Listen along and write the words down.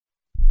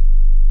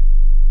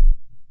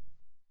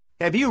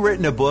Have you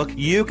written a book?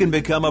 You can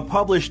become a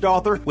published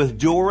author with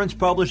Dorrance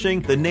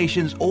Publishing, the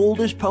nation's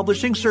oldest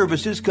publishing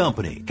services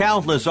company.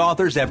 Countless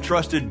authors have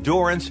trusted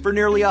Dorrance for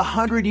nearly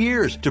 100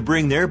 years to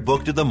bring their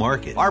book to the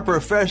market. Our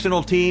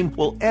professional team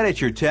will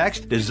edit your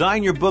text,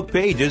 design your book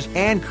pages,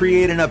 and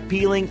create an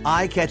appealing,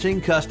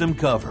 eye-catching custom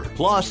cover.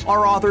 Plus,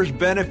 our authors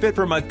benefit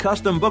from a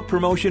custom book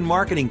promotion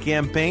marketing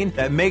campaign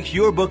that makes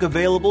your book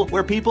available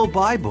where people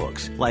buy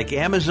books, like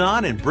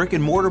Amazon and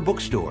brick-and-mortar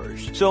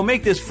bookstores. So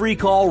make this free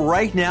call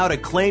right now to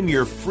claim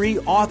your free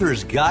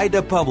author's guide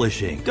to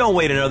publishing. Don't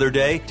wait another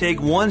day.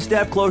 Take one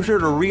step closer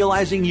to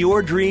realizing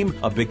your dream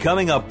of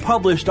becoming a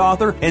published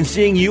author and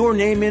seeing your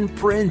name in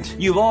print.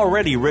 You've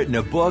already written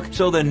a book,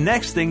 so the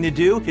next thing to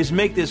do is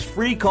make this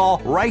free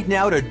call right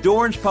now to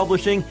Dorrance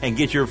Publishing and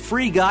get your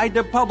free guide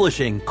to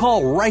publishing.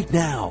 Call right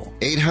now.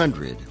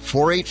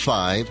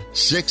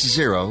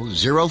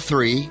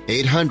 800-485-6003.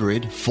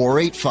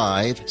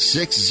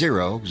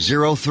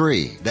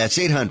 800-485-6003. That's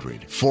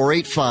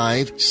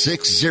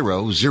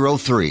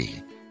 800-485-6003.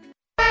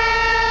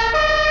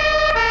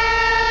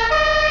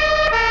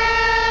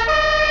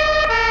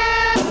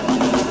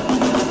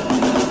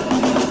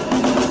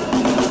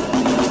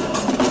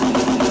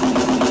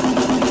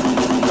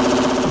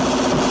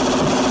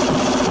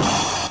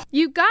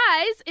 You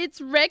guys,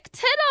 it's Rick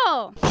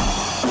Tittle.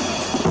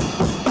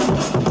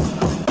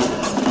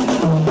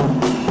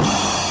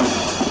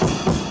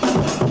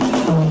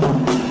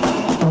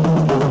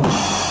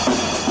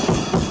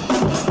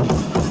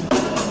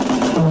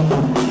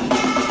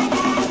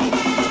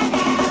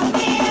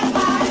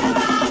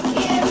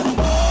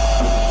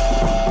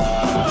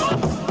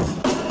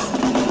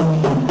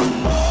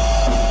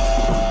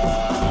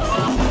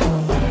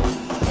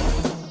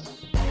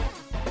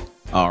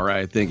 All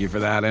right, thank you for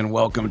that, and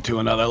welcome to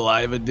another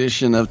live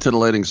edition of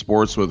Titillating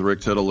Sports with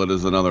Rick Tittle. It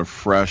is another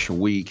fresh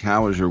week.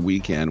 How was your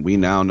weekend? We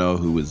now know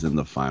who is in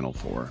the Final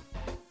Four.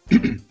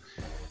 And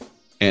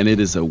it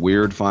is a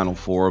weird Final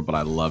Four, but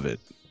I love it.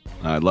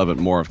 I'd love it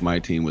more if my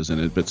team was in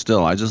it, but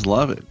still, I just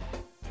love it.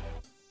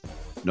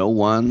 No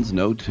ones,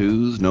 no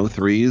twos, no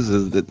threes.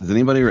 Does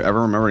anybody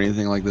ever remember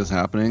anything like this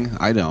happening?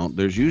 I don't.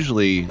 There's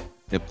usually,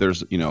 if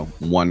there's,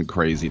 one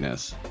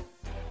craziness,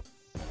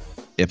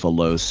 if a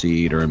low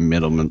seed or a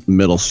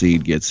middle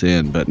seed gets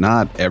in, but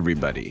not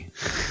everybody.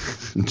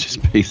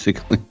 Just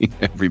basically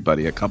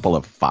everybody. A couple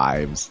of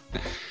fives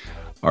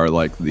are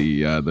like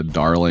the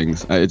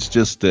darlings. It's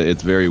just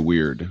it's very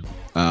weird,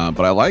 but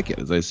I like it.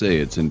 As I say,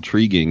 it's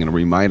intriguing, and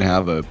we might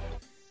have a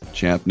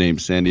champ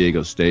named San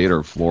Diego State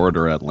or Florida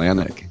or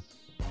Atlantic.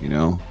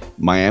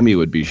 Miami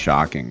would be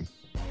shocking.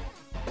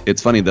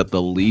 It's funny that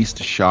the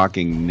least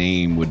shocking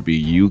name would be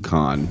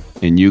UConn,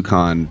 and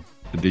UConn.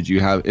 Did you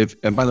have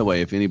and by the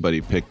way, if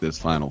anybody picked this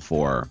Final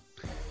Four,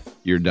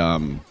 you're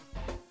dumb.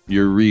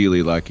 You're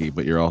really lucky,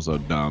 but you're also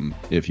dumb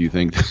if you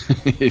think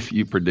if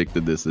you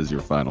predicted this as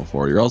your Final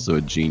Four. You're also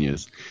a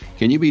genius.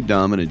 Can you be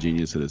dumb and a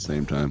genius at the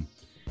same time?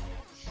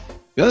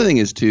 The other thing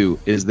is too,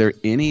 is there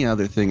any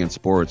other thing in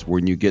sports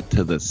when you get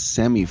to the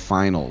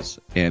semifinals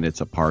and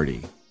it's a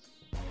party?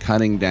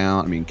 Cutting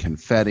down,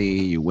 confetti,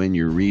 you win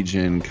your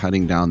region,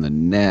 cutting down the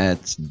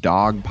nets,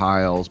 dog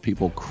piles,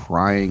 people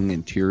crying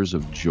in tears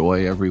of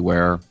joy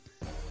everywhere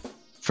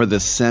for the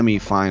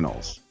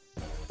semifinals.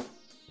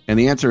 And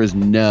the answer is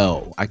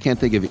no. I can't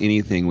think of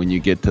anything when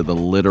you get to the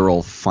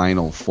literal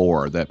Final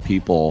Four that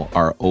people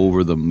are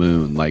over the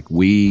moon. Like,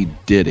 we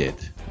did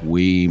it.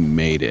 We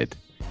made it.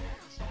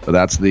 So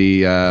that's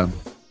the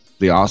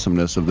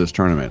awesomeness of this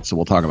tournament. So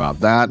we'll talk about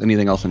that.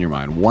 Anything else on your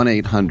mind?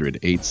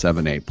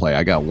 1-800-878-PLAY.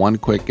 I got one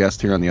quick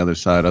guest here on the other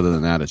side. Other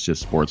than that, it's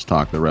just sports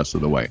talk the rest of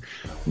the way.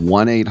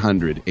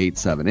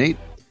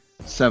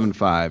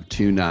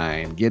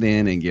 1-800-878-7529. Get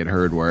in and get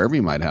heard wherever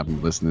you might happen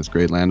to listen to this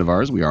great land of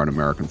ours. We are an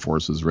American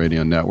Forces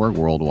Radio Network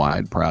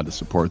worldwide. Proud to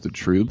support the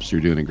troops.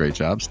 You're doing a great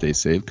job. Stay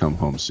safe. Come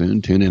home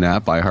soon. TuneIn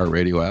app,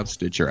 iHeartRadio app,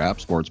 Stitcher app,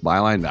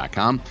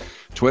 SportsByline.com.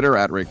 Twitter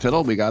at Rick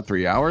Tittle. We got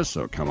 3 hours,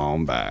 so come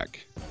on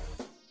back.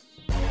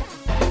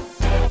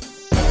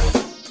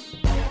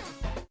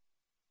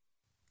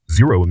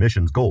 Zero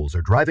emissions goals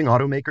are driving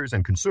automakers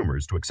and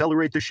consumers to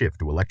accelerate the shift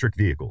to electric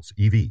vehicles,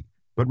 EV.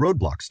 But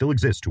roadblocks still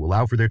exist to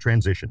allow for their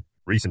transition.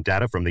 Recent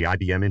data from the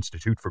IBM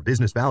Institute for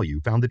Business Value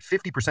found that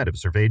 50% of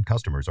surveyed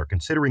customers are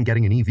considering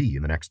getting an EV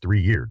in the next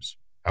 3 years.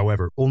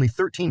 However, only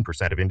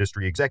 13% of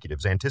industry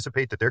executives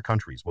anticipate that their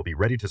countries will be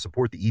ready to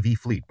support the EV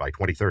fleet by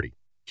 2030.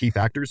 Key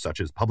factors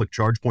such as public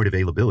charge point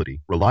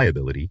availability,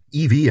 reliability,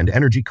 EV and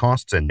energy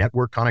costs, and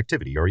network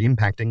connectivity are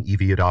impacting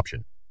EV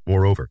adoption.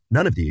 Moreover,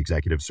 none of the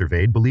executives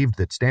surveyed believed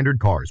that standard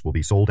cars will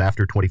be sold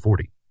after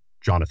 2040.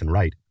 Jonathan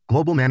Wright,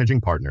 Global Managing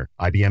Partner,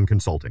 IBM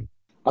Consulting.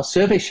 Our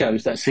survey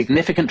shows that a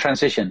significant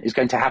transition is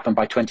going to happen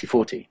by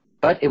 2040,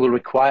 but it will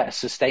require a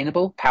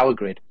sustainable power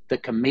grid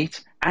that can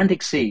meet and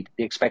exceed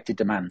the expected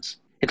demands.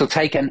 It'll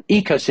take an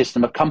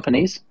ecosystem of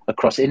companies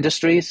across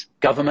industries,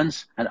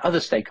 governments, and other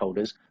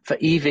stakeholders for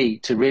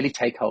EV to really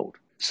take hold.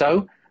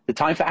 So, the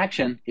time for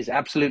action is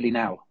absolutely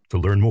now. To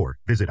learn more,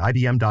 visit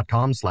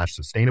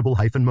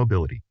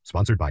ibm.com/sustainable-mobility,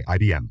 sponsored by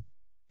IBM.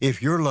 If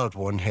your loved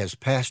one has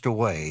passed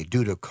away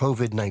due to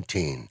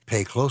COVID-19,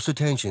 pay close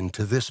attention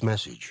to this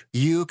message.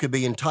 You could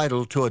be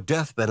entitled to a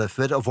death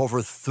benefit of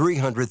over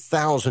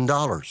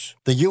 $300,000.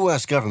 The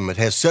U.S. government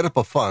has set up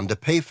a fund to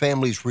pay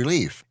families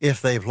relief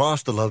if they've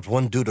lost a loved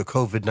one due to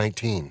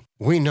COVID-19.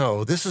 We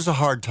know this is a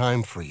hard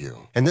time for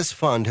you, and this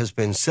fund has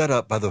been set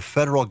up by the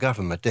federal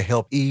government to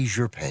help ease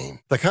your pain.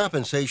 The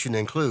compensation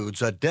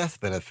includes a death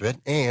benefit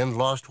and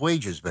lost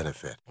wages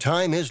benefit.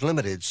 Time is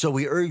limited, so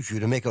we urge you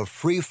to make a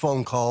free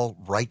phone call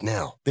right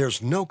now.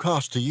 There's no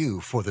cost to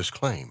you for this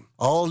claim.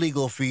 All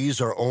legal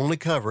fees are only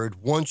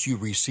covered once you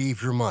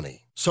receive your money.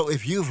 So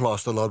if you've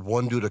lost a loved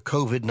one due to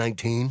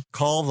COVID-19,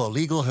 call the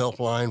legal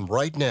helpline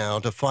right now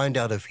to find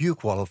out if you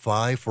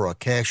qualify for a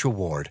cash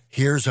award.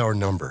 Here's our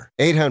number: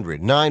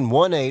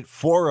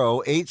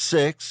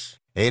 800-918-4086.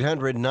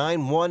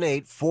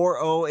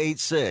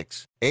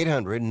 800-918-4086.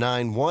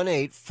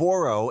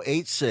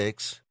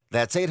 800-918-4086.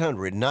 That's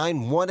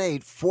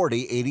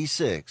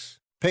 800-918-4086.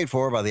 Paid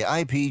for by the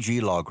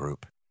IPG Law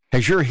Group.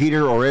 Has your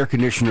heater or air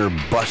conditioner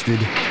busted?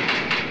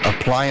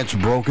 Appliance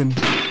broken?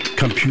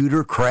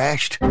 Computer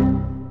crashed?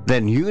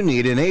 Then you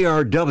need an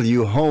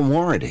ARW home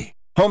warranty.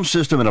 Home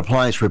system and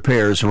appliance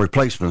repairs and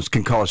replacements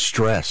can cause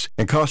stress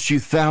and cost you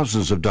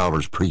thousands of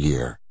dollars per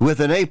year. With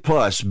an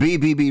A-plus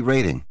BBB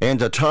rating and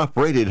a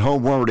top-rated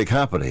home warranty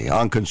company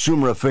on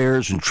Consumer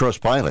Affairs and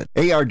Trustpilot,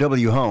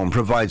 ARW Home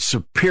provides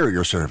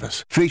superior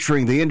service,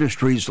 featuring the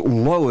industry's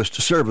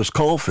lowest service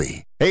call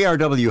fee.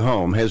 ARW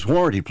Home has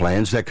warranty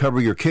plans that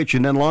cover your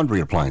kitchen and laundry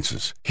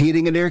appliances,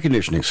 heating and air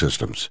conditioning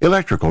systems,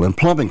 electrical and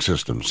plumbing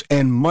systems,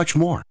 and much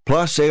more.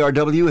 Plus,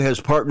 ARW has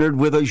partnered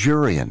with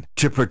Azurian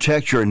to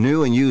protect your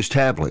new and used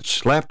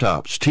tablets,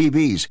 laptops,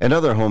 TVs, and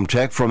other home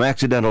tech from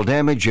accidental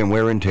damage and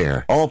wear and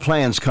tear. All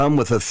plans come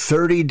with a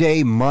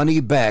 30-day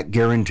money-back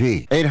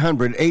guarantee.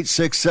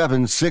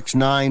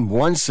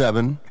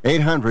 800-867-6917.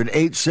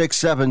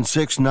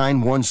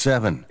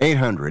 800-867-6917.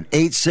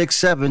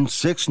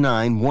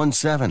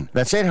 800-867-6917.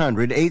 That's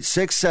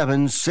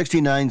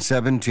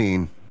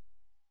 800-867-6917.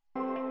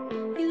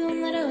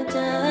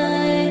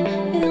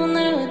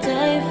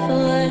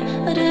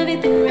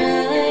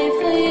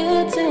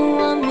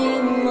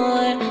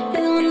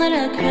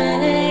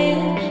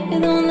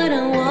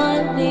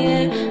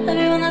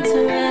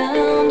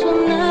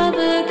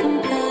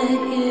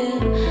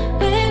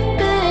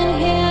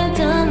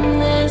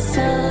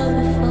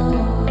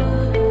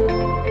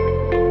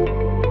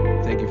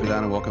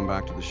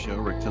 To the show.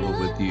 Rick Tittle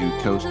with you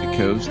coast to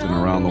coast and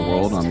around the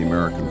world on the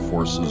American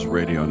Forces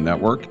Radio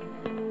Network.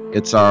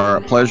 It's our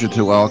pleasure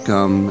to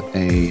welcome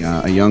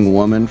a young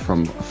woman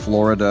from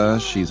Florida.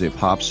 She's a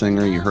pop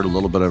singer. You heard a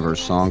little bit of her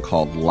song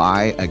called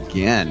Lie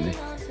Again.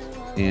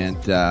 And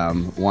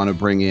want to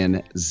bring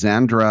in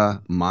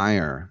Zandra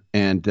Meyer.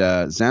 And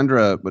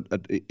Zandra,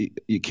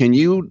 can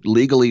you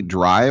legally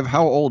drive?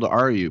 How old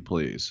are you,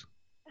 please?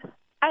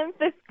 I'm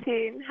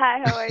 15. Hi,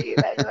 how are you,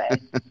 by the way?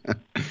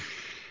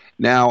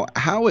 Now,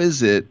 how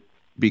is it,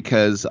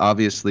 because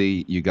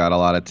obviously you got a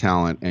lot of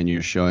talent and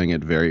you're showing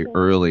it very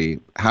early,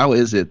 how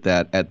is it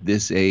that at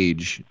this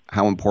age,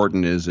 how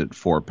important is it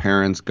for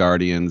parents,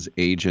 guardians,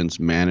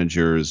 agents,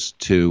 managers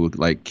to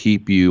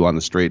keep you on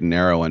the straight and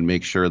narrow and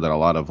make sure that a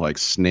lot of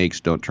snakes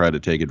don't try to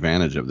take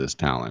advantage of this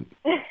talent?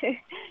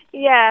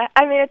 Yeah,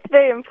 I mean, it's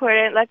very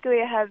important.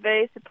 Luckily, I have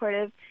very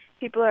supportive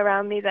people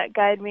around me that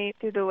guide me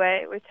through the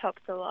way, which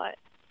helps a lot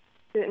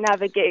to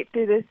navigate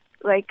through this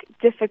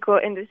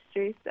difficult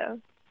industry. So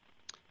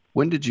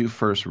when did you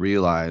first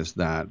realize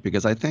that?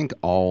 Because I think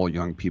all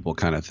young people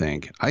kind of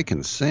think, I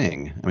can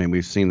sing. I mean,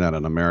 we've seen that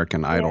in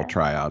American Idol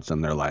tryouts,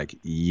 and they're like,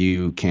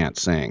 you can't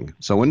sing.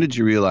 So when did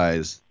you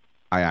realize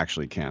I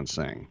actually can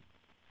sing?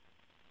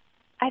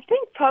 I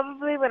think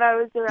probably when I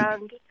was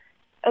around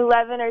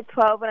 11 or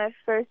 12 when I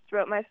first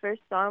wrote my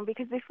first song,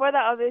 because before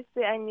that,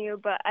 obviously, I knew,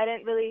 but I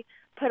didn't really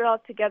put it all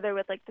together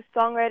with the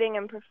songwriting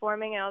and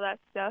performing and all that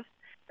stuff.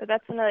 But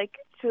that's when I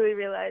truly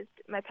realized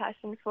my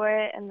passion for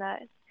it and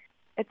that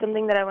it's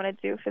something that I want to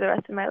do for the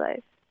rest of my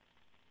life.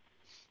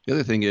 The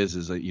other thing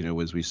is that,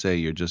 as we say,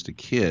 you're just a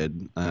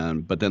kid,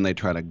 but then they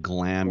try to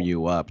glam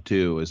you up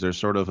too. Is there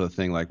sort of a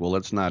thing well,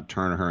 let's not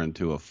turn her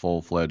into a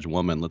full-fledged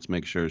woman. Let's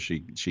make sure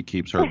she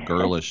keeps her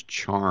girlish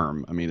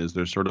charm. I mean, is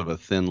there sort of a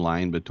thin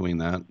line between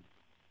that?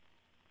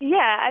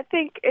 Yeah, I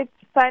think it's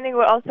finding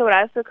what I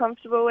feel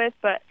comfortable with.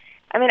 But,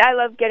 I mean, I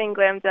love getting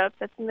glammed up.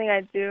 That's something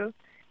I do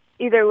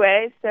either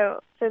way.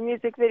 So for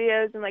music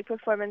videos and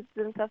performances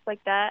and stuff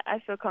like that, I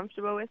feel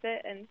comfortable with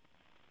it, and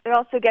it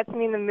also gets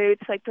me in the mood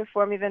to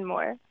perform even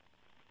more.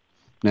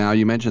 Now,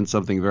 you mentioned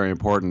something very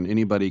important.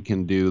 Anybody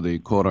can do the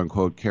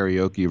quote-unquote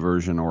karaoke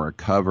version or a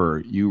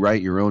cover. You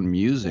write your own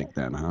music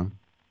then, huh?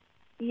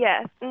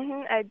 Yes,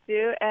 I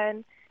do,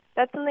 and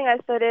that's something I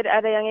started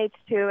at a young age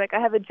too. I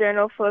have a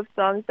journal full of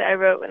songs that I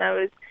wrote when I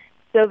was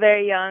still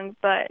very young,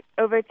 but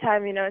over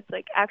time, it's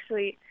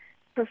actually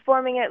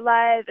performing it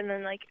live and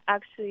then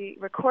actually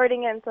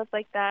recording it and stuff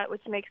like that,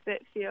 which makes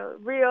it feel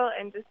real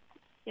and just,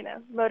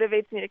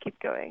 motivates me to keep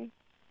going.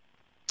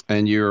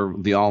 And you're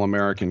the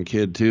all-American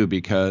kid too,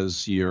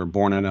 because you're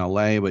born in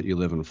LA, but you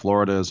live in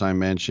Florida, as I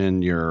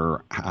mentioned.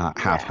 You're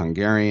half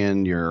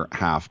Hungarian, you're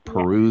half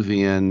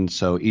Peruvian,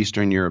 so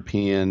Eastern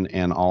European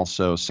and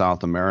also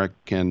South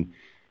American.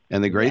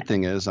 And the great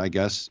thing is, I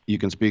guess you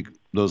can speak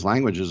those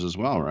languages as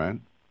well, right?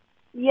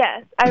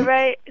 Yes, I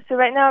write. So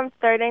right now I'm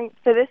starting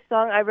for this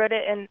song. I wrote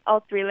it in all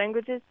 3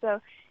 languages. So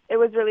it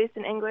was released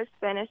in English,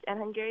 Spanish, and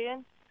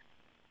Hungarian.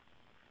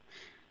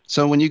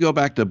 So when you go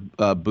back to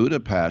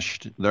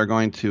Budapest, they're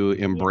going to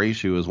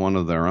embrace you as one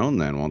of their own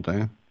then, won't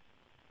they?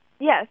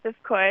 Yes, of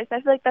course.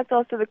 I feel like that's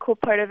also the cool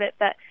part of it,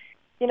 that,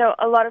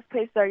 a lot of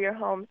places are your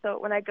home. So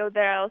when I go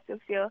there, I also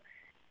feel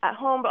at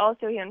home, but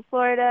also here in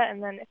Florida.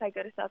 And then if I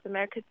go to South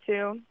America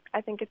too,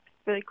 I think it's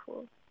really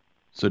cool.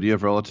 So do you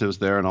have relatives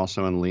there and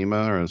also in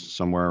Lima or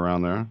somewhere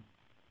around there?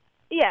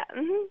 Yeah,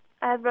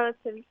 I have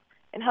relatives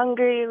in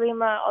Hungary,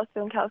 Lima,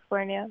 also in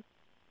California.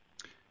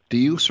 Do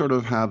you sort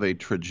of have a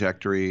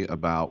trajectory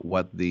about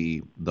what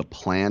the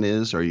plan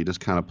is, or are you just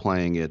kind of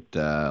playing it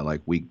like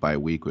week by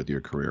week with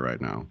your career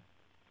right now?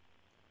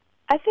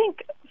 I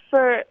think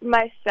for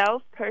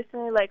myself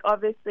personally, like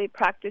obviously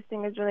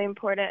practicing is really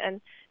important, and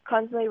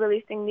constantly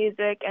releasing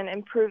music and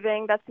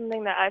improving. That's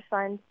something that I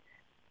find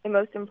the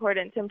most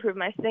important, to improve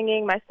my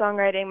singing, my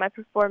songwriting, my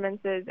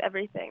performances,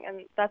 everything.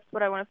 And that's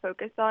what I want to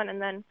focus on.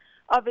 And then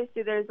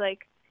obviously there's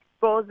like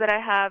goals that I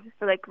have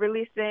for like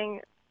releasing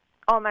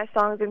all my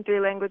songs in 3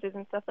 languages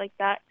and stuff like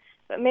that,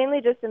 but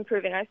mainly just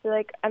improving. I feel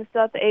like I'm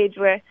still at the age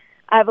where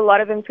I have a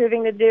lot of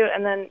improving to do,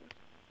 and then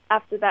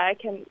after that I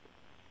can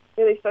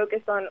really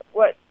focus on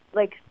what,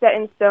 like, set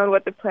in stone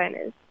what the plan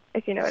is,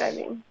 if you know what I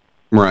mean.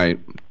 Right.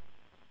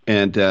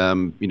 And,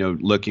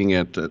 looking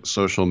at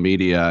social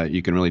media,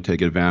 you can really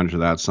take advantage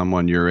of that.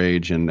 Someone your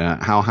age, and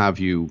how have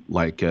you,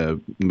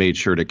 made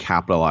sure to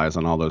capitalize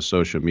on all those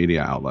social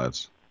media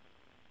outlets?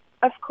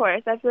 Of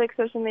course. I feel like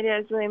social media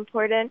is really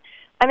important.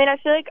 I mean, I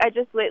feel like I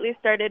just lately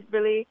started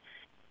really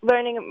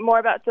learning more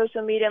about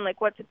social media and,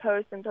 like, what to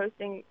post and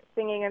posting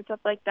singing and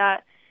stuff like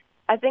that.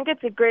 I think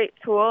it's a great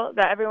tool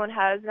that everyone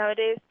has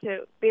nowadays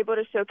to be able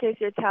to showcase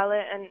your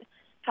talent and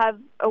have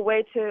a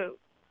way to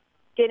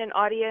gain an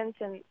audience,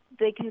 and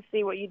they can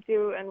see what you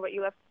do and what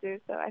you love to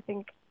do. So I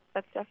think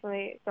that's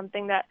definitely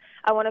something that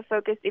I want to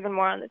focus even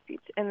more on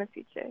in the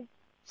future.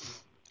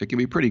 It can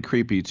be pretty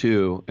creepy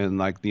too, and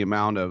like the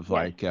amount of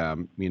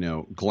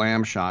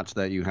glam shots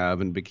that you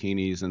have in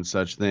bikinis and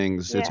such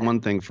things. It's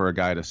one thing for a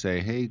guy to say,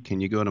 "Hey,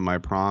 can you go to my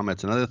prom?"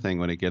 It's another thing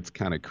when it gets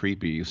kind of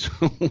creepy.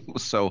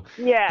 So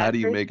how do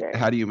you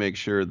make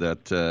sure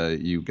that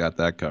you got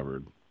that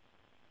covered?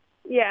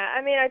 Yeah,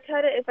 I mean, I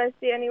try to, if I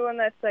see anyone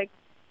that's like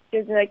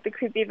gives me like the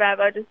creepy vibe,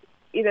 I'll just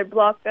either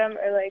block them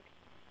or like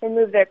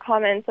remove their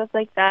comments, stuff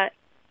like that.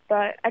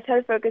 But I try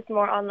to focus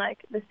more on like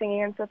the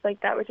singing and stuff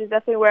like that, which is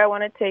definitely where I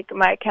want to take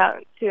my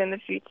account to in the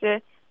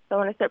future. So I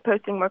want to start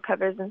posting more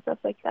covers and stuff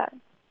like that.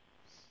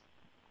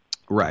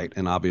 Right,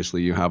 and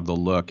obviously you have the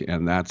look,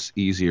 and that's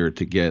easier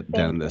to get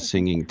than the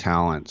singing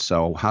talent.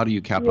 So how do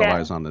you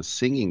capitalize on the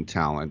singing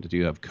talent? Do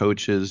you have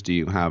coaches? Do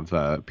you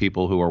have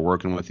people who are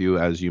working with you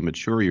as you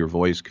mature? Your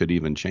voice could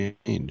even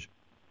change.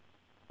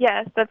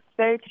 Yes, that's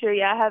very true.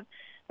 Yeah, I have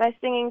my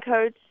singing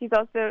coach. He's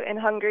also in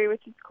Hungary,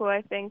 which is cool,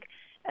 I think.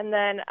 And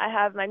then I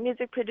have my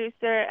music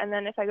producer, and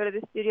then if I go to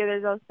the studio,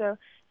 there's also,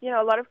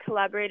 a lot of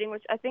collaborating,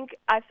 which I think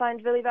I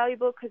find really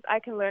valuable because I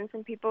can learn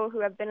from people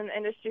who have been in the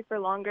industry for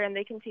longer, and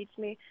they can teach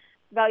me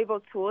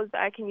valuable tools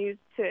that I can use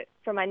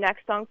for my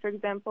next song, for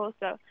example.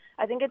 So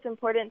I think it's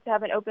important to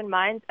have an open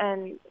mind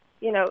and,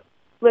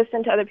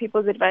 listen to other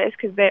people's advice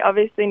because they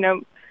obviously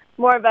know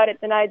more about it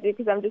than I do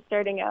because I'm just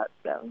starting out.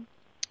 So.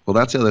 Well,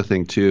 that's the other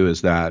thing, too,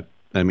 is that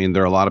I mean,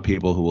 there are a lot of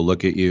people who will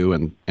look at you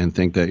and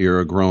think that you're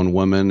a grown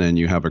woman and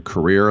you have a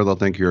career. They'll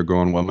think you're a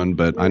grown woman.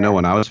 But I know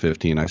when I was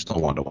 15, I still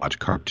wanted to watch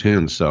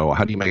cartoons. So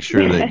how do you make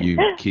sure that you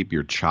keep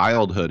your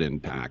childhood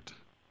intact?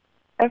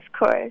 Of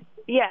course.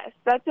 Yes,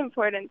 that's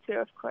important too,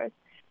 of course.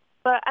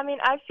 But, I mean,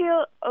 I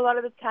feel a lot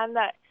of the time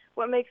that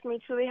what makes me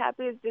truly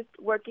happy is just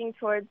working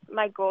towards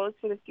my goals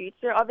for the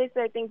future.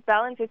 Obviously, I think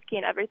balance is key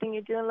in everything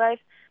you do in life.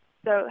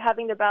 So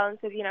having the balance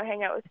of,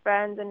 hanging out with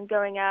friends and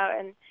going out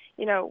and,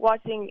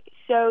 watching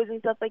shows and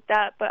stuff like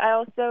that. But I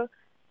also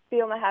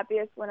feel my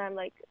happiest when I'm,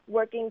 like,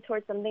 working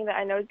towards something that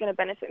I know is going to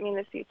benefit me in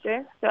the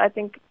future. So I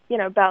think,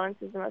 balance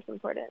is the most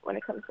important when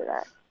it comes to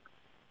that.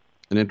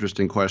 An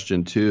interesting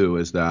question, too,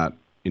 is that,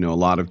 a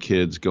lot of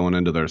kids going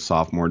into their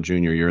sophomore,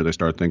 junior year, they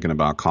start thinking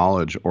about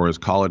college. Or is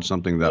college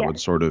something that would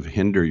sort of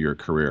hinder your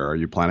career? Are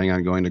you planning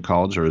on going to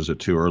college, or is it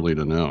too early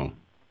to know?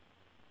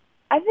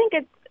 I think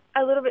it's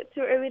a little bit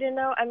too early to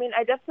know. I mean,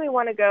 I definitely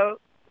want to go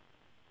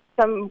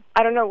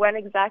I don't know when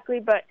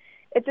exactly, but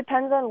it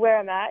depends on where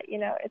I'm at.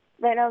 It's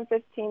right now I'm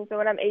 15, so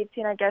when I'm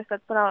 18, I guess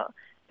that's when I'll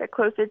get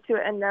closer to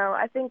it and know.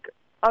 I think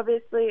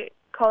obviously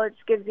college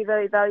gives you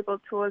very valuable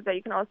tools that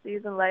you can also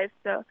use in life.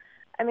 So,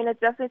 I mean,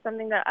 it's definitely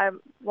something that I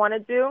want to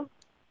do.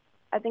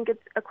 I think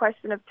it's a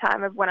question of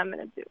time of when I'm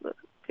going to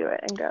do it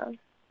and go.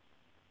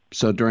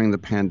 So during the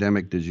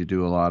pandemic, did you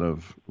do a lot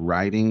of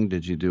writing?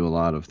 Did you do a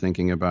lot of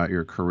thinking about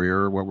your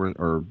career?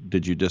 Or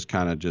did you just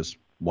kind of just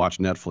watch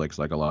Netflix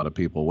like a lot of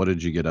people? What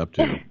did you get up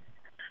to?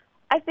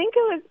 I think it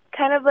was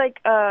kind of like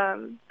a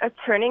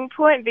turning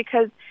point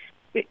because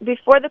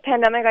before the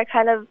pandemic, I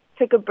kind of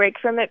took a break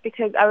from it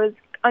because I was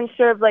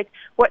unsure of like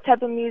what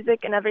type of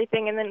music and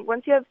everything. And then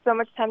once you have so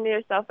much time to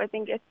yourself, I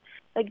think it's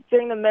like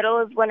during the middle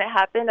of when it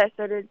happened, I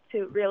started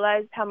to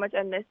realize how much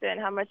I miss it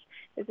and how much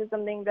this is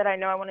something that I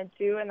know I want to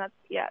do. And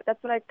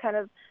that's when I kind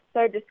of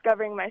started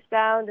discovering my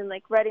sound and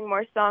like writing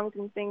more songs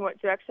and seeing what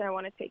direction I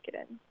want to take it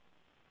in.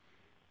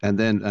 And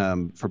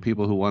then for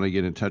people who want to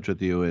get in touch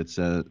with you, it's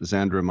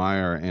Zandra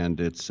Meyer, and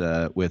it's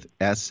with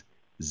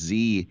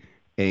SZANDRE.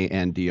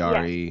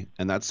 Yeah.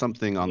 And that's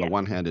something on the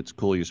one hand, it's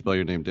cool. You spell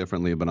your name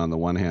differently, but on the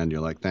one hand, you're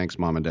like, thanks,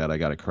 Mom and Dad. I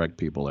got to correct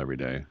people every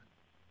day.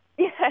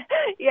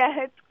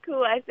 Yeah, it's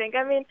cool, I think.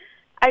 I mean,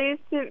 I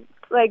used to,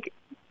 like,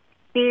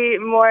 be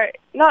more,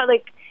 not,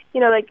 like,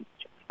 like,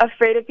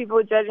 afraid of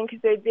people judging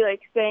because they'd be,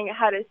 like, saying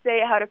how to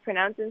say it, how to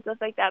pronounce it and stuff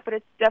like that. But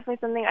it's definitely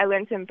something I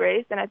learned to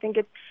embrace, and I think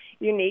it's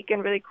unique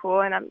and really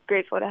cool, and I'm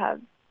grateful to have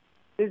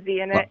the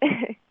Z in it.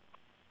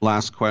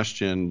 Last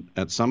question.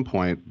 At some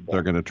point,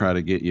 they're going to try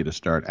to get you to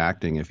start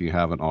acting if you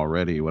haven't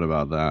already. What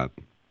about that?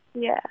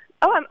 Yeah.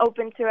 Oh, I'm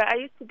open to it. I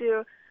used to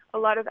do a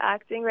lot of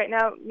acting. Right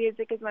now,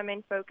 music is my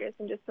main focus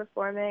and just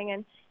performing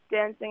and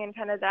dancing and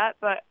kind of that.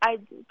 But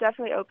I'm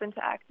definitely open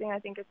to acting. I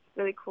think it's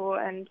really cool,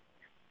 and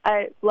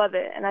I love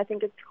it. And I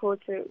think it's cool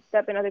to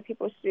step in other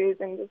people's shoes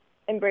and just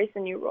embrace a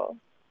new role.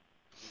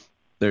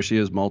 There she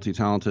is,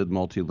 multi-talented,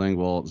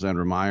 multilingual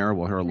Zandra Meyer.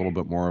 We'll hear a little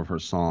bit more of her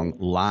song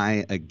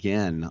Lie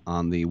Again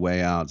on the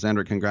way out.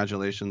 Zandra,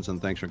 congratulations, and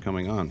thanks for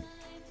coming on.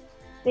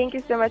 Thank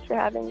you so much for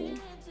having me.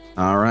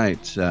 All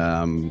right.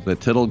 The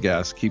Tittle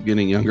guests keep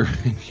getting younger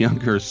and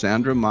younger.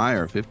 Zandra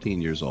Meyer,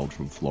 15 years old,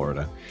 from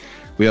Florida.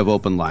 We have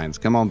open lines.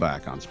 Come on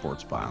back on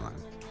Sports Byline.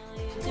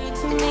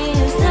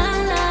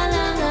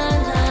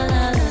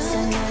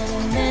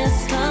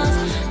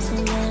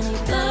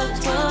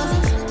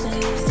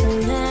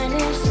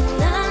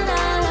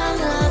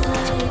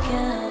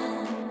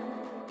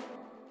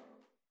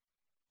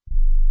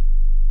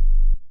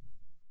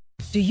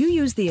 Do you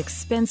use the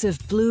expensive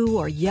blue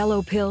or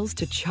yellow pills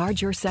to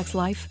charge your sex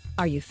life?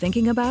 Are you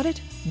thinking about it?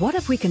 What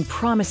if we can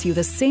promise you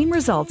the same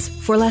results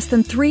for less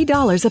than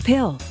 $3 a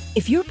pill?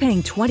 If you're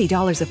paying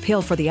 $20 a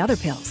pill for the other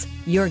pills,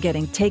 you're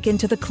getting taken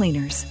to the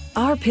cleaners.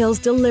 Our pills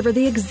deliver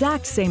the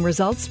exact same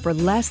results for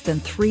less than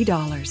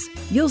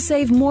 $3. You'll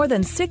save more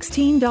than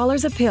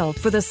 $16 a pill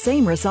for the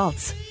same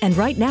results. And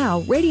right now,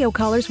 radio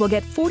callers will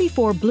get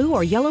 44 blue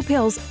or yellow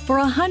pills for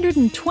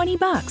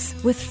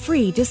 $120 with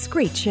free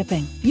discreet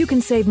shipping. You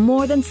can save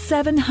more than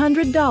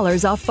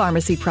 $700 off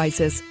pharmacy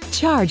prices.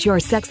 Charge your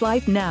sex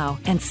life now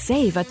and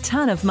save a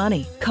ton of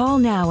money. Call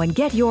now and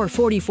get your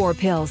 44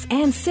 pills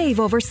and save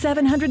over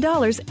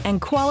 $700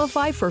 and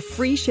qualify for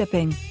free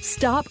shipping.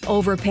 Stop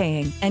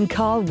overpaying and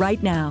call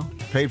right now.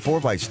 Paid for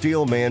by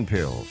Steelman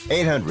Pills.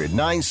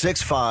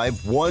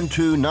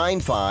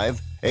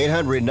 800-965-1295.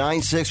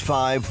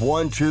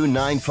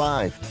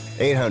 800-965-1295.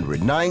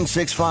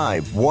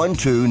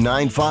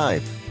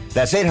 800-965-1295.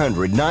 That's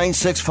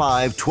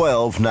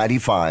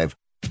 800-965-1295.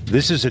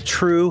 This is a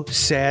true,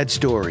 sad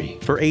story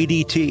for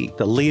ADT,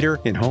 the leader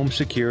in home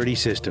security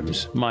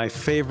systems. My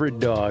favorite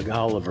dog,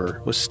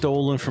 Oliver, was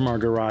stolen from our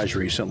garage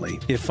recently.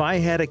 If I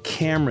had a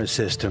camera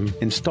system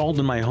installed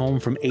in my home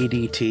from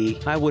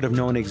ADT, I would have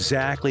known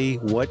exactly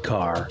what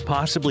car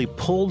possibly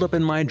pulled up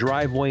in my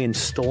driveway and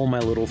stole my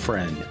little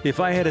friend.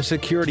 If I had a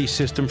security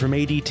system from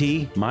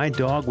ADT, my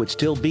dog would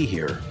still be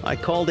here. I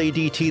called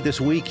ADT this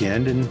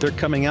weekend, and they're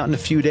coming out in a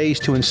few days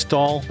to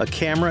install a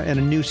camera and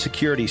a new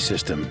security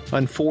system.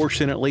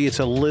 Unfortunately, it's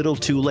a little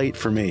too late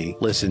for me.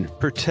 Listen,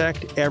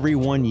 protect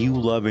everyone you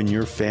love in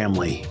your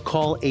family.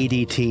 Call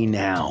ADT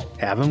now.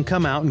 Have them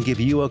come out and give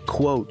you a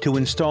quote to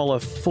install a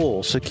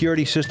full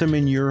security system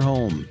in your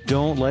home.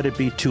 Don't let it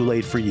be too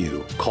late for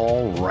you.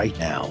 Call right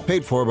now.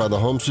 Paid for by the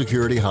Home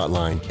Security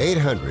Hotline.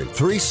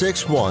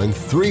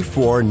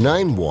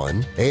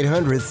 800-361-3491.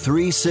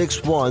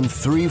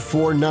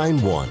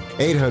 800-361-3491.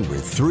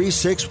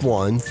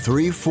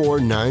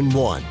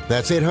 800-361-3491.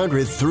 That's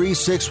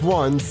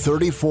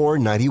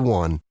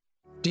 800-361-3491.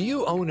 Do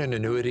you own an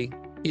annuity,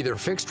 either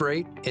fixed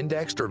rate,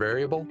 indexed, or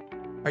variable?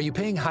 Are you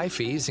paying high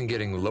fees and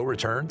getting low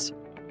returns?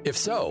 If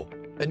so,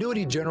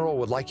 Annuity General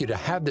would like you to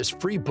have this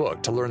free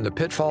book to learn the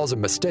pitfalls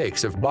and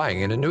mistakes of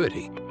buying an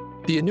annuity.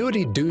 The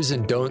Annuity Do's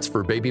and Don'ts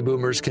for Baby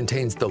Boomers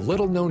contains the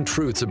little-known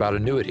truths about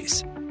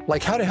annuities,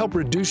 like how to help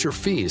reduce your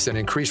fees and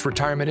increase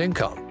retirement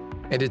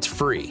income. And it's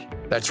free.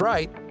 That's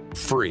right,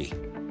 free.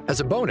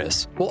 As a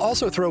bonus, we'll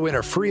also throw in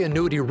a free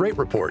annuity rate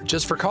report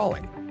just for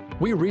calling.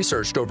 We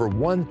researched over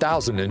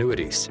 1,000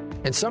 annuities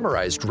and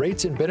summarized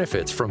rates and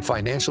benefits from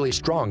financially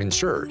strong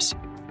insurers.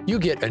 You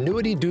get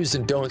Annuity Do's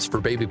and Don'ts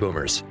for Baby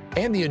Boomers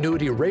and the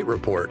Annuity Rate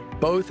Report,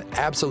 both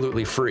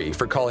absolutely free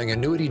for calling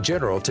Annuity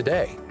General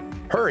today.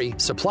 Hurry,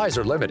 supplies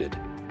are limited.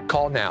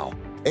 Call now.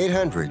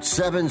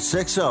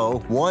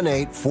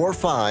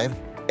 800-760-1845.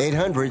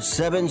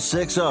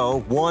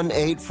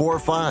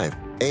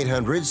 800-760-1845.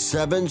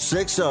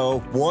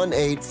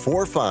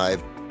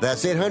 800-760-1845.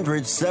 That's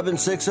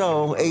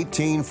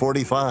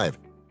 800-760-1845.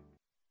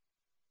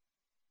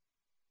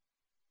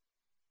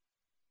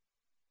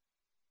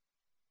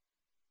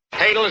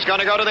 Tittle is going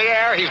to go to the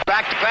air. He's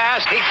back to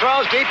pass. He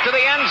throws deep to the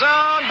end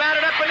zone.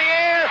 Batted up in the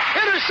air.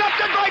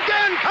 Intercepted by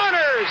Dan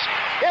Connors.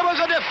 It was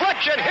a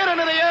deflection hit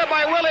into the air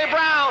by Willie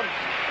Brown.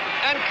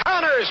 And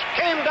Connors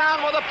came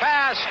down with a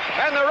pass.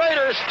 And the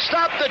Raiders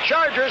stopped the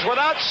Chargers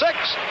without 6,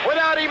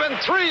 without even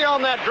 3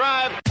 on that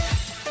drive.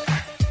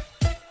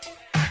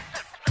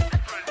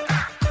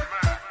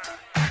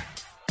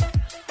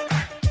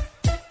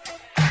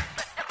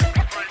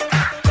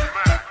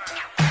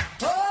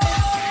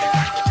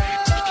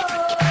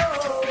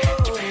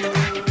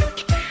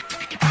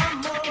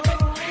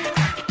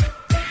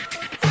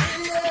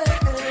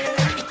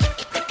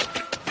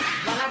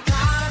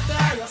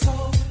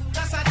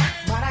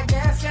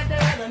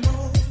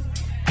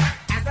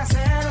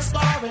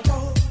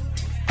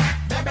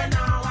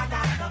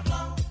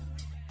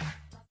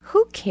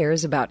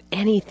 Cares about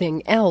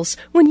anything else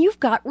when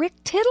you've got Rick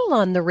Tittle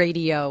on the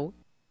radio.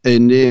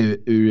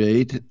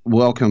 Right.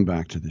 Welcome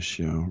back to the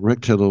show.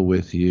 Rick Tittle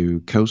with you,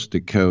 coast to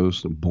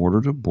coast,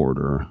 border to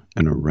border,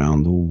 and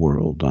around the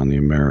world on the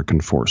American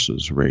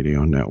Forces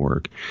Radio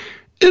Network.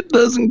 It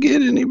doesn't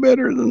get any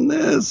better than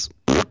this.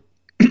 All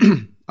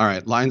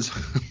right, lines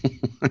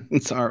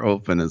are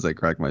open as I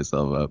crack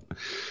myself up.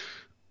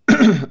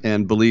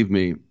 And believe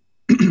me,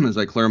 as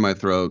I clear my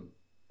throat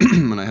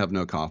and I have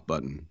no cough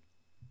button,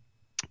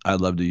 I'd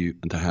love to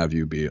have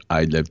you be.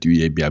 I'd love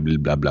to blah blah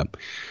blah blah.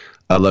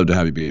 I'd love to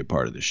have you be a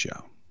part of the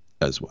show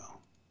as well.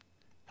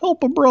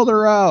 Help a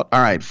brother out.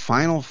 All right,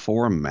 Final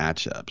Four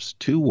matchups.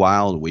 2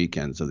 wild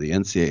weekends of the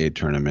NCAA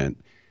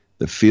tournament.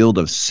 The field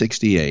of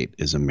 68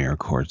 is a mere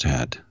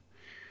quartet.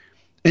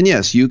 And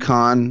yes,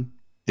 UConn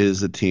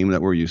is a team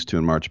that we're used to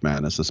in March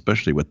Madness,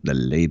 especially with the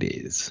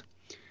ladies.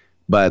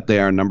 But they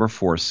are number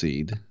 4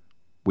 seed.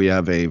 We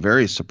have a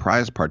very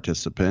surprise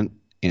participant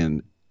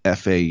in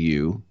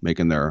FAU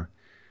making their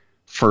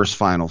first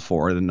Final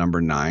Four, the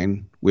number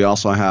 9. We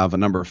also have a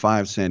number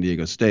 5 San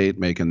Diego State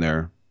making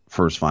their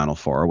first Final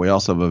Four. We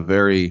also have a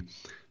very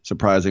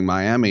surprising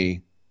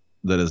Miami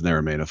that has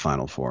never made a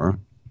Final Four.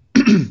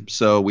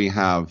 So we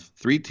have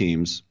 3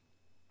 teams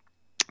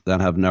that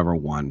have never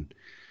won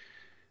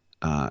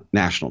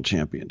national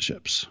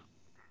championships.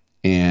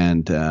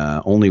 And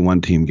only one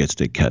team gets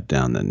to cut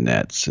down the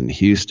nets in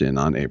Houston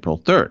on April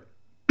 3rd.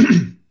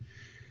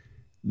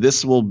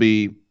 This will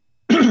be,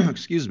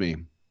 excuse me,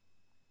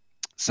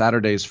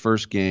 Saturday's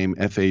first game,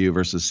 FAU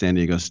versus San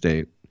Diego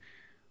State,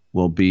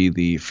 will be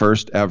the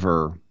first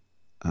ever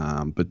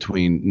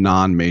between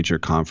non-major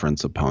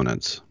conference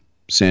opponents,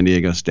 San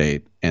Diego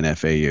State and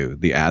FAU.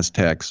 The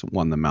Aztecs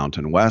won the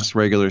Mountain West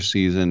regular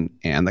season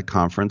and the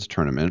conference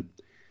tournament.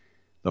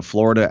 The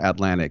Florida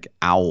Atlantic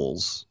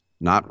Owls,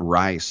 not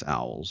Rice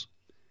Owls,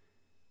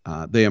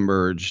 they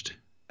emerged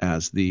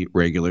as the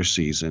regular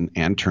season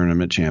and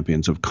tournament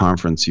champions of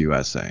Conference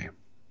USA,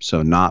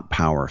 so not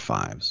Power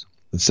Fives.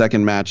 The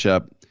second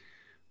matchup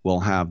will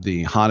have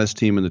the hottest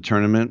team in the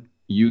tournament,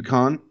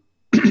 UConn,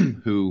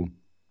 who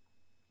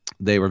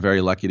they were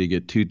very lucky to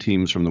get 2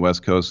 teams from the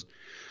West Coast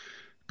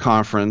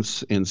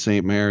Conference in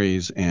St.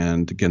 Mary's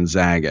and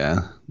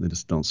Gonzaga. They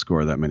just don't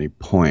score that many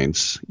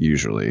points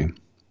usually.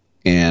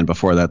 And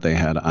before that, they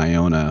had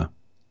Iona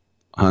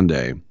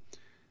Hyundai.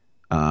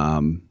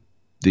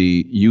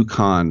 The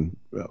UConn,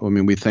 I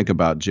mean, we think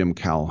about Jim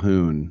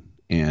Calhoun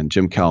and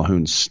Jim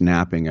Calhoun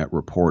snapping at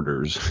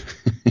reporters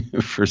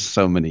for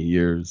so many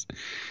years.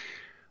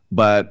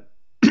 But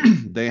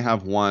they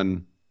have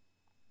won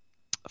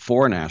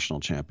 4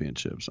 national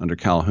championships under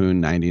Calhoun,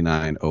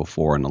 99,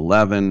 04, and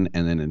 11.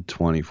 And then in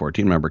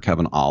 2014, remember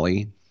Kevin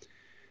Ollie?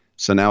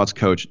 So now it's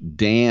Coach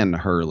Dan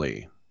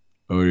Hurley.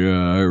 Oh,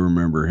 yeah, I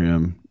remember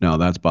him. No,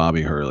 that's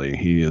Bobby Hurley.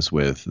 He is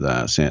with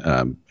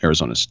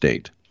Arizona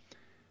State.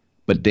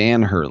 But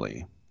Dan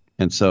Hurley.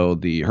 And so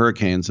the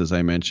Hurricanes, as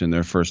I mentioned,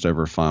 their first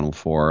ever Final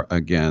Four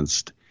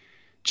against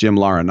Jim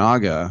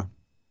Larinaga.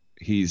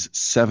 He's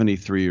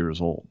 73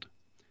 years old.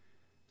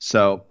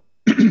 So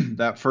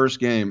that first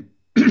game,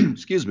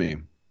 excuse me,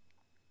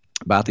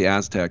 about the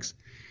Aztecs,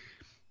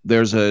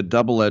 there's a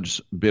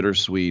double-edged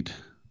bittersweet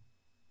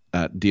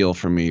deal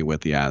for me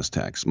with the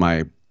Aztecs.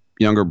 My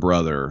younger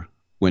brother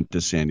went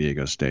to San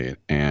Diego State,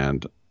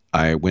 and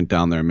I went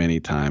down there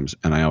many times,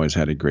 and I always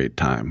had a great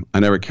time.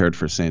 I never cared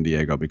for San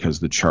Diego because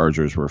the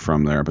Chargers were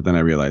from there, but then I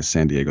realized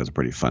San Diego is a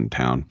pretty fun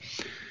town.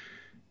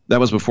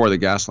 That was before the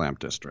Gaslamp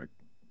District.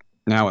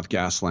 Now with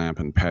Gaslamp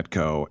and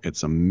Petco,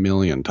 it's a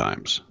million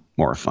times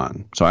more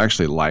fun. So I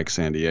actually like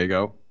San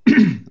Diego,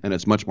 and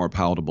it's much more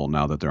palatable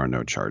now that there are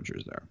no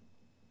Chargers there.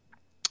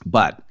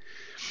 But,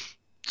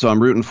 so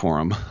I'm rooting for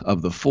them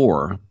of the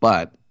 4,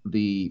 but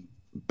the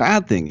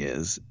bad thing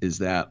is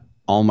that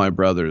all my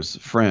brother's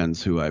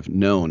friends who I've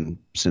known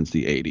since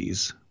the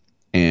 80s,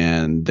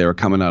 and they're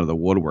coming out of the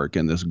woodwork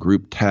in this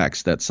group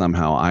text that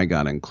somehow I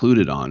got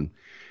included on.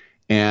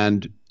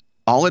 And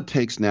all it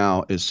takes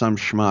now is some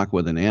schmuck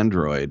with an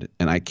Android,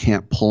 and I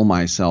can't pull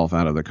myself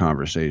out of the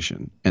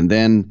conversation. And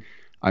then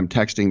I'm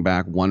texting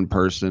back one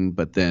person,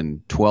 but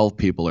then 12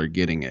 people are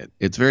getting it.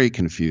 It's very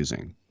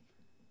confusing.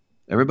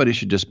 Everybody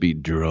should just be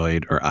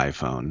Droid or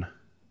iPhone.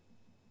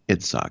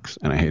 It sucks,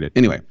 and I hate it.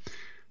 Anyway,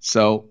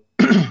 so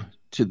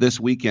to this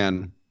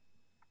weekend,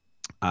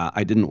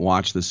 I didn't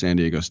watch the San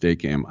Diego State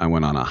game. I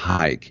went on a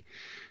hike,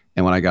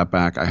 and when I got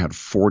back, I had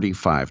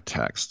 45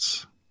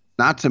 texts.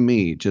 Not to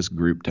me, just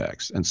group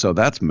texts. And so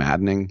that's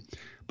maddening.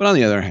 But on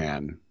the other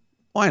hand,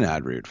 why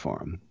not root for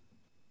them?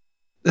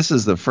 This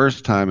is the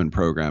first time in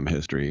program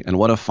history, and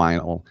what a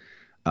final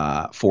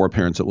four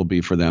appearance it will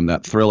be for them.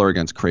 That thriller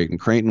against Creighton.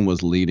 Creighton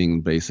was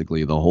leading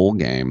basically the whole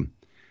game.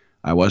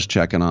 I was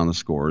checking on the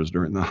scores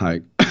during the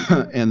hike.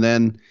 And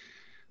then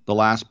the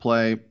last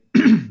play,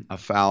 a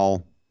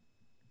foul,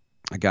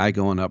 a guy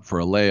going up for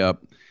a layup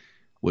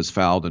was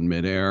fouled in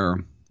midair,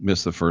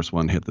 missed the first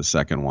one, hit the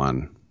second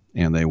one,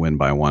 and they win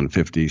by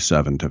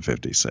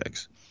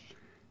 157-56.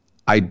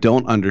 I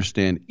don't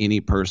understand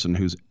any person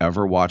who's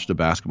ever watched a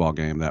basketball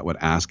game that would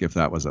ask if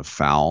that was a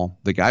foul.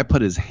 The guy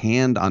put his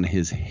hand on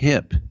his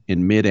hip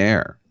in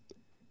midair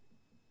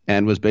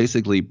and was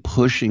basically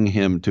pushing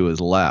him to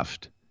his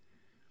left.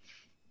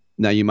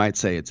 Now, you might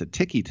say it's a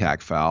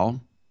ticky-tack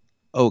foul.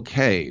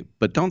 Okay,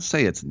 but don't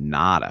say it's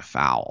not a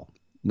foul.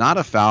 Not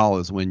a foul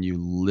is when you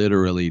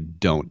literally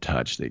don't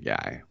touch the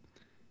guy.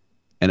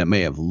 And it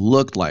may have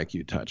looked like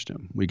you touched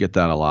him. We get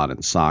that a lot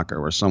in soccer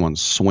where someone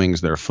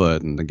swings their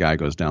foot and the guy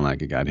goes down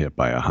like he got hit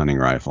by a hunting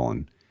rifle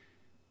and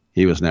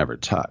he was never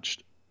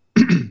touched.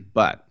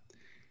 But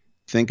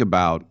think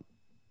about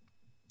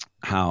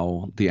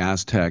how the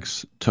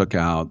Aztecs took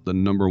out the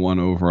number 1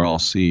 overall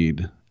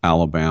seed,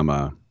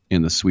 Alabama,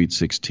 in the Sweet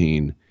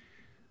 16.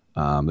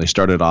 They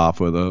started off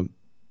with a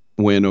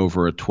win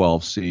over a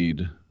 12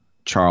 seed,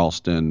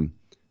 Charleston,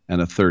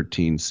 and a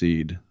 13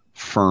 seed,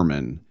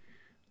 Furman.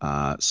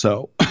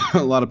 So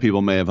a lot of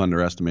people may have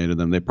underestimated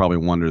them. They probably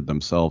wondered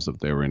themselves if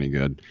they were any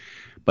good.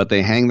 But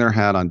they hang their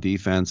hat on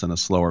defense and a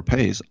slower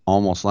pace,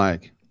 almost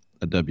like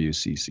a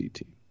WCC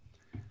team.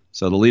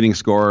 So the leading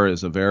scorer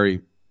is a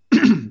very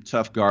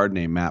tough guard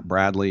named Matt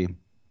Bradley.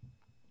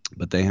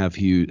 But they have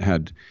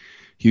had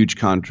huge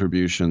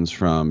contributions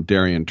from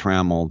Darian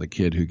Trammell, the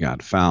kid who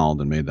got fouled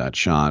and made that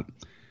shot,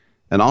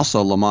 and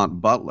also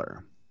Lamont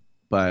Butler.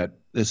 But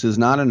this is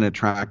not an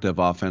attractive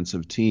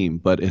offensive team,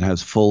 but it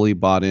has fully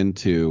bought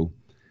into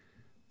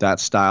that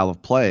style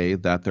of play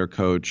that their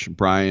coach,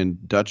 Brian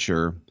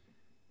Dutcher,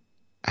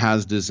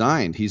 has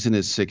designed. He's in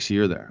his 6th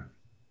year there.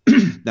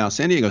 Now,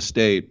 San Diego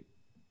State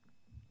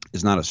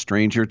is not a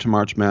stranger to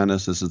March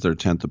Madness. This is their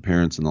 10th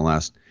appearance in the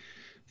last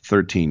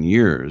 13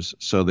 years.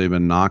 So they've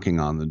been knocking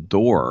on the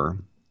door.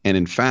 And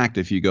in fact,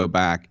 if you go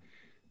back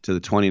to the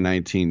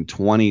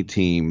 2019-20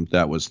 team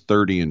that was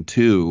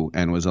 30-2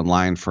 and was in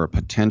line for a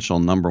potential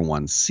number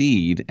 1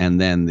 seed,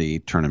 and then the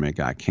tournament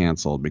got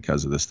canceled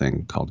because of this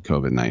thing called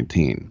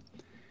COVID-19.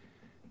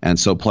 And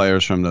so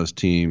players from that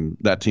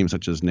team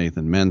such as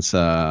Nathan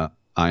Mensah,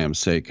 Iam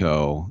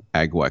Seiko,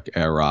 Agwek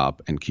Arop,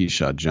 and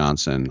Keyshawn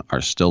Johnson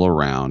are still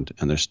around,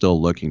 and they're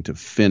still looking to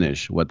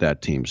finish what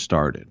that team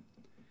started.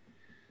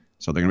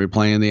 So they're going to be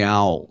playing the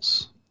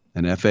Owls,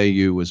 and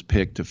FAU was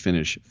picked to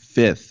finish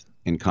 5th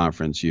in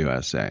Conference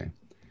USA.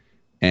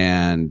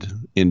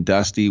 And in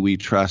Dusty we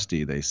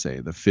trusty, they say,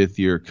 the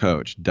 5th-year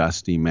coach,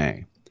 Dusty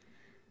May.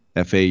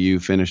 FAU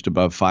finished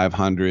above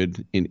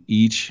 500 in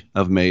each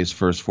of May's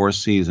first 4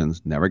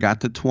 seasons. Never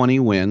got to 20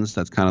 wins.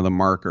 That's kind of the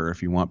marker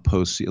if you want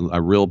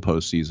a real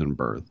postseason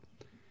berth.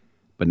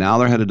 But now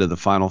they're headed to the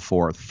Final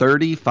Four,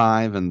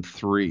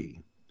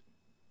 35-3.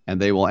 And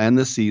they will end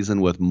the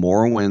season with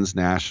more wins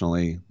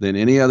nationally than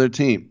any other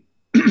team.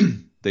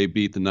 They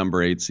beat the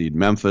number 8 seed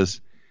Memphis.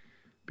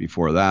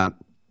 Before that,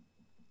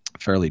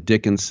 Fairleigh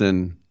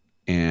Dickinson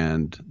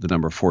and the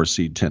number 4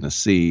 seed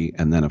Tennessee,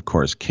 and then, of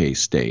course,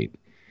 K-State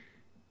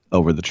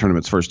over the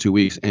tournament's first 2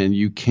 weeks. And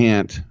you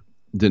can't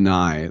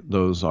deny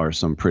those are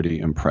some pretty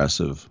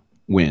impressive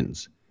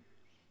wins.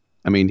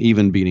 I mean,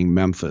 even beating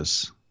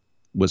Memphis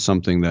was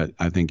something that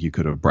I think you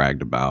could have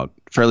bragged about.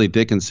 Fairleigh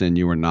Dickinson,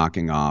 you were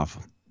knocking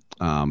off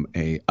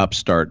a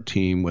upstart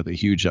team with a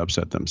huge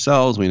upset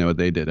themselves. We know what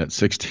they did at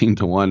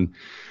 16-1.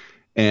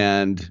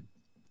 And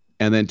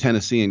then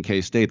Tennessee and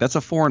K-State, that's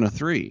a 4 and a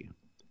 3.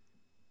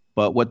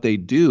 But what they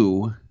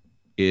do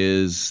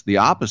is the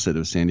opposite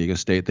of San Diego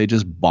State. They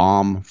just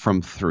bomb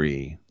from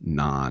 3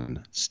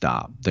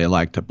 nonstop. They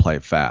like to play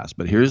fast.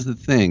 But here's the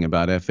thing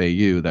about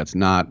FAU that's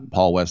not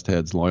Paul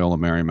Westhead's Loyola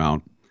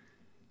Marymount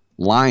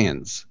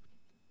Lions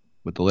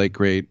with the late,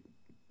 great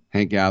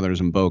Hank Gathers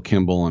and Bo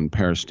Kimball and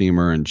Per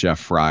Steamer and Jeff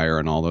Fryer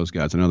and all those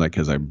guys. I know that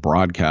because I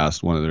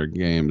broadcast one of their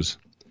games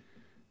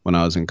when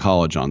I was in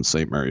college on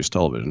St. Mary's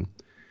Television.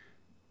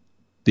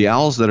 The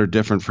Owls that are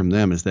different from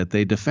them is that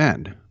they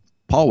defend.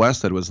 Paul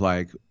Westhead was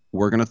like,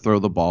 we're going to throw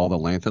the ball the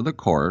length of the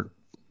court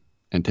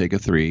and take a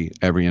 3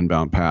 every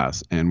inbound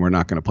pass, and we're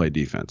not going to play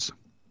defense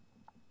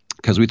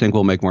because we think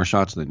we'll make more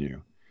shots than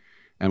you,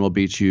 and we'll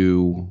beat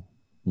you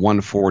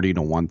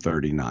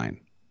 140-139.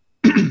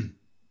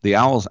 The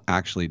Owls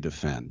actually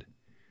defend,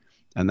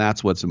 and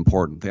that's what's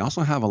important. They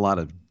also have a lot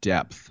of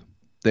depth.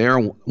 They're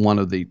one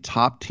of the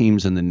top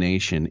teams in the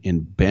nation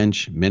in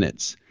bench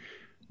minutes.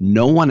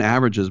 No one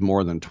averages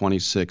more than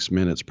 26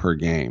 minutes per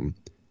game.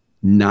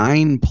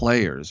 9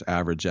 players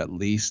average at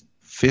least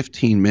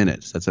 15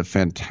 minutes. That's a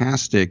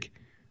fantastic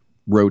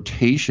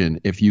rotation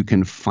if you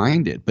can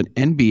find it. But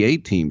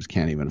NBA teams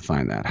can't even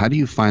find that. How do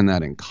you find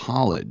that in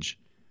college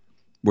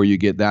where you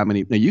get that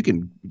many? Now, you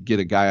can get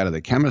a guy out of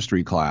the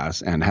chemistry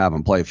class and have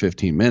him play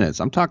 15 minutes.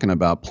 I'm talking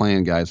about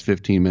playing guys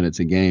 15 minutes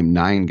a game,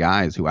 9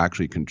 guys who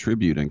actually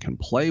contribute and can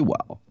play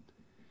well.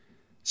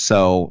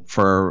 So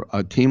for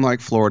a team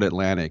like Florida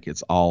Atlantic,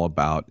 it's all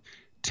about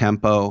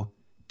tempo,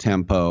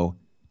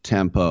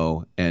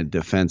 and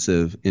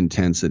defensive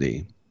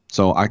intensity.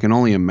 So I can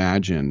only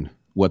imagine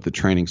what the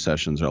training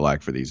sessions are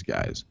like for these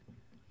guys.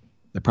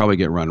 They probably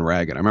get run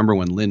ragged. I remember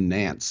when Lynn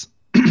Nance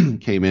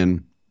came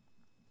in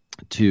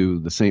to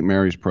the St.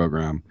 Mary's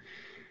program,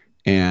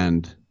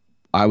 and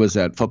I was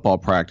at football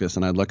practice,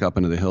 and I'd look up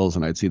into the hills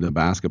and I'd see the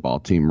basketball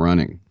team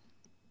running,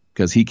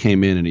 because he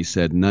came in and he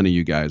said, none of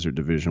you guys are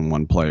Division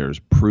I players.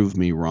 Prove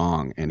me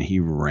wrong. And he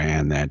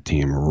ran that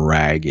team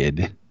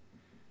ragged.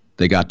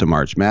 They got to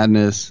March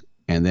Madness,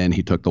 and then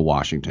he took the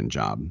Washington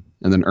job.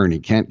 And then Ernie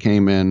Kent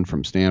came in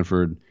from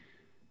Stanford.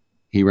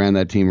 He ran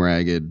that team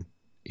ragged.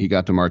 He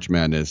got to March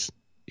Madness.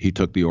 He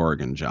took the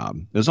Oregon job.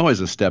 There's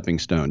always a stepping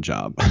stone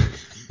job.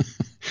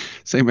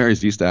 St.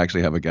 Mary's used to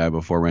actually have a guy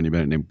before Randy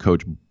Bennett named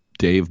Coach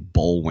Dave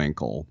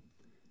Bullwinkle.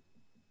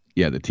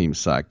 Yeah, the team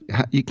sucked.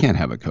 You can't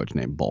have a coach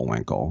named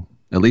Bullwinkle.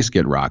 At least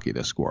get Rocky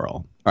the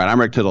Squirrel. All right, I'm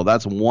Rick Tittle.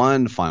 That's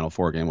one Final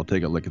Four game. We'll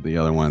take a look at the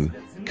other one.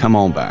 Come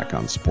on back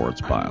on Sports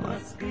Byline.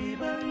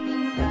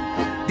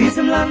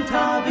 Diesem Land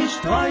hab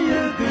ich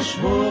Treue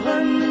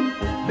geschworen,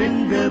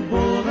 bin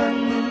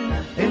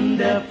geboren in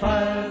der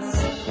Pfalz.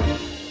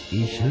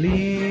 Ich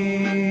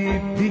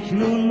lieb dich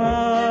nun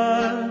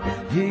mal,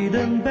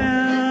 jeden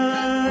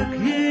Berg,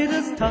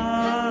 jedes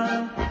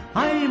Tal,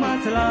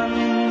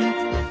 Heimatland,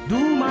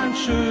 du mein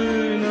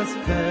schönes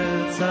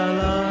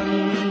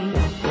Pfälzerland.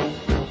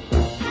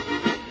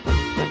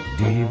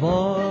 Die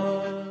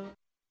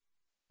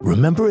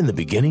Remember in the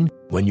beginning,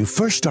 when you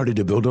first started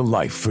to build a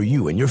life for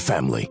you and your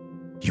family,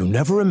 you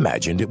never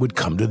imagined it would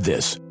come to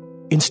this.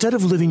 Instead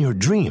of living your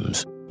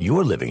dreams,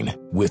 you're living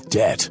with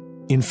debt.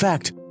 In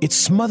fact, it's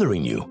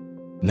smothering you.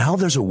 Now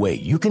there's a way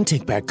you can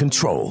take back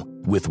control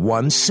with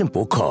one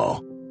simple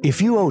call.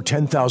 If you owe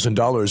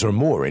 $10,000 or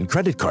more in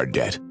credit card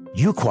debt,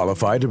 you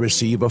qualify to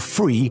receive a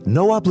free,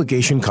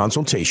 no-obligation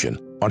consultation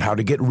on how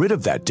to get rid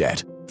of that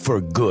debt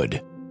for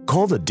good.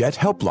 Call the Debt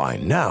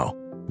Helpline now.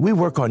 We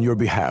work on your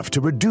behalf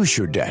to reduce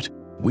your debt.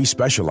 We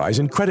specialize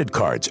in credit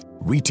cards,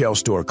 retail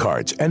store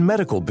cards, and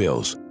medical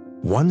bills.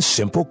 One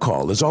simple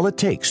call is all it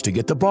takes to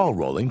get the ball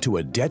rolling to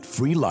a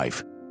debt-free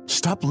life.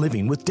 Stop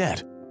living with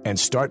debt and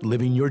start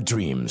living your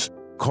dreams.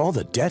 Call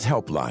the Debt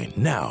Helpline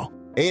now.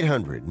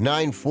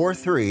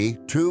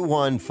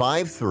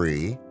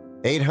 800-943-2153.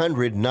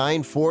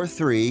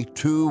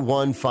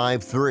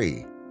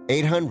 800-943-2153.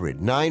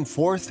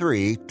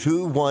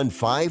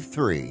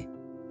 800-943-2153.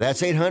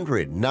 That's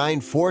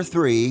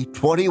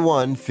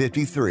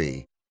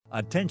 800-943-2153.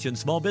 Attention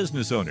small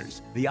business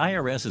owners. The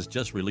IRS has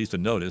just released a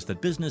notice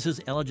that businesses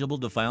eligible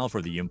to file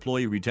for the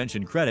Employee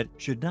Retention Credit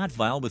should not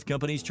file with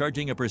companies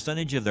charging a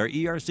percentage of their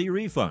ERC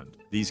refund.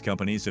 These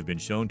companies have been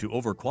shown to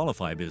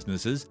overqualify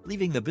businesses,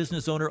 leaving the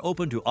business owner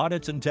open to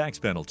audits and tax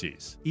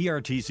penalties.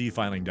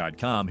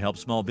 ERTCfiling.com helps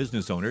small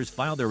business owners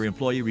file their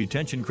Employee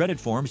Retention Credit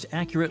forms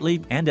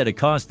accurately and at a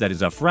cost that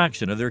is a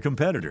fraction of their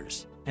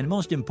competitors. And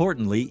most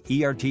importantly,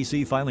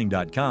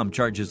 ERTCfiling.com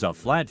charges a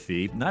flat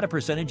fee, not a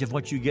percentage of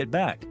what you get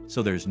back.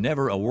 So there's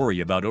never a worry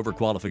about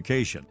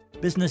overqualification.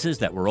 Businesses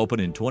that were open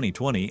in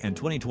 2020 and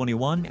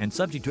 2021 and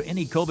subject to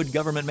any COVID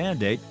government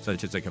mandate,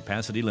 such as a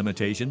capacity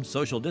limitation,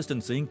 social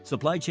distancing,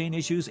 supply chain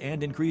issues,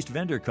 and increased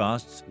vendor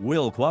costs,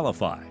 will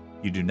qualify.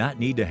 You do not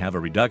need to have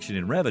a reduction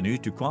in revenue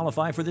to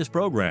qualify for this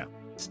program.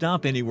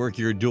 Stop any work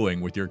you're doing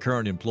with your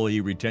current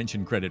Employee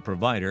Retention Credit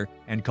provider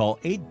and call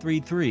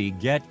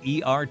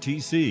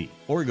 833-GET-ERTC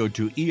or go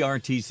to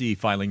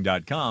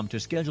ERTCfiling.com to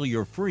schedule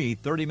your free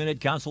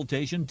 30-minute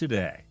consultation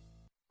today.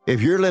 If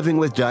you're living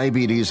with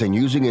diabetes and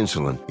using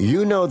insulin,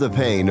 you know the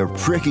pain of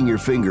pricking your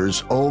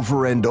fingers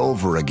over and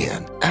over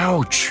again.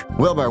 Ouch!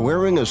 Well, by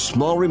wearing a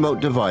small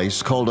remote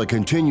device called a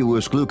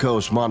continuous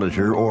glucose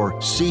monitor, or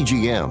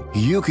CGM,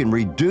 you can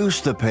reduce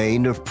the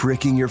pain of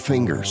pricking your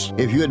fingers.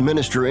 If you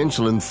administer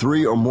insulin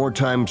 3 or more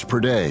times per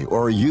day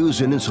or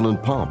use an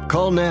insulin pump,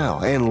 call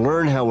now and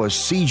learn how a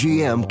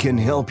CGM can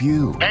help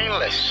you.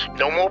 Painless, Yes,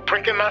 no more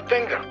pricking my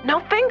finger.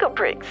 No finger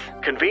pricks.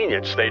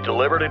 Convenience. They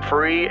delivered it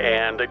free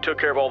and they took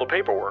care of all the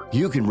paperwork.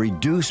 You can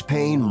reduce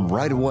pain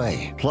right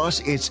away. Plus,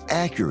 it's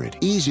accurate,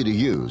 easy to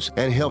use,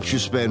 and helps you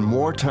spend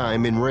more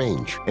time in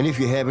range. And if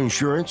you have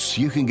insurance,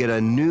 you can get a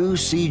new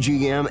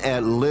CGM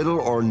at little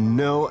or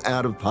no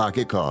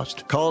out-of-pocket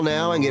cost. Call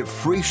now and get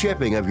free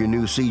shipping of your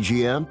new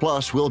CGM.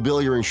 Plus, we'll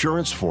bill your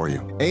insurance for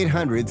you.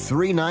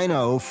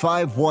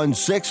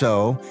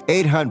 800-390-5160.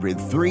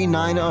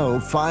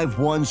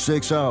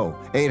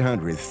 800-390-5160.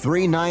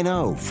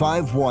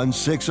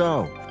 800-390-5160.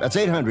 That's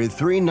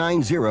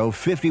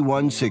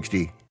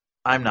 800-390-5160.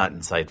 I'm not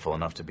insightful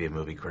enough to be a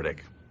movie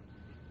critic.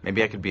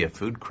 Maybe I could be a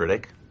food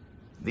critic.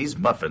 These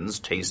muffins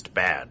taste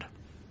bad.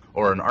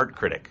 Or an art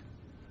critic.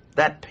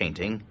 That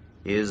painting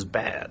is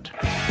bad.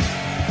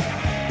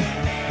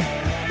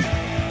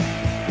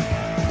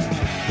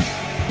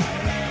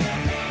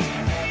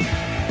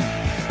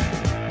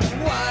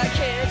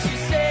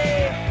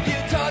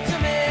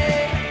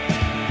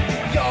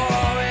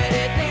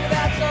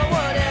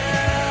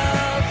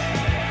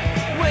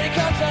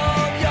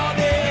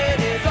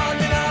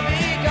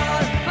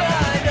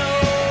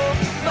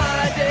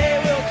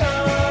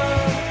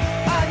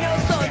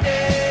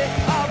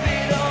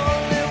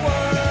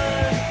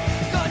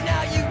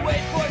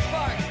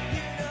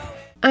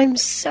 I'm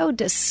so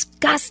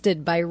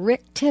disgusted by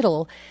Rick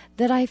Tittle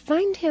that I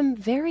find him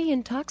very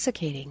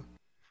intoxicating.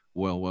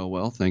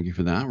 Well, thank you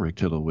for that. Rick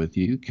Tittle with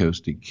you,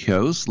 coast to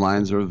coast.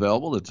 Lines are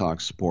available to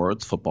talk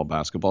sports, football,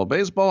 basketball,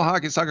 baseball,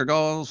 hockey, soccer,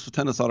 golf,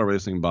 tennis, auto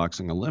racing,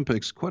 boxing,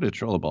 Olympics,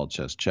 Quidditch, rollerball,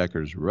 chess,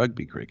 checkers,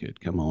 rugby, cricket.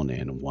 Come on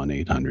in,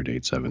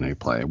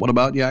 1-800-878-PLAY. What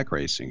about yak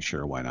racing?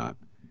 Sure, why not?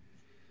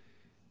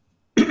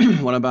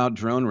 What about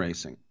drone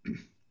racing?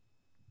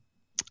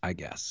 I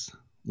guess.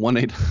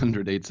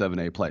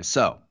 1-800-878-PLAY.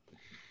 So,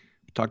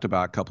 talked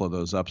about a couple of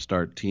those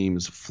upstart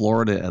teams,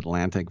 Florida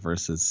Atlantic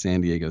versus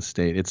San Diego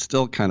State. It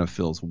still kind of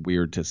feels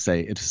weird to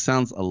say. It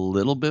sounds a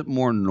little bit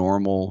more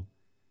normal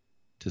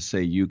to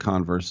say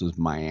UConn versus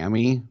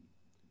Miami.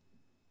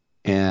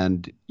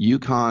 And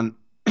UConn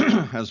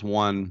has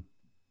won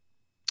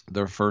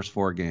their first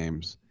 4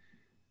 games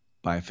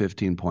by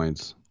 15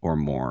 points or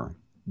more.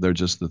 They're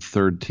just the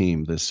third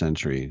team this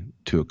century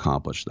to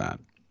accomplish that.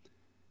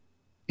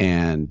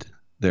 And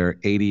they're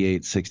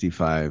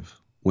 88-65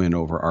 win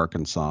over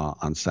Arkansas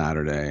on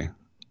Saturday,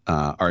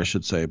 or I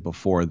should say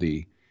before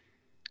the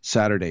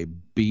Saturday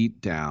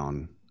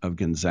beatdown of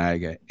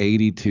Gonzaga,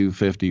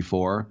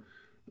 82-54.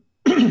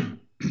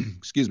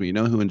 Excuse me, you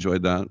know who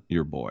enjoyed that?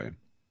 Your boy.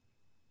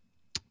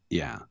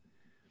 Yeah.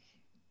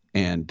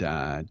 And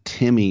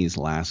Timmy's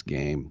last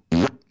game.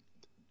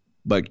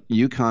 But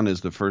UConn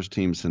is the first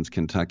team since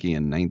Kentucky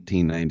in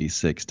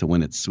 1996 to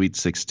win its Sweet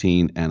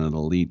 16 and an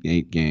Elite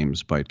 8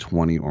 games by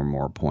 20 or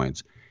more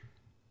points.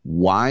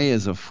 Why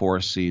is a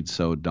 4 seed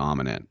so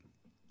dominant?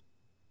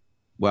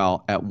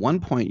 Well, at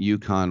one point,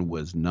 UConn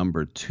was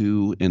number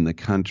 2 in the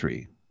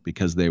country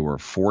because they were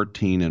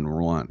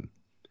 14-1.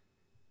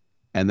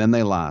 And then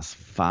they lost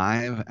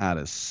 5 out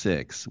of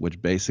 6, which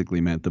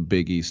basically meant the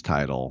Big East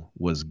title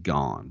was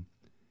gone.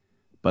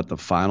 But the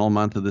final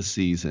month of the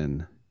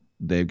season,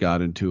 they've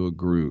got into a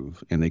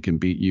groove, and they can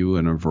beat you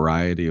in a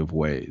variety of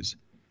ways.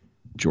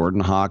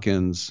 Jordan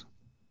Hawkins,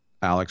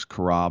 Alex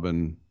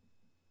Karabin,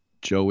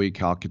 Joey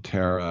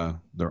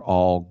Calcaterra, they're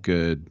all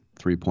good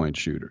three-point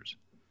shooters.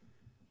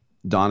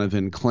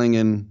 Donovan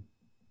Clingan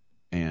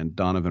and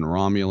Donovan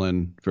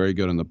Romulan, very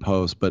good in the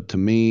post. But to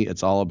me,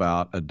 it's all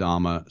about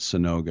Adama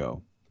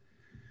Sanogo.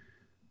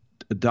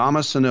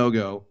 Adama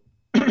Sanogo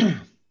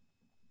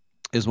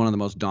is one of the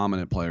most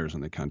dominant players in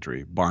the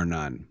country, bar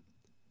none.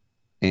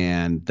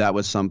 And that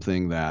was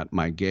something that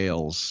my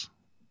Gales,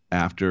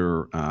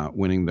 after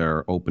winning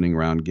their opening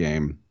round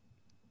game,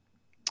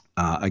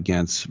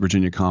 against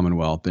Virginia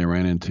Commonwealth, they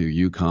ran into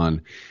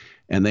UConn,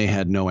 and they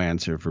had no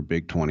answer for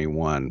Big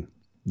 21.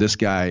 This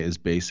guy is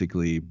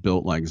basically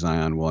built like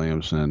Zion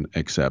Williamson,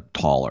 except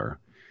taller.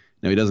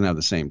 Now, he doesn't have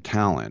the same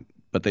talent,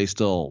 but they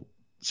still,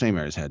 St.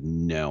 Mary's had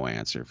no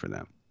answer for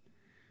them.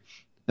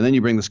 And then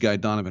you bring this guy,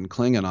 Donovan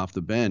Clingan, off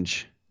the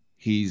bench.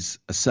 He's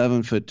a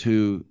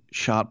 7'2"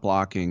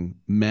 shot-blocking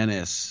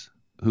menace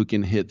who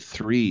can hit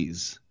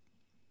threes.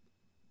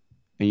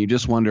 And you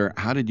just wonder,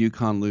 how did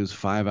UConn lose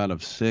 5 out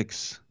of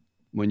 6?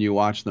 When you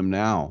watch them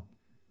now,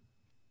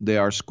 they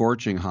are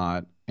scorching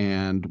hot,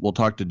 and we'll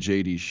talk to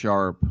J.D.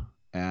 Sharp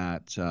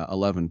at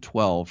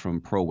 11:12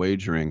 from Pro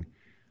Wagering.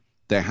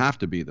 They have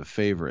to be the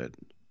favorite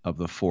of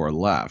the 4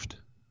 left.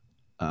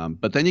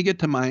 But then you get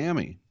to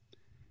Miami,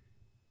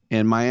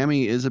 and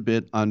Miami is a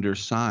bit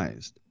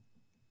undersized.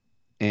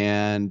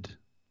 And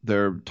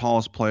their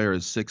tallest player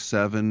is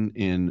 6'7"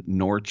 in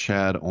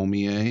Norchad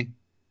Omie.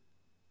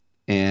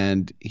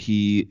 And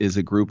he is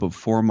a group of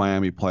 4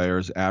 Miami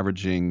players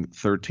averaging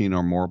 13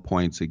 or more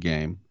points a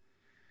game.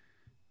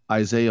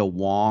 Isaiah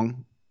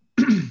Wong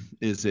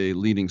is a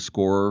leading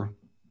scorer.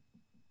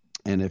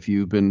 And if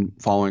you've been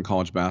following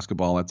college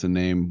basketball, that's a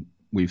name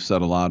we've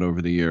said a lot over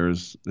the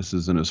years. This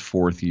is in his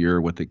 4th year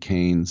with the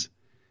Canes.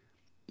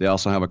 They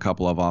also have a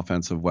couple of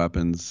offensive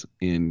weapons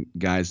in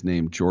guys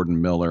named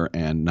Jordan Miller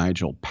and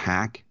Nigel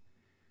Pack.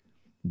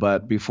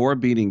 But before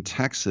beating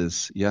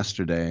Texas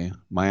yesterday,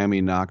 Miami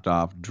knocked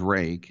off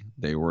Drake.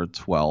 They were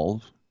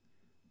 12.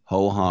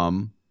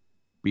 Ho-hum.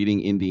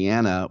 Beating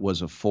Indiana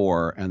was a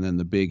 4. And then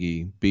the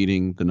biggie,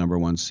 beating the number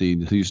 1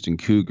 seed, Houston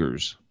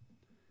Cougars.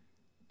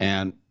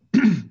 And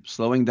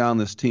slowing down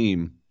this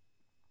team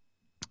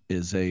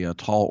is a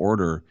tall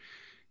order,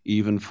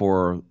 even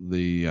for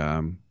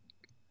the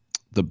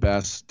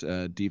best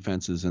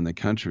defenses in the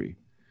country.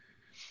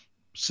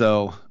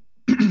 So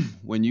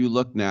when you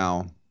look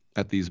now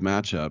at these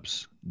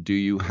matchups, do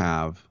you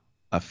have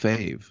a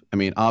fave? I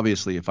mean,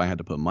 obviously, if I had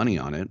to put money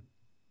on it,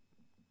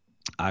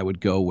 I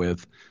would go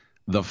with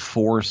the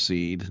 4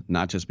 seed,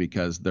 not just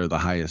because they're the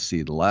highest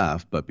seed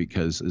left, but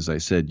because, as I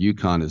said,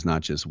 UConn is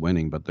not just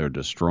winning, but they're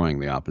destroying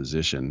the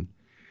opposition.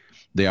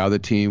 They are the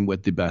team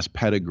with the best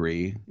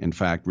pedigree. In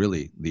fact,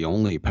 really the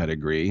only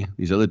pedigree.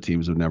 These other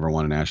teams have never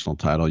won a national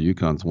title.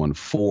 UConn's won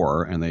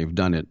 4, and they've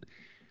done it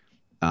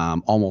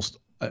almost,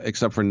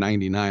 except for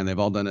 99, they've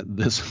all done it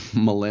this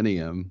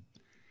millennium.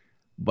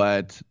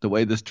 But the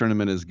way this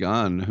tournament has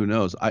gone, who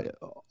knows?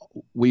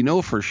 We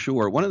know for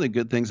sure, one of the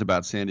good things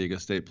about San Diego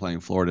State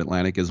playing Florida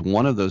Atlantic is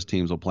one of those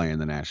teams will play in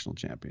the national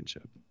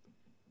championship.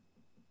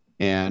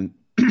 And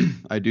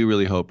I do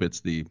really hope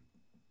it's the,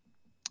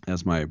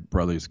 as my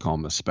brothers call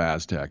them, the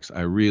Spaztecs.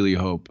 I really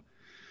hope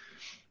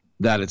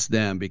that it's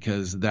them,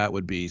 because that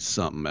would be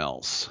something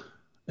else,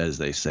 as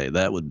they say.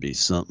 That would be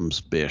something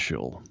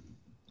special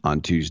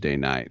on Tuesday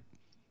night.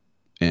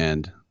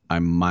 And I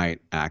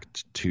might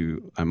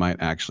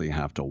actually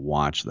have to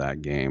watch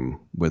that game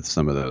with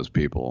some of those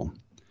people.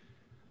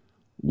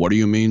 What do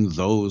you mean,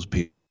 those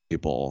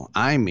people?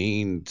 I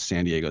mean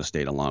San Diego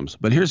State alums.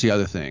 But here's the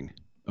other thing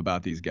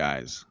about these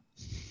guys,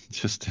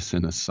 just as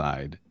an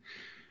aside.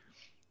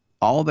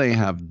 All they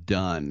have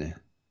done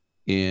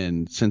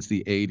since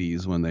the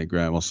 80s when they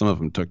graduated, well, some of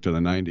them took to the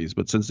 90s,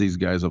 but since these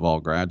guys have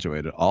all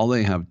graduated, all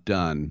they have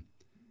done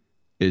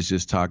is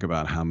just talk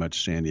about how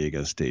much San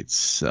Diego State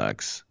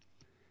sucks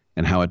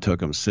and how it took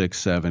them 6,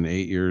 7,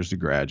 8 years to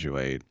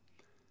graduate.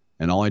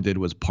 And all I did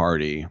was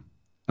party.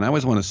 And I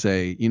always want to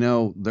say,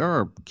 there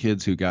are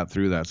kids who got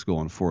through that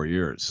school in 4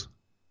 years.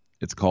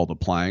 It's called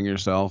applying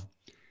yourself.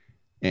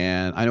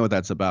 And I know what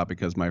that's about,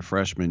 because my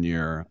freshman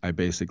year, I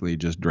basically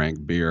just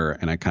drank beer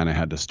and I kind of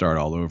had to start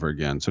all over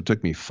again. So it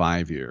took me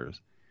 5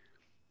 years.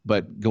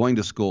 But going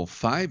to school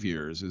 5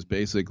 years is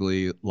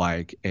basically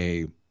like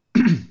a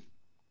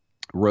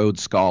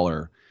Rhodes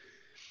Scholar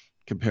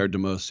compared to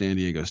most San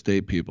Diego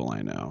State people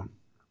I know.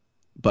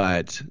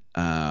 But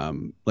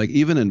like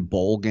even in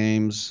bowl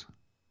games,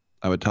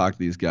 I would talk to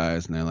these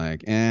guys and they're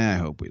like, I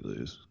hope we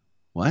lose.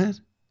 What?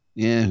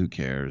 Yeah, who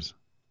cares?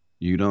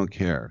 You don't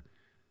care.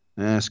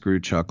 Screw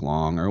Chuck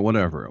Long or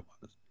whatever it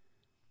was.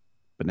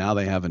 But now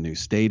they have a new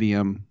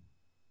stadium.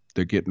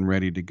 They're getting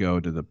ready to go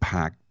to the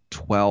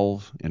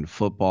Pac-12 in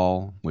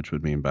football, which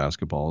would mean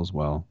basketball as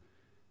well.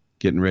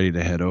 Getting ready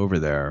to head over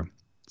there.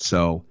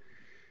 So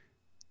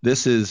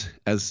this is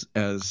as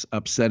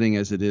upsetting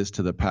as it is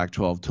to the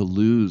Pac-12 to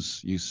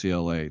lose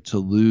UCLA, to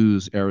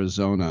lose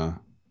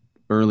Arizona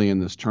early in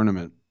this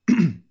tournament.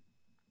 And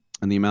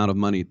the amount of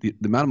money, the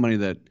amount of money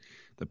that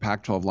the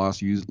Pac-12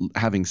 lost,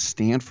 having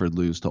Stanford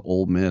lose to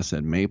Ole Miss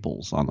at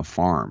Maples on the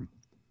farm.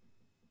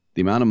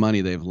 The amount of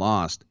money they've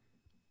lost.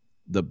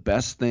 The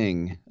best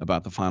thing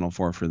about the Final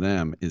Four for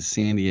them is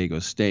San Diego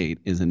State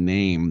is a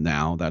name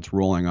now that's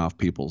rolling off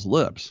people's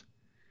lips.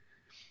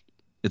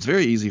 It's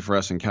very easy for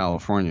us in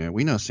California.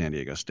 We know San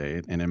Diego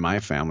State, and in my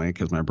family,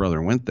 because my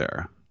brother went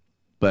there.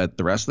 But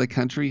the rest of the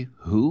country,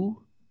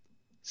 who?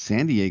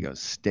 San Diego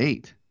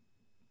State.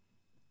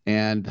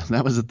 And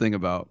that was the thing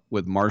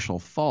with Marshall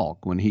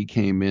Faulk. When he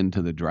came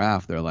into the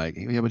draft, they're like,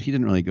 yeah, but he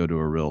didn't really go to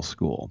a real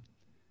school.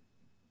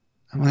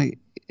 I'm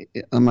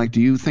like,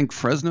 do you think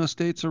Fresno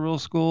State's a real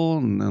school?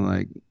 And they're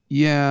like,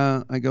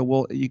 yeah. I go,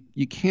 well,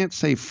 you can't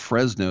say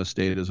Fresno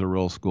State is a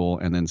real school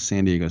and then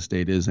San Diego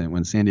State isn't,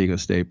 when San Diego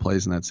State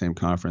plays in that same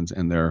conference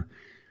and they're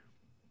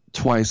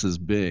twice as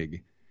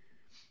big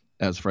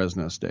as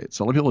Fresno State.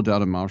 So a lot of people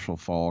doubted Marshall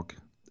Faulk.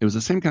 It was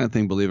the same kind of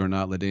thing, believe it or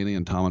not.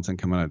 LaDainian Tomlinson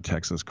coming out of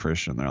Texas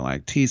Christian. They're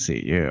like,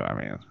 TCU. I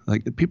mean,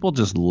 like, people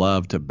just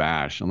love to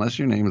bash. Unless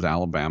your name is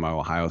Alabama,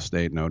 Ohio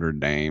State, Notre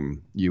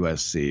Dame,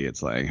 USC.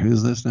 It's like,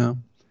 who's this now?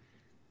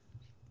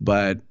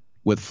 But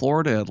with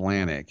Florida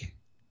Atlantic,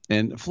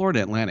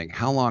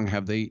 how long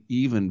have they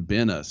even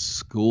been a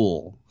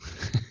school?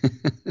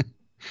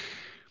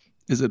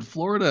 Is it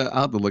Florida?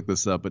 I'll have to look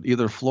this up, but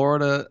either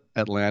Florida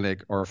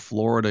Atlantic or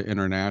Florida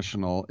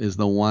International is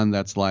the one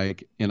that's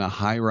like in a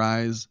high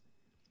rise,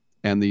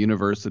 and the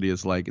university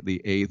is like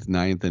the 8th,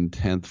 9th, and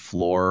 10th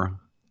floor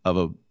of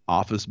a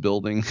office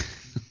building.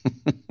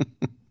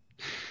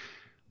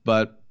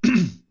 But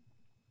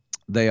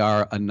they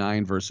are a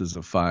 9 versus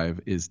a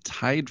 5, is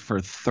tied for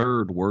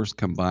 3rd worst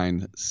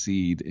combined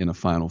seed in a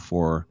Final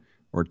Four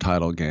or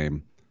title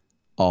game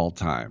all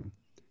time.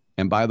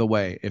 And by the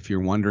way, if you're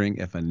wondering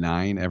if a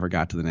 9 ever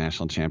got to the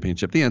national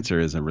championship, the answer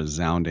is a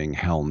resounding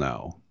hell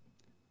no.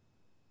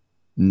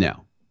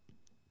 No.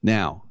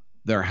 Now,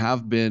 there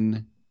have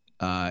been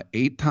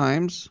 8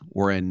 times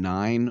where a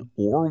 9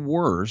 or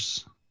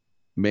worse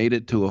made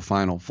it to a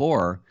Final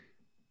Four.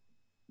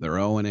 They're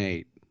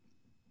 0-8.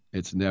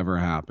 It's never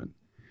happened.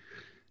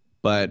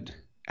 But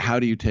how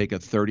do you take a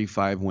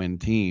 35-win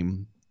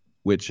team,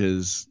 which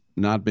has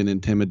not been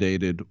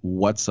intimidated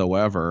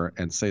whatsoever,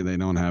 and say they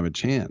don't have a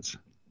chance?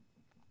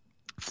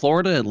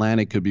 Florida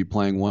Atlantic could be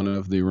playing one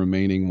of the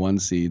remaining 1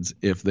 seeds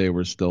if they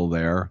were still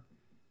there.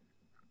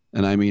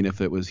 And I mean,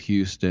 if it was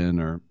Houston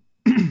or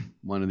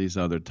one of these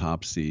other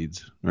top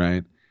seeds,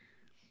 right?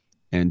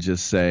 And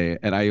just say,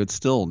 and I would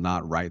still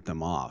not write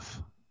them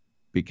off,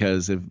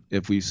 because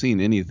if we've seen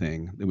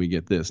anything, then we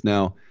get this.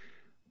 Now,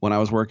 when I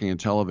was working in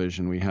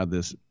television, we had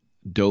this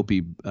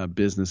dopey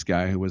business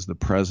guy who was the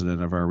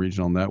president of our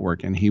regional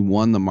network, and he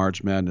won the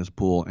March Madness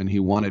pool, and he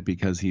won it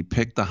because he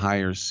picked the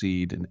higher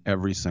seed in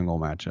every single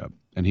matchup,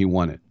 and he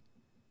won it,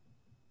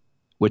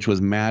 which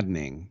was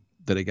maddening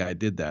that a guy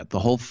did that. The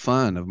whole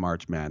fun of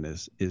March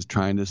Madness is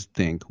trying to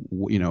think,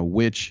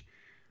 which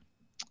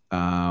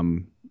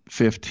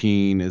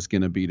 15 is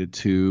going to beat a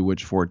 2,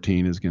 which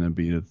 14 is going to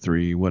beat a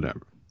 3,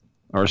 whatever.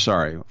 Or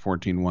sorry,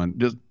 14-1.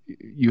 Just,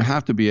 you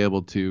have to be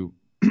able to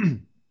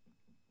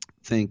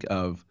think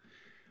of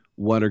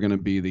what are going to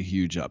be the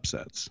huge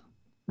upsets,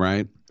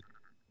 right?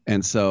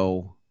 And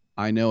so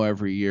I know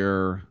every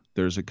year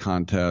there's a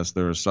contest.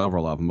 There are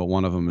several of them, but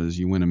one of them is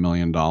you win $1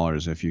 million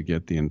if you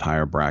get the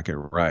entire bracket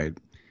right.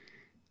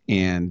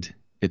 And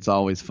it's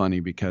always funny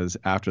because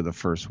after the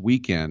first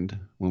weekend,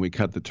 when we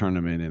cut the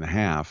tournament in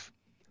half,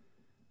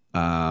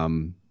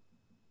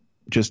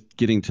 just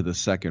getting to the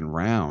second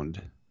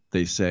round,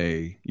 they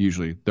say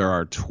usually there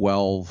are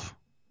 12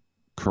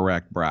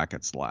 correct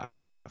brackets left.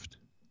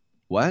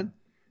 What?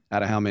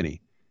 Out of how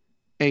many?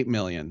 8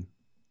 million.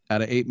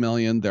 Out of 8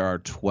 million, there are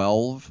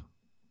 12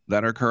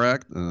 that are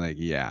correct. And they're like,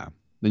 yeah.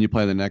 Then you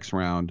play the next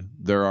round.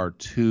 There are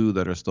 2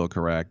 that are still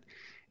correct.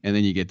 And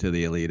then you get to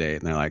the Elite 8,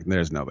 and they're like,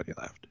 there's nobody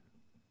left.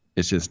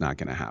 It's just not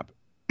going to happen.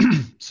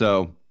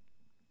 So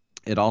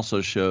it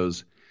also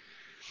shows,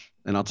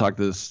 and I'll talk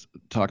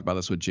about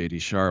this with JD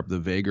Sharp, the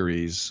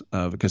vagaries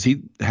of, because I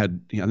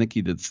think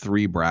he did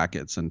 3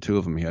 brackets, and 2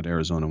 of them he had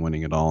Arizona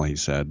winning it all, he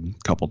said, a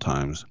couple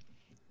times.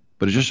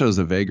 But it just shows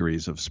the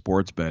vagaries of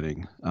sports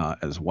betting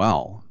as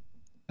well.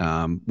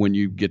 When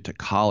you get to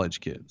college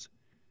kids,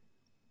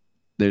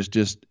 it's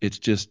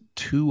just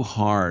too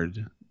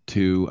hard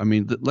to,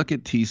 look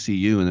at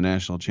TCU in the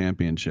national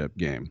championship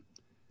game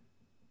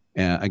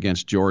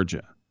against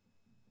Georgia.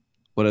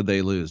 What did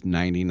they lose?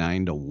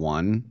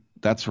 99-1.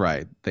 That's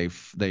right.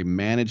 They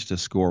managed to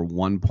score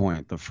 1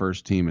 point, the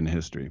first team in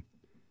history.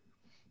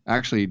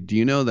 Actually, do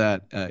you know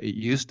that it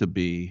used to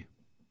be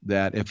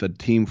that if a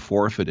team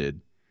forfeited,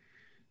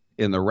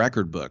 in the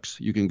record books,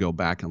 you can go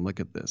back and look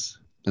at this.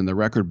 In the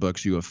record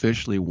books, you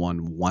officially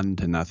won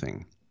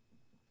 1-0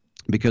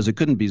 because it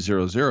couldn't be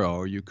 0-0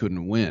 or you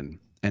couldn't win.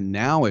 And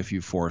now if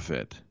you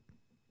forfeit,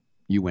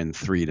 you win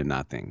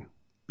 3-0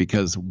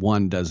 because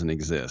 1 doesn't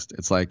exist.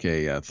 It's like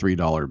a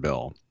 $3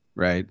 bill,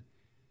 right?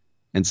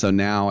 And so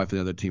now if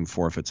the other team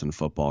forfeits in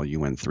football, you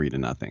win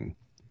 3-0.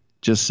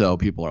 Just so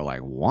people are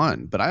like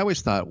 1. But I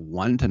always thought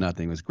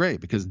 1-0 was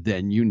great because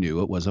then you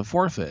knew it was a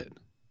forfeit.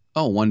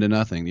 Oh,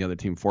 1-0, the other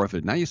team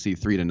forfeited. Now you see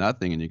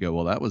 3-0 and you go,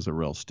 well, that was a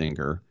real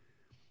stinker.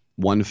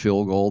 1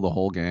 field goal the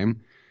whole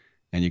game.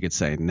 And you could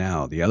say,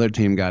 no, the other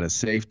team got a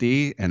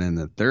safety, and in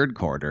the third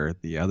quarter,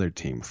 the other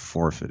team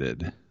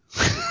forfeited.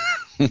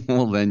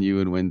 Well, then you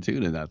would win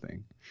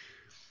 2-0.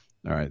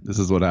 All right, this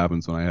is what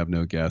happens when I have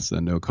no guests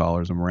and no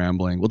callers. I'm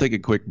rambling. We'll take a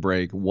quick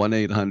break.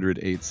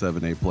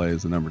 1-800-878-PLAY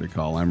is the number to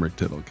call. I'm Rick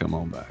Tittle. Come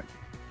on back.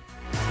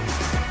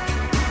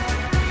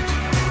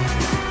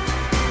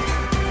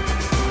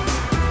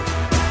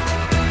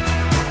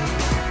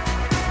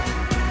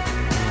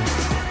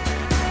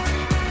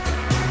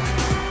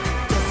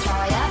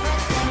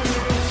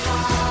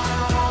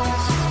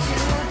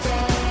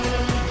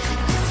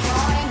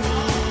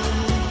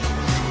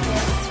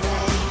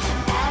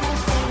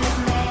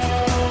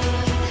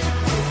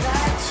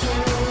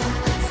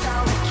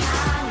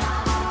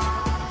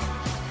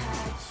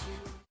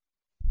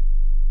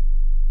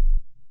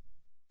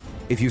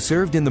 If you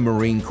served in the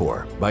Marine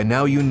Corps, by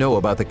now you know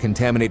about the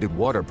contaminated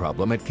water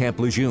problem at Camp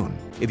Lejeune.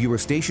 If you were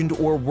stationed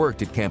or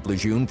worked at Camp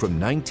Lejeune from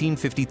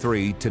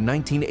 1953 to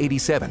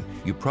 1987,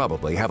 you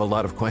probably have a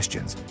lot of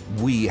questions.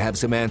 We have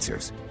some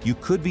answers. You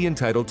could be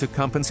entitled to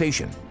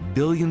compensation.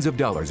 Billions of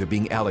dollars are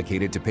being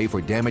allocated to pay for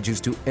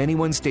damages to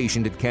anyone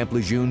stationed at Camp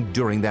Lejeune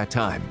during that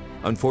time.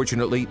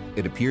 Unfortunately,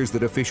 it appears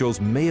that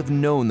officials may have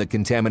known the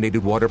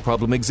contaminated water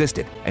problem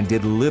existed and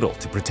did little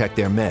to protect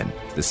their men.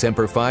 The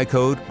Semper Fi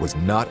code was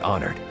not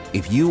honored.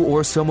 If you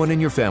or someone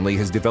in your family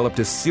has developed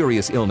a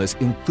serious illness,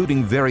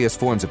 including various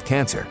forms of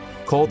cancer,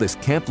 call this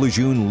Camp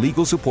Lejeune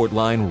legal support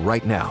line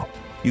right now.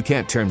 You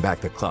can't turn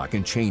back the clock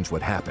and change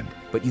what happened,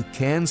 but you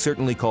can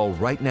certainly call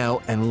right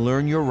now and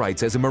learn your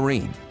rights as a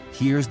Marine.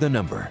 Here's the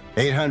number.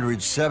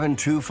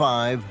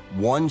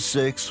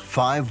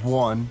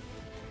 800-725-1651.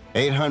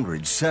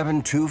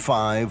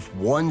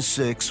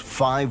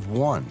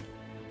 800-725-1651.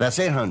 That's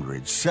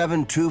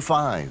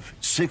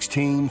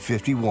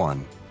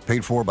 800-725-1651.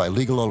 Paid for by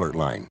Legal Alert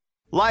Line.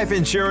 Life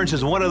insurance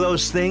is one of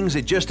those things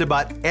that just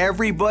about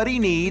everybody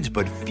needs,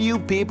 but few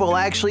people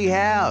actually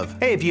have.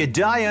 Hey, if you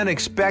die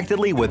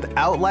unexpectedly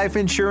without life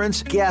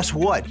insurance, guess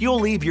what? You'll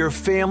leave your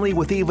family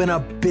with even a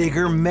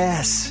bigger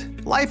mess.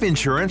 Life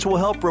insurance will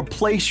help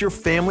replace your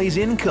family's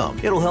income.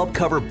 It'll help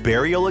cover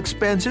burial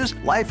expenses.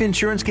 Life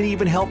insurance can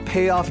even help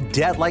pay off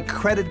debt like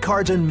credit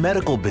cards and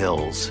medical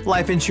bills.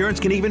 Life insurance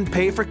can even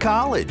pay for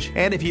college.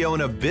 And if you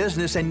own a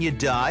business and you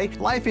die,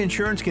 life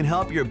insurance can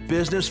help your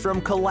business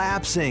from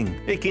collapsing.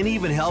 It can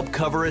even help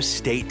cover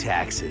estate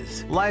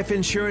taxes. Life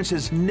insurance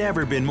has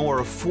never been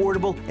more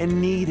affordable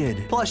and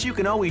needed. Plus, you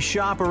can always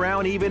shop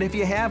around even if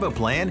you have a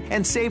plan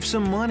and save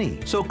some money.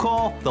 So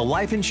call the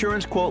Life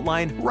Insurance Quote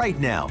Line right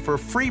now for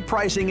free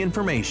pricing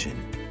information.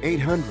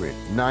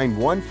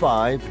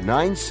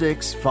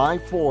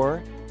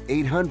 800-915-9654.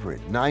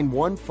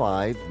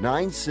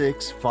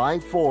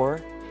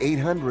 800-915-9654.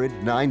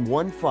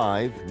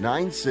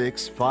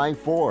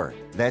 800-915-9654.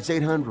 That's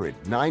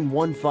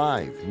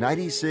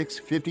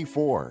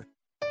 800-915-9654.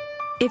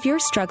 If you're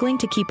struggling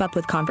to keep up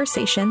with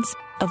conversations,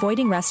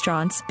 avoiding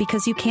restaurants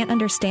because you can't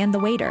understand the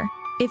waiter,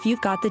 if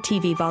you've got the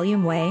TV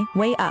volume way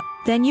up,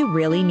 then you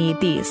really need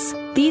these.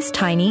 These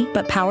tiny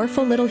but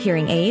powerful little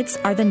hearing aids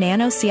are the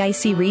Nano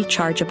CIC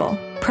Rechargeable,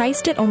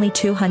 priced at only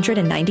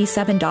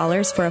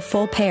 $297 for a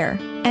full pair.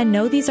 And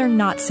no, these are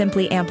not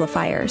simply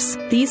amplifiers.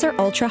 These are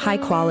ultra high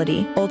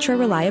quality, ultra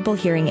reliable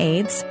hearing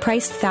aids,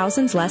 priced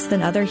thousands less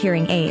than other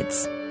hearing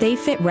aids. They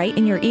fit right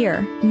in your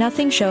ear.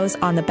 Nothing shows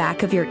on the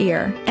back of your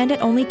ear. And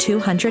at only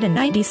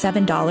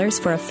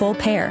 $297 for a full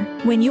pair.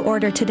 When you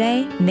order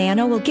today,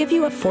 Nano will give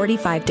you a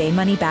 45-day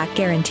money-back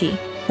guarantee.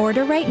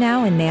 Order right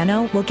now and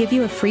Nano will give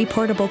you a free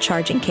portable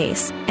charging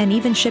case and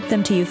even ship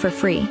them to you for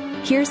free.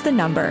 Here's the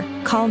number.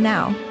 Call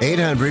now.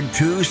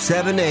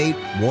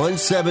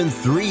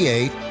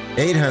 800-278-1738.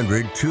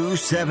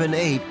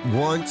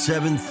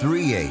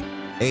 800-278-1738.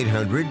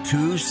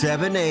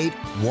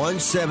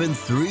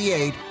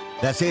 800-278-1738.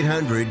 That's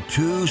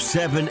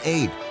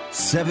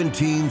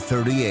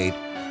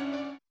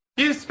 800-278-1738.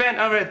 You spent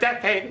over a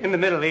decade in the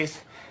Middle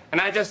East,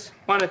 and I just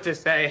wanted to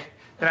say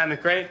that I'm a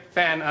great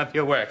fan of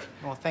your work.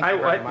 Well, thank you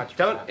very much.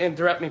 Don't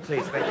interrupt me,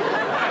 please. Thank you.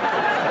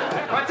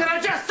 What did I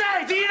just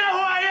say? Do you know who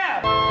I am?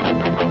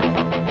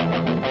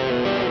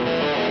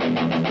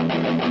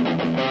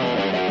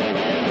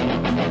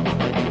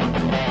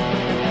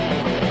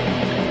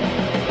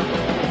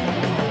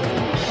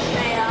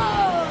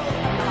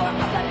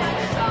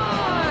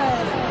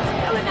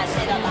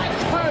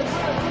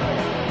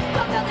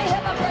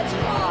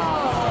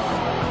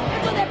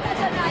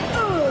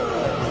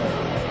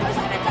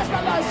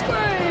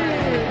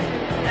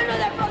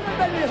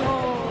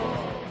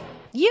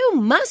 You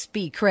must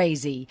be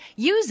crazy.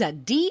 You's a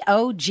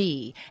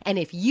DOG. And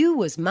if you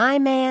was my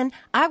man,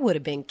 I would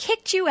have been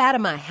kicked you out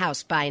of my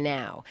house by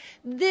now.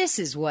 This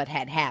is what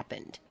had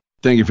happened.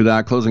 Thank you for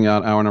that. Closing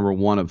out hour number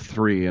 1 of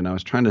 3. And I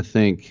was trying to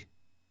think,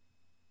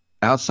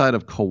 outside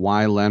of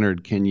Kawhi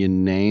Leonard, can you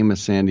name a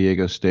San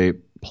Diego State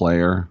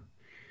player?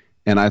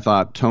 And I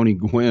thought Tony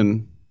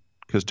Gwynn,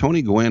 because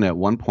Tony Gwynn at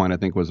one point I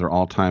think was their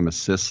all-time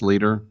assists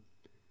leader.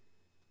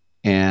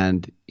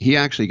 And he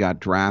actually got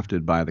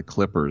drafted by the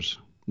Clippers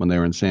when they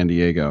were in San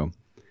Diego.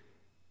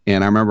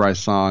 And I remember I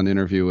saw an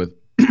interview with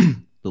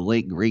the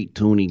late, great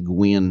Tony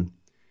Gwynn.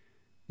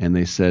 And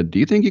they said, do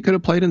you think you could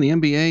have played in the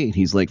NBA? And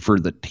he's like, for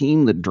the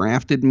team that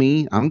drafted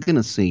me, I'm going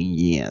to say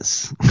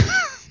yes.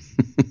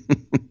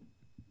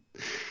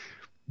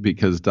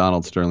 Because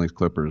Donald Sterling's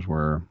Clippers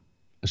were,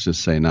 let's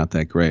just say, not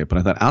that great. But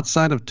I thought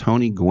outside of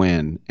Tony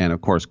Gwynn and,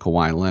 of course,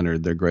 Kawhi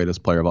Leonard, their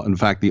greatest player of all. In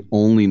fact, the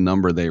only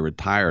number they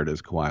retired is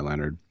Kawhi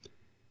Leonard.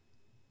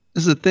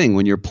 This is the thing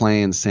when you're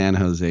playing San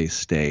Jose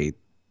State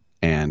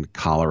and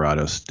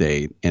Colorado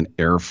State and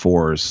Air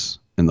Force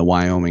and the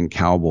Wyoming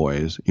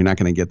Cowboys, you're not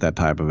going to get that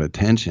type of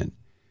attention.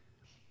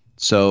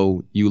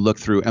 So you look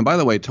through, and by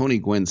the way, Tony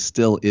Gwynn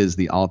still is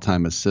the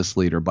all-time assist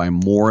leader by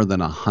more than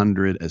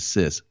 100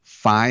 assists,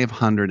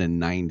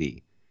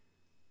 590.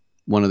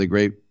 One of the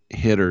great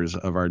hitters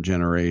of our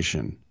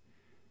generation,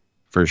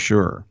 for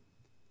sure.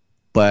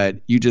 But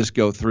you just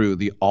go through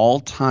the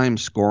all-time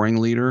scoring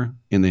leader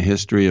in the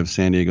history of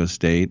San Diego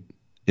State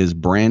is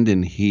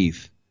Brandon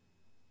Heath,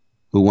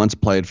 who once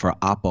played for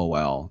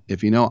Apoel.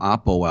 If you know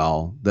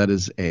Apoel, that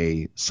is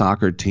a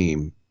soccer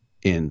team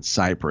in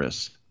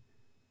Cyprus.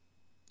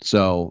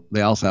 So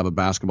they also have a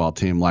basketball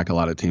team like a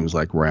lot of teams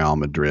like Real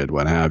Madrid,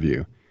 what have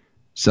you.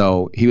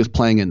 So he was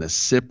playing in the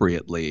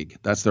Cypriot League.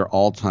 That's their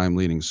all-time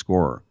leading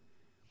scorer.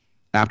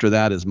 After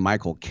that is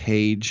Michael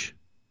Cage.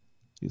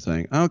 He's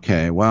saying,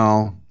 okay,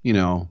 well, you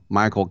know,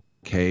 Michael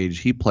Cage,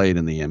 he played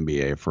in the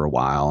NBA for a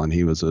while, and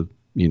he was a,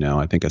 you know,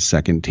 I think a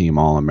second-team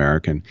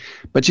All-American.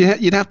 But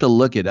you'd have to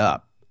look it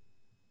up.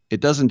 It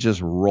doesn't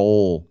just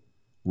roll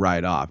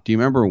right off. Do you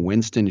remember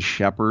Winston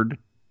Shepard?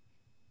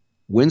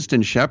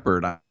 Winston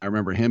Shepard, I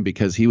remember him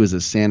because he was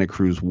a Santa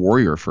Cruz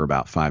Warrior for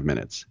about 5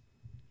 minutes.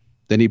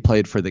 Then he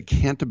played for the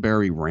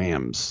Canterbury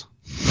Rams.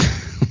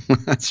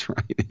 That's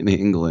right, in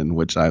England,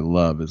 which I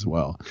love as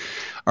well.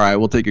 All right,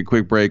 we'll take a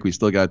quick break. We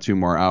still got 2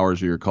 more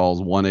hours of your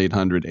calls,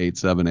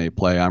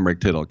 1-800-878-PLAY. I'm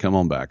Rick Tittle. Come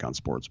on back on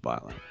Sports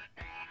Byline.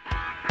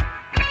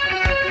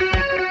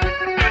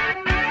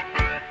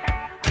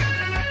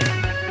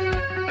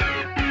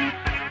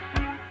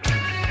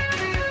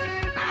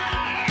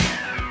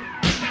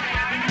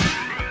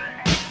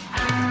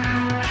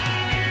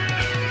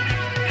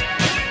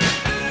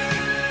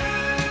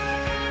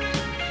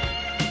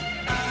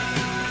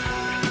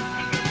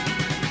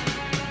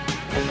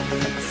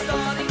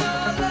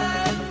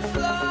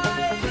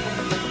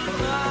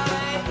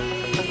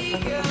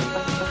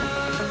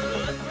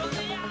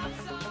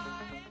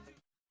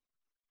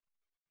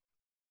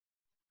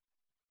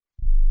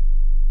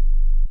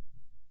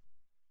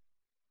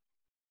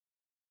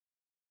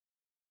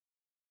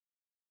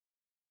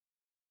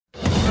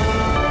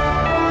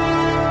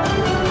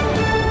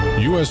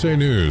 USA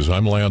News,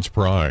 I'm Lance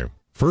Pry.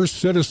 First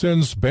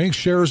Citizens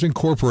Bancshares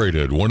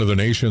Incorporated, one of the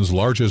nation's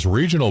largest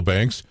regional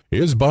banks,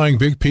 is buying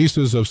big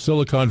pieces of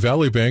Silicon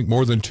Valley Bank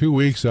more than 2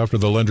 weeks after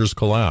the lender's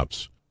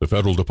collapse. The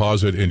Federal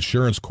Deposit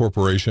Insurance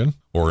Corporation,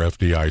 or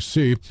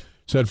FDIC,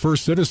 said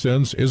First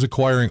Citizens is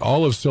acquiring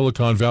all of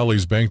Silicon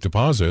Valley's bank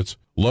deposits,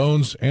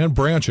 loans, and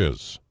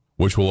branches,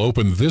 which will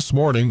open this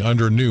morning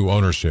under new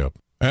ownership.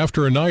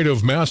 After a night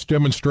of mass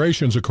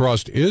demonstrations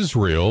across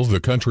Israel, the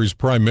country's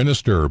Prime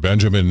Minister,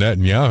 Benjamin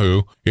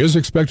Netanyahu, is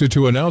expected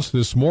to announce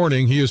this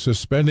morning he is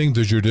suspending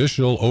the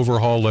judicial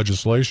overhaul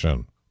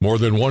legislation. More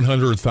than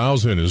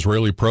 100,000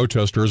 Israeli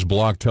protesters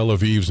blocked Tel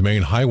Aviv's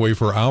main highway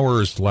for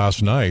hours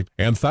last night,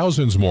 and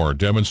thousands more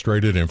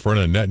demonstrated in front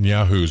of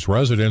Netanyahu's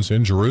residence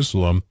in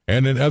Jerusalem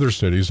and in other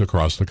cities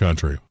across the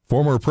country.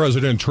 Former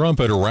President Trump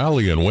at a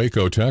rally in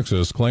Waco,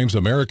 Texas, claims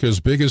America's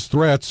biggest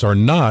threats are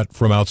not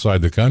from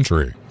outside the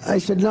country. I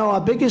said, no,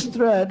 our biggest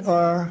threat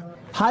are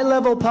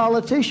high-level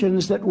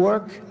politicians that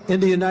work in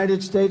the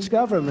United States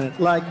government,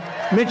 like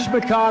Mitch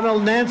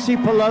McConnell, Nancy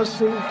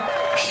Pelosi,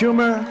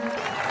 Schumer,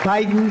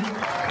 Biden,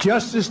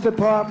 Justice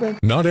Department.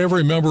 Not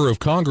every member of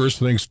Congress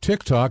thinks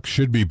TikTok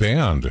should be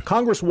banned.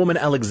 Congresswoman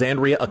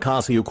Alexandria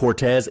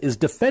Ocasio-Cortez is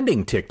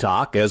defending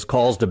TikTok as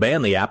calls to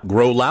ban the app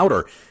grow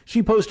louder.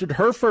 She posted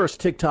her first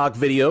TikTok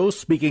video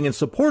speaking in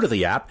support of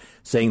the app,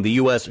 saying the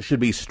U.S. should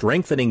be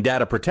strengthening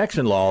data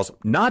protection laws,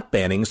 not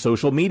banning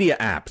social media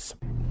apps.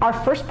 Our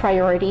first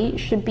priority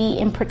should be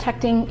in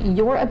protecting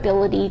your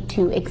ability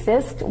to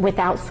exist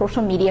without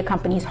social media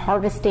companies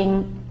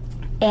harvesting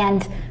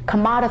and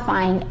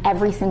commodifying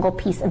every single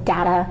piece of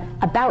data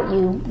about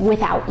you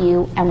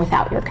and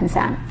without your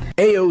consent.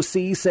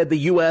 AOC said the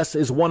U.S.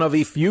 is one of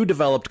a few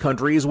developed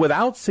countries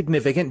without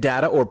significant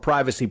data or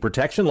privacy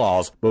protection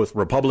laws. Both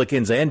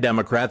Republicans and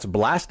Democrats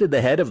blasted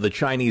the head of the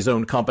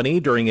Chinese-owned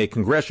company during a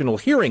congressional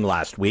hearing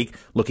last week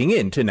looking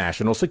into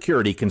national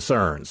security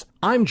concerns.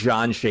 I'm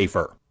John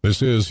Schaefer.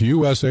 This is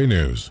USA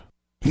News.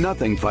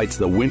 Nothing fights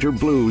the winter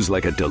blues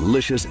like a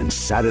delicious and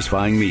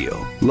satisfying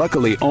meal.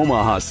 Luckily,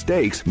 Omaha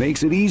Steaks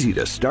makes it easy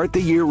to start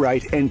the year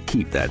right and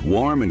keep that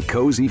warm and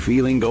cozy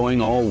feeling going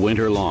all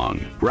winter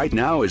long. Right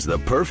now is the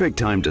perfect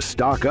time to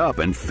stock up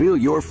and fill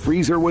your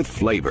freezer with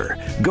flavor.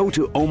 Go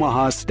to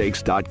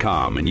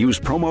omahasteaks.com and use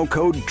promo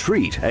code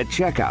TREAT at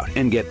checkout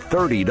and get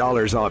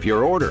 $30 off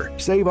your order.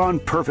 Save on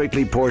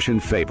perfectly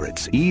portioned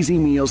favorites, easy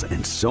meals,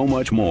 and so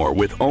much more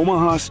with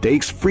Omaha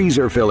Steaks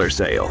Freezer Filler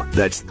Sale.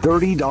 That's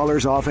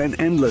 $30 off an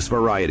endless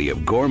variety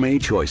of gourmet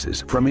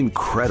choices, from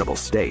incredible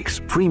steaks,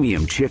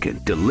 premium chicken,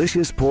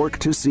 delicious pork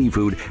to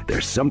seafood.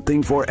 There's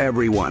something for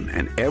everyone,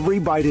 and every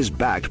bite is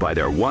backed by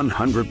their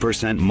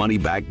 100%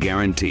 money-back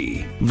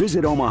guarantee.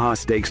 Visit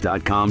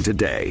omahasteaks.com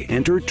today.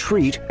 Enter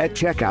TREAT at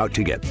checkout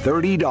to get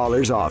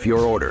 $30 off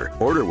your order.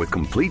 Order with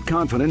complete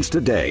confidence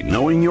today,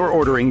 knowing you're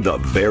ordering the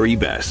very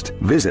best.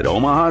 Visit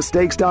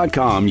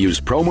omahasteaks.com.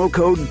 Use promo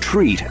code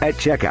TREAT at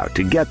checkout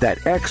to get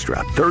that extra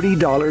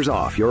 $30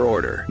 off your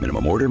order.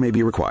 Minimum order may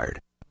be required.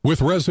 With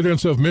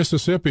residents of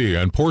Mississippi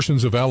and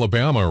portions of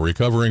Alabama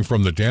recovering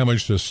from the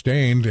damage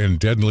sustained in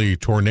deadly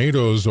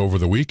tornadoes over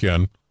the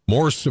weekend,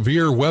 more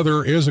severe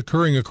weather is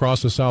occurring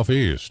across the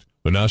southeast.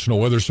 The National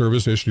Weather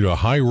Service issued a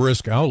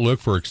high-risk outlook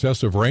for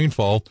excessive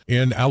rainfall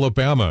in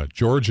Alabama,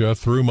 Georgia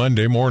through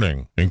Monday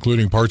morning,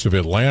 including parts of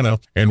Atlanta,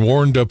 and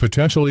warned of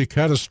potentially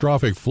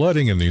catastrophic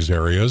flooding in these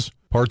areas.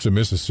 Parts of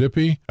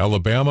Mississippi,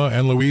 Alabama,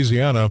 and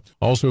Louisiana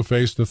also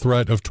face the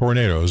threat of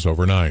tornadoes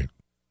overnight.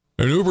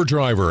 An Uber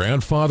driver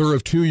and father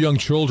of 2 young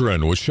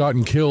children was shot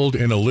and killed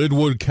in a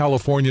Linwood,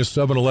 California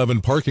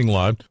 7-Eleven parking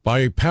lot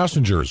by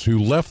passengers who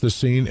left the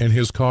scene in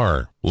his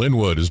car.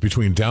 Linwood is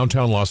between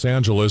downtown Los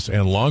Angeles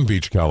and Long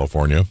Beach,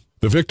 California.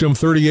 The victim,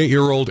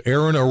 38-year-old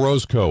Aaron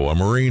Orozco, a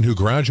Marine who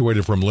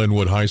graduated from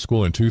Linwood High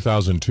School in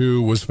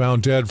 2002, was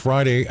found dead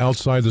Friday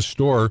outside the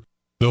store.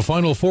 The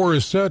Final Four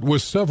is set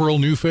with several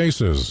new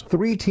faces.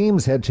 3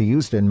 teams head to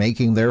Houston,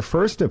 making their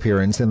first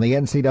appearance in the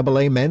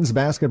NCAA men's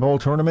basketball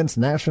tournament's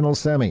national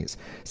semis.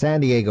 San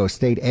Diego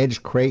State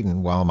edged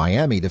Creighton, while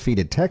Miami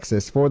defeated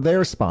Texas for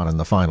their spot in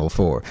the Final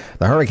Four.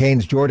 The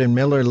Hurricanes' Jordan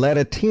Miller led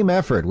a team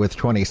effort with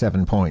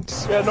 27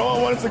 points. Yeah, no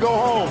one wanted to go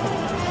home.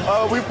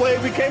 We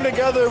came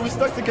together, we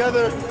stuck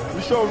together,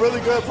 we showed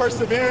really good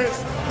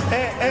perseverance,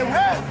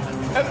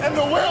 and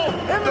the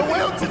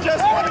will to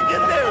just want to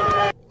get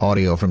there.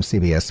 Audio from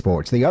CBS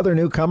Sports. The other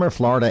newcomer,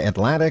 Florida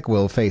Atlantic,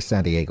 will face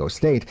San Diego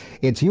State.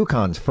 It's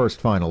UConn's first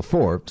Final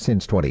Four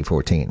since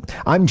 2014.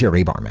 I'm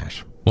Jerry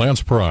Barmash.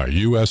 Lance Pry,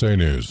 USA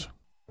News.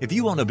 If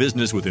you own a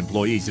business with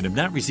employees and have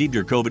not received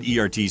your COVID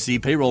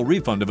ERTC payroll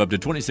refund of up to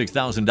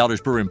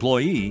 $26,000 per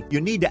employee, you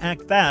need to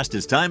act fast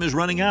as time is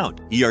running out.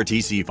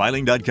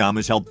 ERTCfiling.com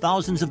has helped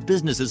thousands of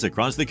businesses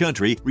across the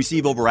country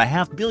receive over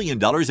 $500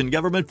 million in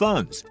government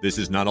funds. This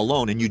is not a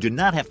loan and you do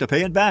not have to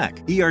pay it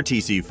back.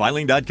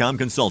 ERTCfiling.com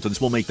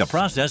consultants will make the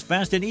process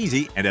fast and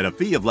easy and at a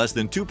fee of less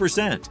than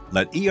 2%.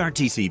 Let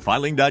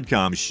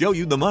ERTCfiling.com show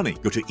you the money.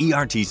 Go to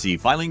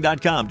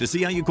ERTCfiling.com to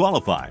see how you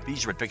qualify.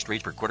 Fees are at fixed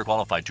rates per quarter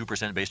qualified,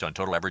 2% based on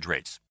total average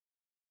rates.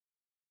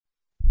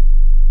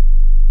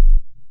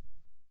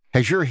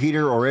 Has your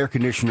heater or air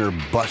conditioner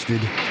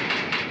busted?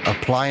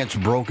 Appliance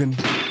broken?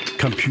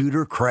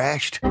 Computer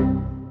crashed?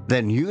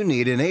 Then you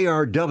need an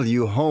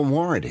ARW home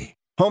warranty.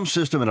 Home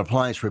system and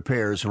appliance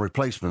repairs and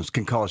replacements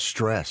can cause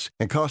stress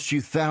and cost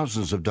you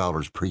thousands of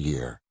dollars per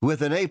year.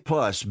 With an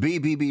A-plus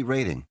BBB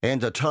rating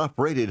and a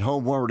top-rated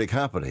home warranty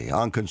company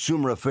on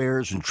Consumer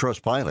Affairs and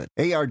Trustpilot,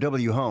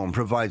 ARW Home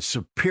provides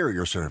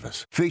superior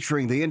service,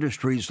 featuring the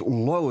industry's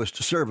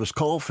lowest service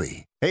call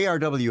fee.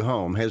 ARW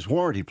Home has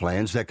warranty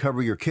plans that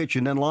cover your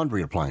kitchen and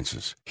laundry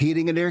appliances,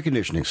 heating and air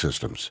conditioning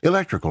systems,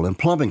 electrical and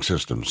plumbing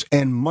systems,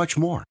 and much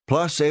more.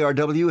 Plus,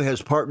 ARW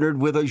has partnered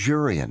with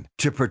Azurian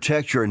to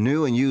protect your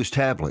new and used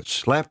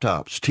tablets,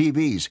 laptops,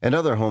 TVs, and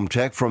other home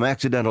tech from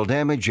accidental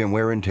damage and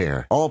wear and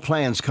tear. All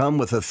plans come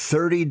with a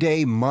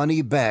 30-day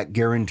money-back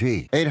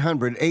guarantee.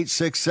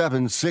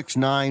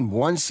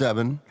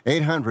 800-867-6917.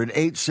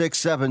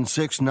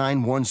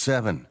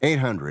 800-867-6917.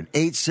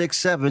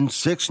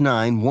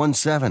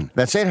 800-867-6917.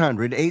 That's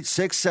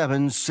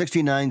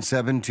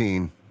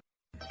 800-867-6917.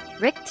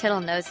 Rick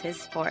Tittle knows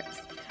his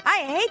sports. I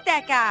hate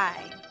that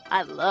guy.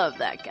 I love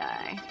that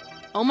guy.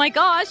 Oh my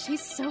gosh,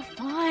 he's so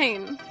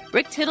fine.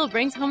 Rick Tittle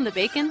brings home the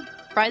bacon,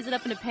 fries it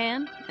up in a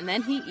pan, and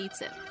then he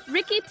eats it.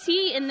 Ricky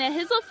T in the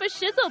hizzle for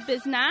shizzle,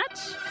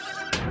 biznatch.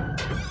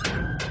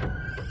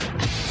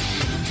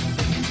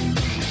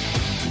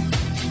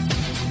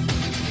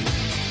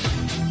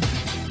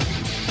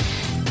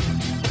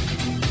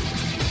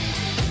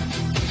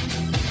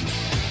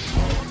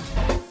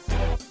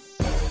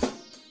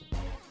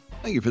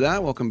 Thank you for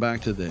that. Welcome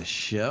back to the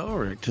show.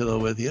 Rick Tittle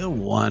with you.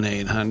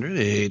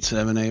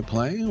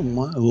 1-800-878-PLAY.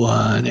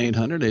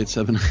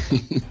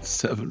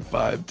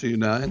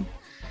 1-800-878-7529.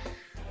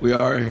 We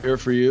are here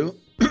for you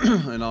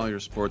and all your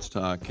sports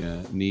talk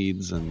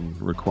needs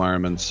and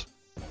requirements.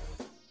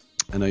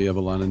 I know you have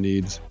a lot of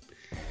needs.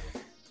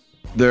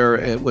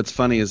 What's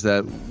funny is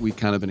that we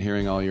kind of been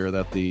hearing all year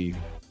that the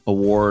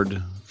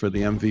award for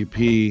the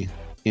MVP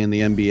in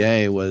the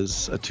NBA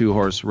was a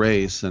 2-horse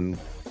race, and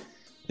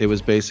it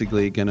was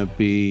basically going to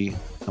be,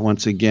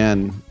 once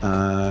again,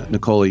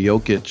 Nikola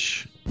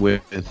Jokic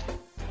with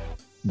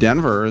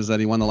Denver, is that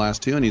he won the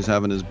last 2 and he's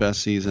having his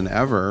best season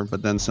ever.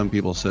 But then some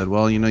people said,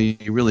 well, you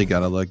really got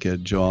to look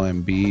at Joel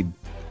Embiid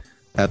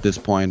at this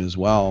point as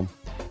well.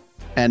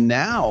 And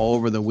now,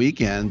 over the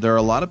weekend, there are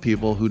a lot of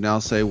people who now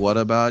say, what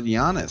about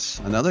Giannis?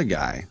 Another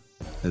guy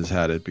has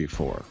had it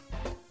before.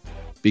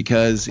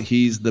 Because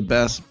he's the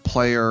best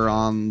player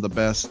on the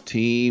best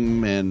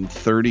team and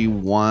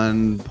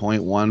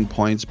 31.1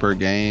 points per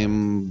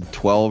game,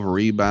 12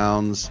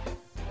 rebounds,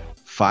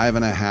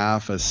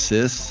 5.5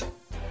 assists.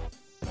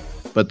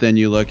 But then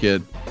you look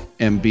at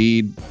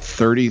Embiid,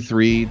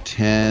 33,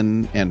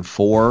 10, and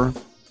 4.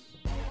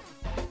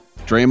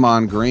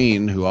 Draymond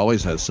Green, who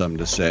always has something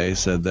to say,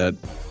 said that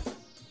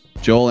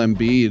Joel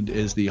Embiid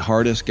is the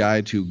hardest guy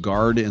to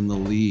guard in the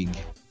league,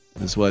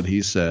 is what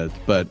he said.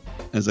 But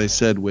as I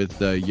said with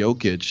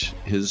Jokic,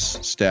 his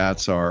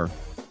stats are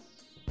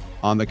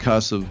on the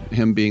cusp of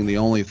him being the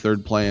only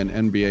third player in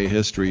NBA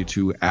history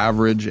to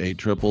average a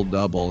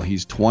triple-double.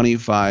 He's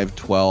 25,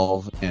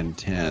 12, and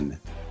 10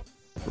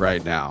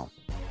 right now.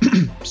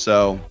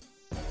 So,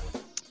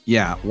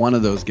 yeah, one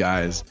of those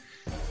guys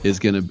is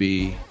going to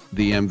be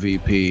the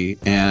MVP.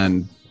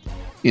 And,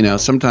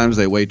 sometimes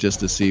they wait just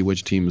to see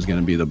which team is going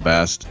to be the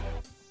best,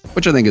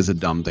 which I think is a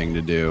dumb thing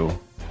to do.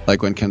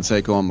 Like when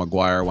Canseco and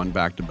Maguire won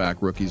back-to-back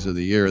Rookies of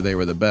the Year, they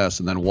were the best.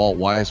 And then Walt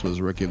Weiss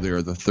was Rookie of the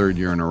Year the 3rd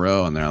year in a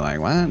row. And they're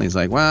like, what? And he's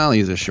like, well,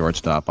 he's a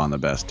shortstop on the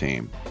best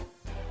team.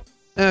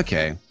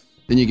 Okay.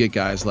 Then you get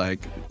guys like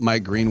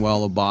Mike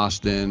Greenwell of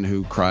Boston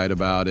who cried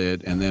about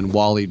it. And then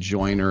Wally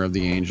Joyner of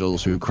the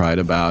Angels who cried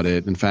about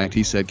it. In fact,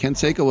 he said,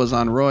 Canseco was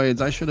on roids.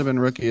 I should have been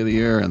Rookie of the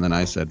Year. And then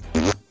I said,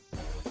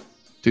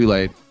 too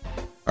late.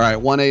 All right,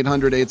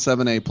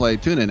 1-800-878-PLAY,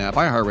 TuneIn app,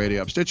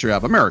 iHeartRadio app, Stitcher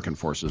app, American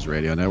Forces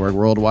Radio Network,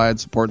 worldwide,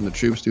 supporting the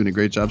troops, doing a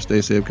great job.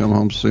 Stay safe, come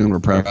home soon. We're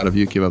proud of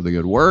you. Keep up the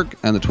good work.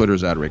 And the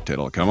Twitter's at Rick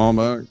Tittle. Come on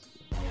back.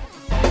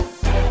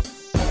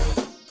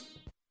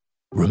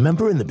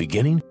 Remember in the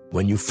beginning,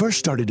 when you first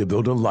started to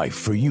build a life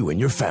for you and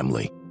your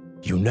family,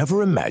 you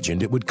never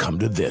imagined it would come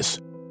to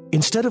this.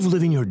 Instead of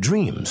living your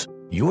dreams,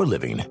 you're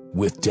living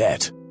with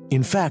debt.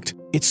 In fact,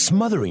 it's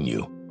smothering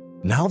you.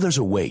 Now there's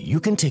a way you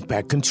can take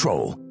back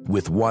control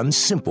with one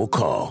simple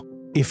call.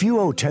 If you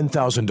owe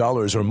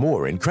 $10,000 or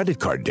more in credit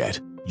card debt,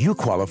 you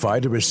qualify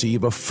to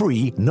receive a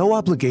free,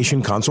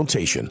 no-obligation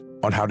consultation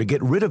on how to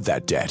get rid of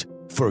that debt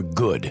for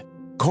good.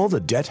 Call the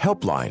Debt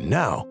Helpline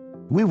now.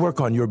 We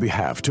work on your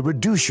behalf to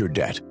reduce your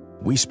debt.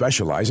 We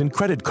specialize in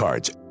credit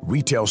cards,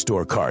 retail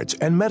store cards,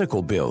 and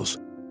medical bills.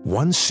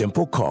 One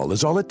simple call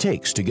is all it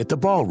takes to get the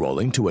ball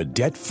rolling to a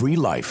debt-free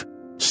life.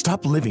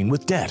 Stop living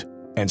with debt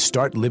and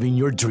start living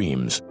your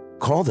dreams.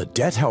 Call the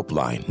Debt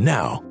Helpline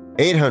now.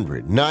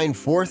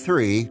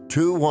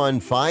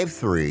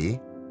 800-943-2153.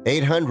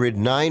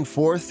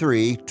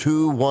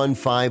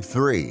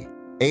 800-943-2153.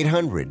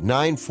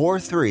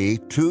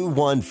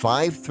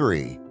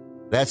 800-943-2153.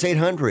 That's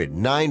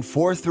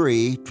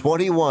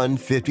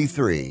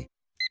 800-943-2153.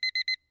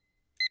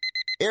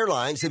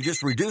 Airlines have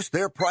just reduced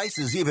their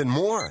prices even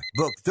more.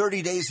 Book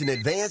 30 days in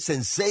advance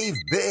and save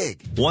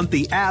big. Want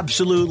the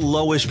absolute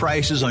lowest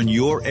prices on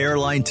your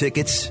airline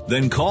tickets?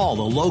 Then call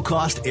the Low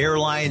Cost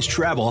Airlines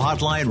Travel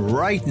Hotline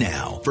right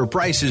now for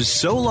prices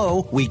so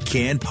low we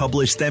can't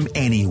publish them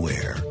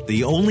anywhere.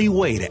 The only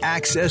way to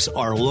access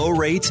our low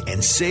rates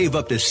and save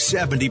up to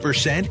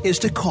 70% is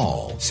to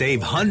call.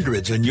 Save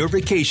hundreds on your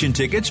vacation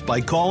tickets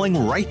by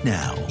calling right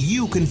now.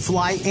 You can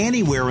fly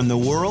anywhere in the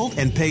world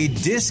and pay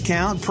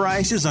discount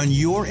prices on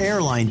your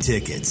airline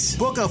tickets.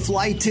 Book a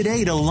flight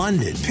today to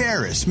London,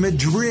 Paris,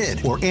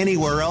 Madrid, or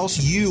anywhere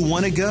else you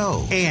want to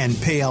go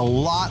and pay a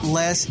lot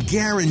less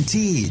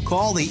guaranteed.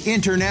 Call the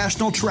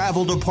International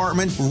Travel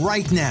Department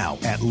right now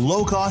at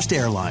Low Cost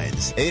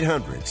Airlines.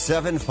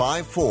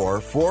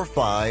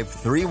 800-754-4531.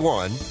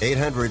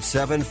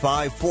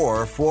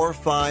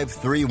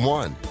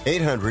 800-754-4531.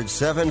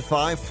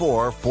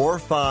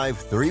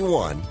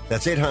 800-754-4531.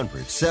 That's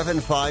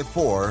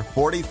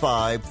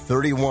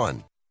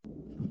 800-754-4531.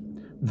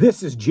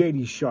 This is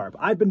JD Sharp.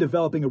 I've been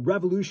developing a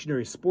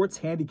revolutionary sports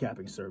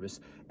handicapping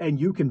service,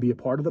 and you can be a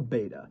part of the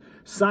beta.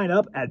 Sign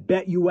up at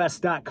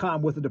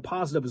betus.com with a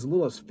deposit of as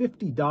little as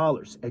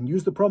 $50 and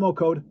use the promo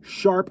code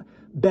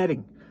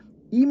SHARPBetting.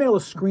 Email a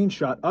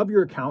screenshot of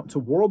your account to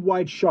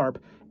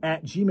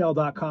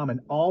worldwidesharp@gmail.com,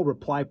 and I'll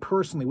reply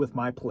personally with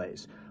my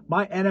plays.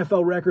 My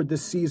NFL record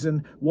this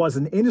season was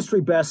an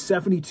industry best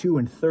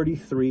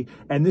 72-33,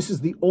 and this is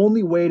the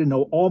only way to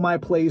know all my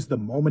plays the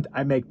moment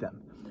I make them.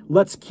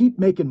 Let's keep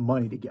making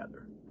money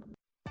together.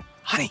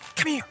 Honey,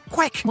 come here,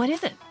 quick. What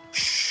is it?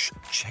 Shh,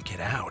 check it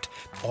out.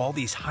 All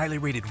these highly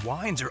rated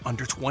wines are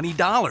under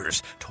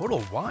 $20.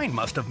 Total Wine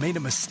must have made a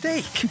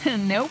mistake.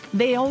 Nope,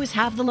 they always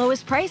have the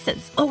lowest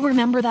prices. Oh,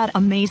 remember that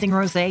amazing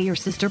rosé your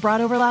sister brought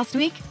over last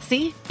week?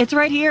 See, it's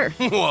right here.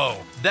 Whoa,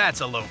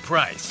 that's a low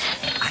price.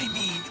 I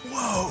mean,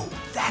 whoa,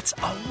 that's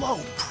a low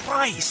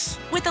price.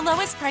 With the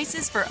lowest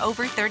prices for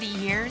over 30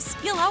 years,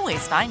 you'll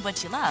always find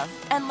what you love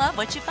and love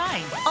what you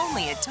find.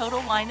 Only at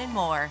Total Wine &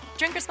 More.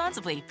 Drink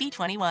responsibly.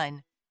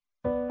 B21.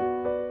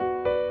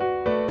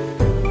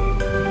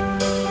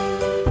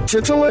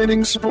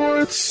 Titillating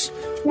Sports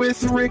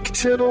with Rick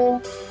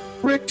Tittle.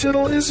 Rick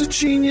Tittle is a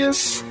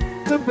genius,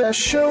 the best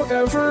show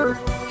ever.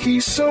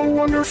 He's so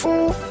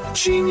wonderful,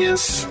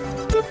 genius,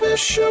 the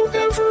best show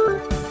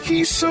ever.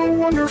 He's so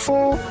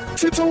wonderful.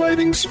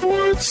 Titillating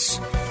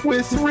Sports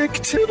with Rick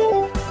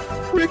Tittle.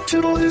 Rick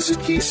Tittle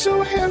he's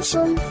so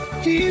handsome,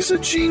 he's a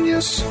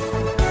genius.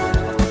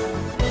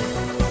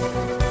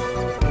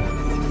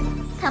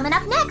 Coming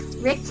up next,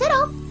 Rick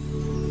Tittle.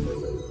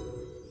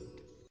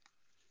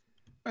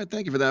 All right,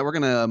 thank you for that. We're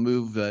going to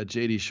move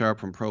J.D. Sharp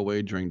from Pro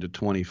Wagering to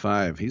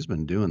 25. He's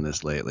been doing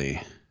this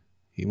lately.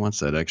 He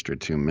wants that extra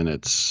 2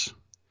 minutes.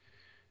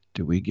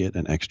 Do we get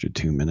an extra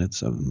 2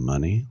 minutes of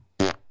money?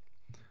 All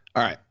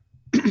right.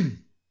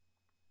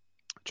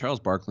 Charles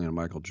Barkley and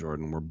Michael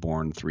Jordan were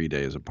born 3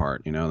 days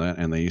apart. You know that?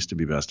 And they used to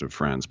be best of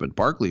friends. But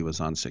Barkley was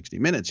on 60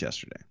 Minutes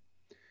yesterday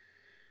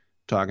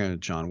talking to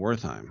John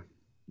Wertheim,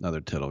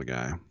 another Tittle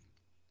guy.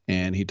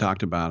 And he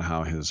talked about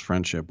how his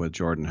friendship with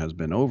Jordan has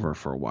been over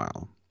for a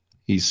while.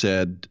 He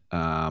said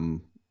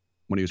when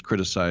he was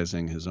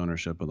criticizing his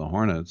ownership of the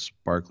Hornets,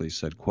 Barkley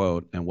said,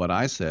 quote, and what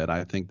I said,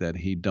 I think that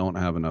he don't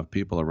have enough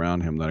people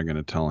around him that are going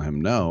to tell him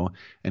no.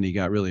 And he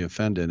got really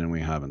offended and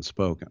we haven't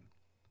spoken.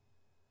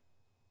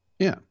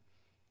 Yeah.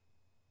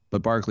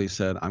 But Barkley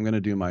said, I'm going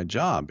to do my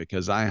job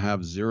because I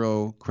have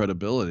zero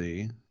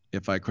credibility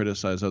if I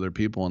criticize other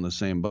people in the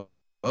same boat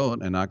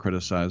and not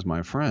criticize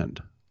my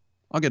friend.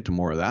 I'll get to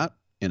more of that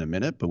in a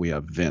minute, but we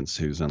have Vince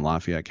who's in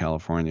Lafayette,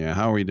 California.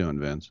 How are you doing,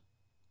 Vince?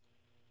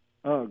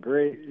 Oh,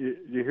 great. You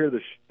hear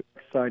the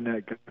sign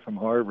that guy from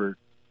Harvard.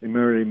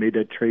 Remember they made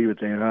that trade with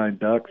the Anaheim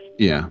Ducks?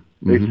 Yeah.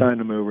 They signed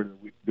him over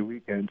the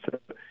weekend. So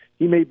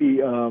he may be.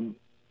 He's going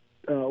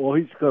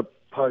to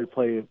probably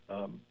play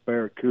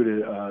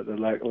Barracuda the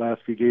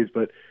last few games,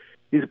 but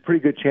he's a pretty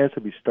good chance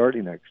to be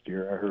starting next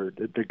year. I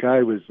heard the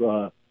guy was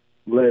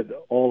led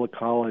all of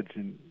college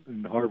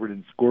in Harvard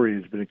in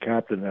scoring. He's been a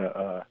captain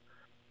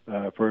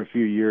for a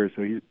few years,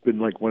 so he's been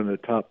like one of the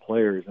top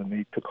players, and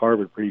he took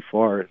Harvard pretty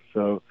far.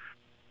 So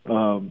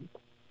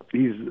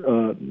he's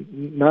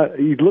not.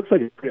 He looks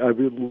like, I've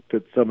looked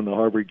at some of the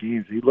Harvard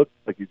games. He looks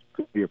like he's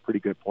going to be a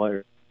pretty good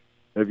player.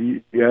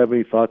 Do you have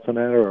any thoughts on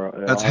that?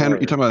 Or that's Henry.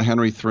 You talking about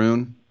Henry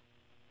Thrun?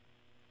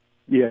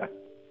 Yeah.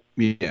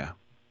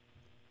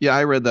 Yeah,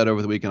 I read that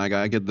over the weekend.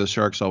 I get the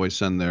Sharks always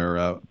send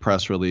their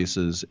press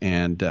releases,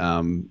 and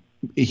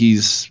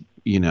he's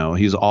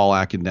all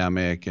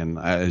academic, and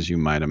as you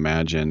might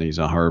imagine, he's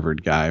a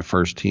Harvard guy,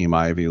 first team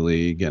Ivy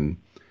League, and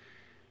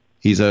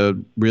he's a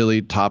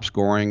really top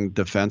scoring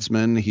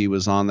defenseman. He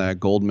was on that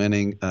gold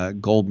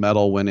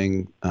medal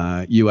winning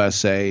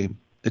USA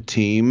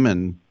team,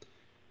 and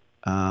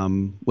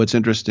what's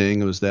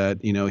interesting was that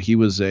he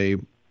was a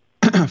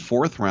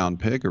fourth round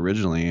pick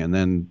originally, and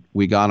then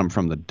we got him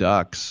from the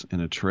Ducks in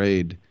a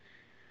trade.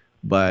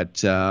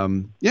 But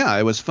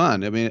it was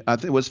fun. I mean, I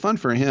think it was fun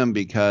for him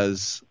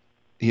because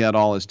he had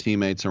all his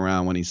teammates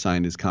around when he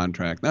signed his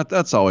contract.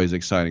 That's always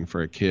exciting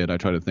for a kid. I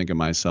try to think of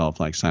myself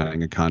like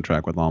signing a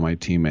contract with all my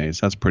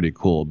teammates. That's pretty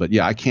cool. But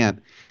yeah, I can't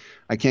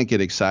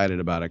get excited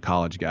about a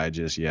college guy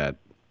just yet.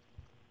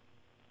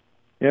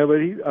 Yeah, but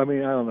I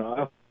don't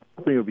know.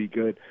 I think he'll be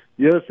good.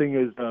 The other thing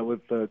is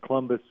with the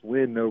Columbus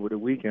win over the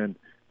weekend,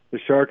 the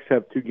Sharks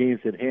have 2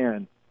 games at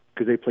hand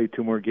because they played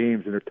 2 more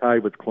games, and they're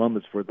tied with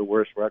Columbus for the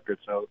worst record.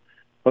 So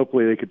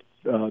hopefully they could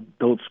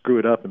don't screw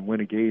it up and win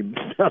a game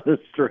down the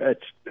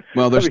stretch.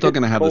 Well, they're still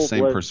going to have the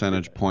same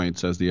percentage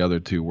points as the other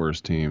 2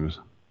 worst teams.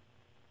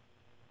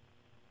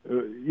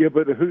 Yeah,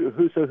 but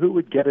who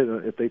would get it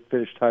if they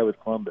finish tied with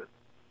Columbus?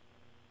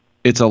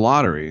 It's a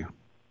lottery.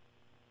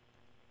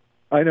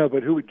 I know,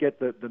 but who would get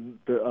the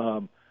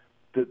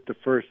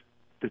first?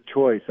 The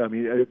choice. I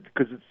mean,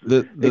 because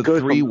the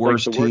 3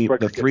 worst teams.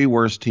 The 3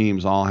 worst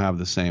teams all have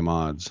the same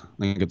odds. I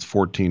think it's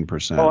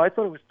 14%. Oh, I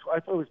thought it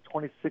was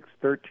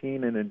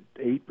 26-13 and then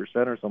 8%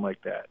 or something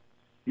like that.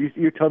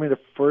 You're telling me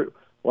the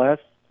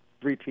last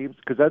 3 teams,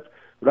 because that's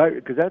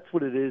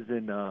what it is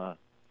in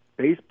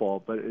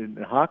baseball. But in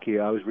hockey,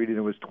 I was reading it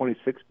was 26%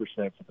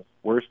 for the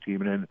worst team,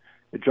 and then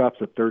it drops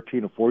to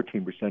 13 or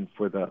 14%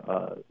 for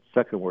the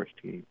second worst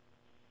team.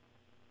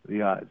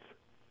 The odds.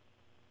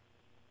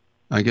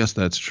 I guess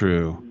that's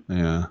true.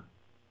 Yeah.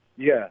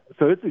 Yeah.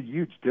 So it's a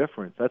huge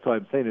difference. That's why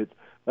I'm saying it.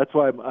 That's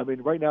why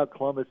right now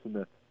Columbus and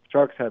the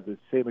Sharks have the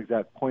same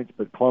exact points,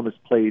 but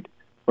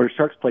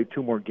Sharks played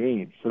 2 more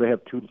games, so they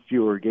have 2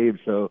 fewer games.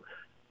 So,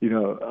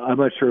 I'm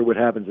not sure what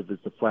happens if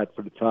it's a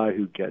flat-footed tie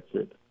who gets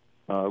it.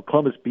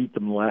 Columbus beat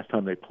them the last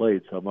time they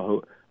played, so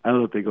I don't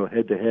know if they go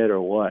head-to-head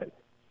or what.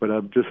 But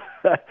I'm just,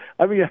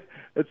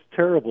 it's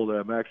terrible that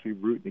I'm actually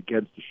rooting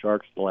against the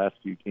Sharks the last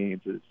few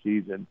games of the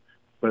season.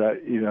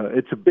 But,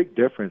 it's a big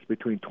difference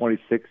between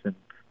 26 and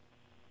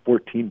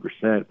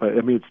 14%. But,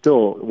 it's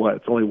still,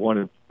 it's only 1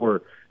 in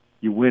 4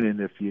 you win in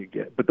if you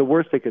get. But the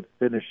worst they could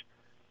finish,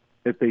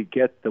 if they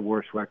get the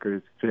worst record,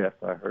 is 5th,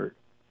 I heard.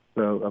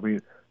 So,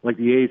 like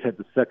the A's had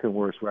the second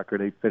worst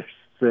record. They finished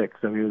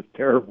 6th. It was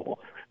terrible.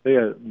 They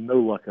had no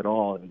luck at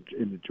all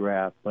in the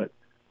draft. But,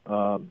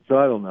 so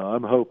I don't know.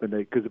 I'm hoping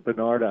because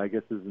Bernard, I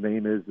guess his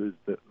name is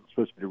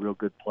supposed to be a real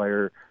good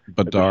player.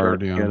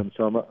 Bedard, yeah.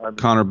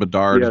 Connor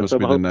Bedard is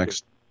supposed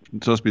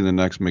to be the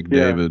next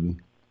McDavid.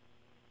 Yeah.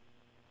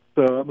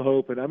 So I'm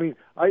hoping.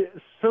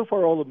 So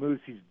far all the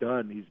moves he's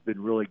done, he's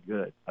been really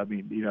good.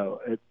 They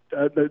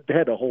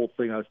had a whole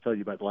thing I was telling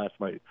you about last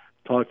night,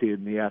 talking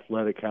in The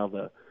Athletic, how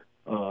the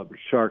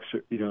Sharks,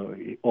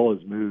 all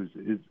his moves,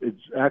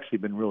 it's actually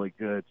been really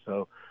good.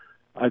 So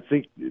I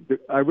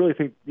really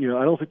think,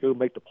 I don't think they'll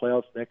make the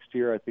playoffs next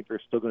year. I think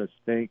they're still going to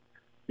stink.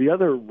 The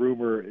other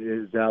rumor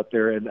is out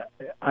there, and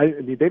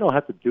they don't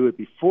have to do it.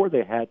 Before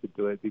they had to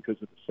do it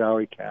because of the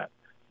salary cap,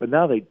 but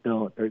now they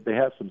don't. They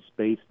have some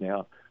space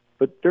now,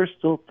 but they're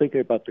still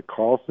thinking about the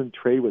Carlson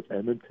trade with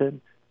Edmonton.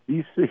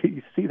 You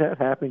see that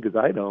happening? Because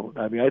I don't.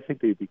 I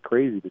think they'd be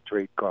crazy to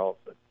trade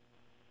Carlson.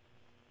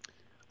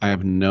 I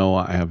have no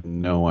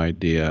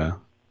idea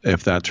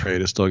if that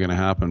trade is still going to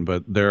happen,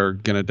 but they're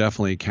going to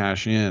definitely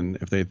cash in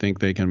if they think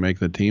they can make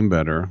the team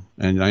better.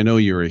 And I know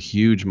you're a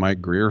huge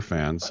Mike Greer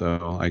fan,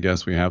 so I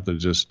guess we have to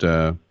just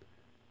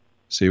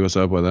see what's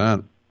up with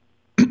that.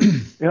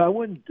 Yeah, I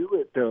wouldn't do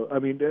it though.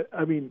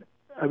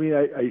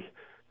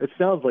 It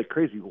sounds like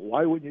crazy.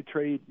 Why wouldn't you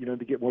trade? To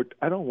get more.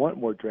 I don't want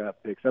more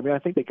draft picks. I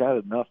think they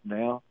got enough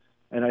now,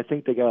 and I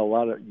think they got a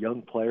lot of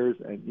young players,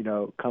 and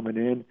coming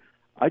in.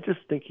 I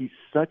just think he's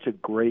such a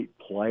great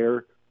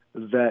player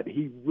that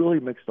he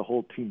really makes the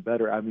whole team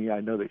better. I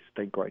know they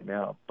stink right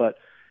now, but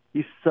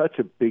he's such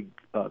a big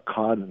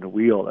cog in the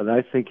wheel, and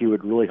I think he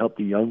would really help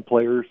the young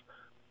players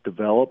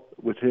develop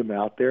with him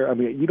out there.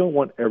 You don't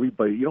want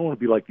everybody. You don't want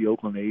to be like the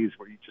Oakland A's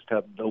where you just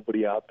have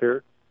nobody out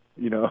there.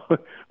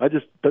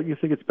 Don't you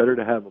think it's better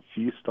to have a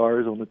few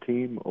stars on the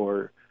team,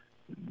 or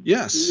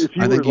Yes,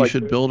 I think you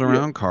should build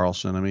around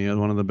Carlson. I mean, he had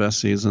one of the best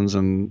seasons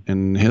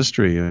in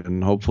history,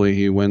 and hopefully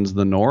he wins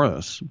the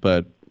Norris.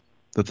 But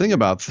the thing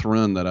about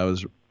Thrun that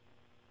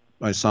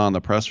I saw in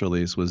the press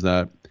release was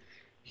that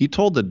he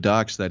told the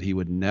Ducks that he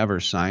would never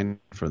sign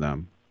for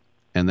them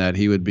and that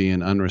he would be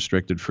an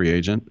unrestricted free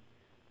agent.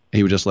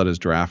 He would just let his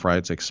draft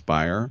rights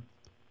expire.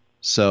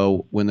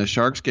 So when the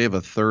Sharks gave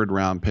a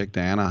third-round pick to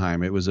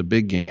Anaheim, it was a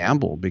big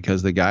gamble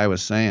because the guy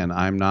was saying,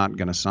 I'm not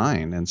going to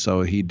sign. And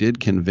so he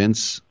did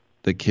convince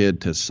the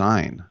kid to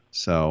sign.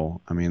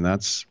 So, I mean,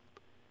 that's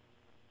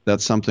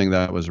something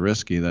that was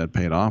risky that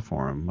paid off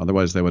for him.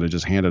 Otherwise, they would have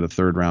just handed a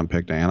third-round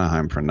pick to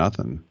Anaheim for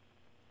nothing.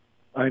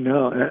 I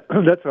know.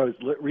 That's what I was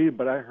reading,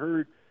 but I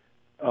heard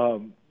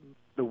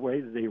the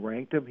way that they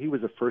ranked him, he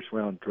was a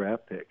first-round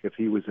draft pick if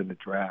he was in the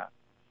draft.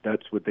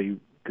 That's what they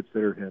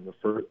consider him,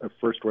 a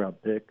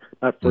first-round pick.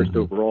 Not first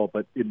overall,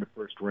 but in the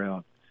first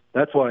round.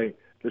 That's why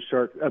the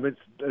Sharks, I mean,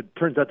 it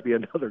turns out to be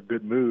another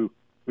good move.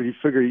 When you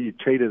figure you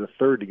traded a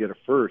third to get a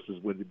first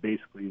is what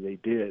basically they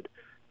did.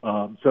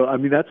 So, I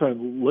mean, that's why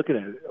I'm looking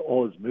at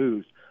all his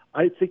moves.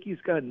 I think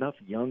he's got enough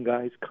young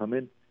guys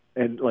coming.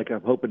 And like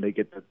I'm hoping they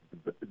get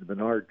the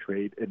Bernard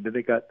trade, and then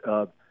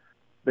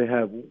they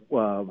have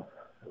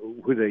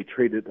who they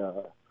traded.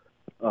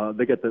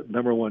 They got the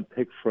number one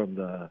pick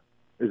from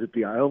is it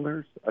the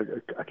Islanders?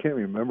 I can't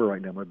remember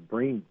right now. My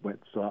brain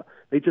went so.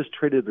 They just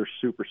traded their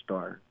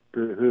superstar.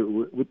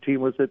 What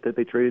team was it that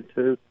they traded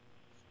to?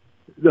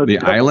 No, the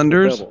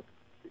Islanders? The Devils.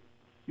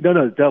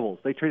 No, the Devils.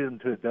 They traded them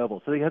to the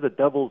Devils. So they had the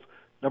Devils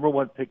number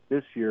one pick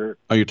this year.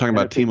 Oh, you're talking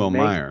about Timo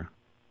Meier.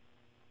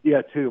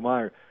 Yeah, Timo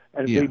Meier.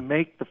 And if they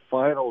make the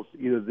finals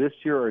either this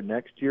year or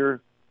next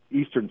year,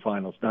 Eastern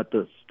Finals, not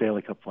the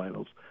Stanley Cup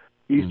Finals,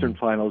 Eastern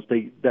Finals,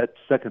 that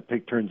second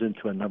pick turns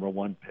into a number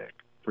one pick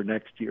for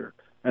next year.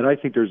 And I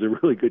think there's a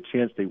really good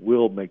chance they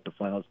will make the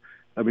finals.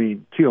 I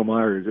mean, Timo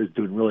Meier is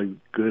doing really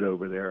good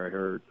over there, I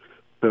heard.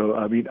 So,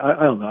 I mean,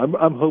 I don't know.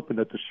 I'm hoping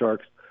that the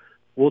Sharks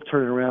will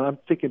turn it around. I'm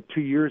thinking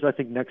 2 years. I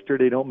think next year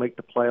they don't make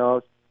the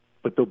playoffs,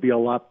 but they'll be a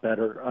lot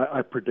better.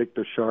 I predict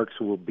the Sharks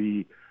will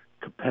be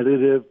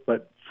competitive,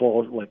 but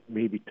fall like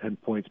maybe 10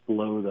 points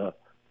below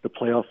the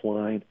playoff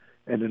line.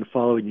 And then the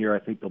following year, I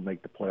think they'll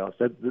make the playoffs.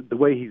 The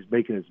way he's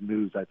making his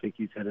moves, I think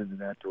he's headed in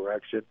that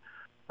direction.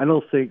 I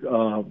don't think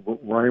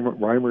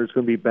Reimer is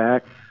going to be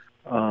back.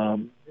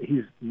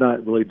 He's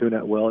not really doing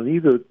that well. And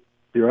either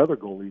their other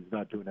goalie's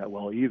not doing that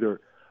well either.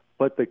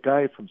 But the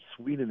guy from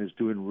Sweden is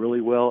doing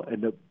really well.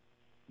 And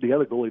the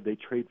other goalie they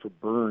trade for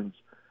Burns,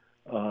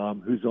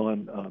 who's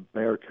on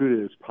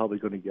Barracuda, is probably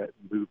going to get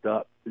moved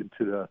up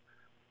into the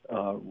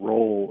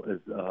role as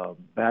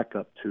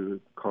backup to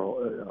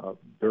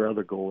their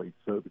other goalie,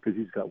 so because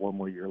he's got one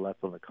more year left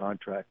on the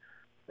contract.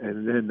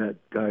 And then that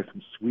guy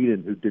from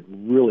Sweden who did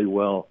really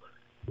well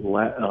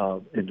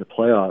in the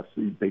playoffs,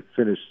 they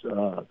finished.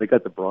 They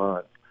got the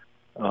bronze.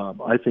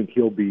 I think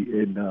he'll be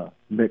in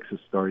mix of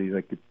starting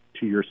like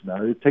 2 years from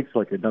now. It takes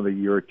like another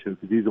year or two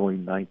because he's only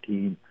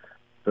 19,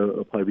 so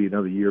it'll probably be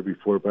another year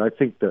before. But I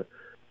think the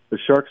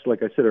Sharks,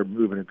 like I said, are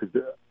moving it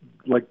because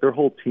like their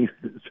whole team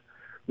is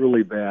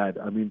really bad.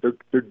 I mean,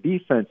 their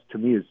defense to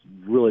me is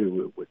really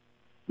what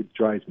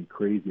drives me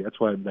crazy. That's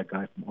why I'm that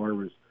guy from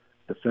Harvard's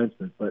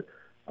defenseman. But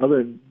other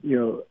than,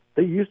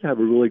 they used to have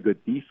a really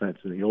good defense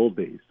in the old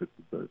days,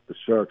 the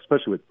Sharks,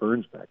 especially with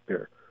Burns back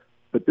there.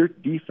 But their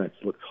defense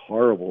looks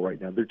horrible right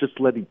now. They're just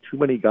letting too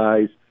many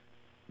guys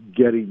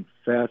getting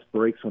fast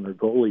breaks on their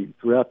goalie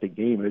throughout the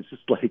game. And it's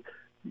just like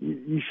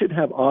you shouldn't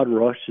have odd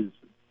rushes.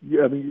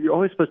 I mean, you're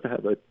always supposed to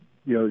have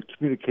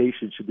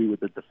communication should be with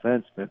the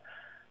defenseman.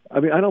 I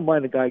mean, I don't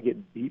mind a guy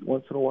getting beat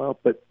once in a while,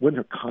 but when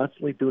they're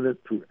constantly doing it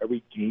through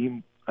every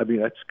game, I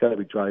mean, that's got to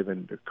be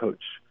driving their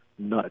coach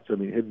nuts. I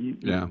mean, have you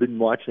been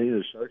watching any of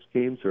the Sharks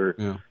games? Or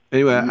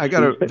Anyway,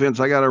 Vince,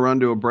 I got to run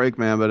to a break,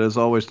 man. But as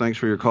always, thanks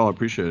for your call. I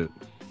appreciate it.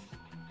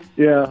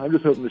 Yeah, I'm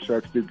just hoping the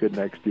Sharks do good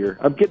next year.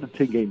 I'm getting a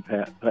 10-game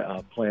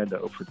plan,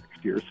 though, for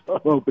next year, so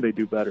I'm hoping they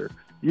do better.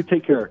 You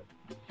take care.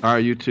 All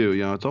right, you too.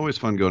 It's always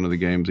fun going to the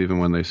games, even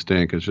when they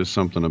stink. It's just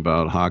something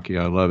about hockey.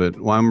 I love it.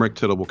 Well, I'm Rick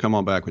Tittle. We'll come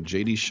on back with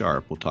J.D.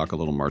 Sharp. We'll talk a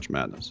little March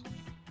Madness.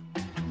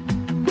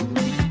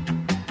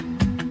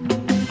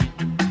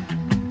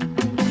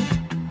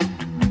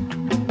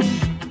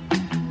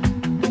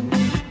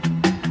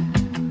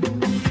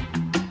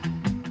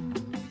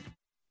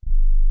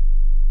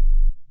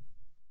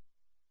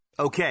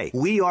 Okay,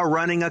 we are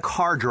running a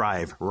car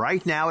drive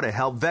right now to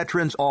help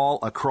veterans all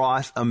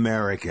across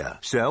America.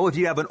 So if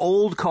you have an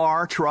old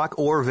car, truck,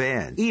 or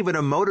van, even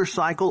a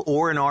motorcycle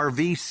or an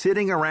RV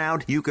sitting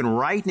around, you can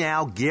right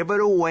now give it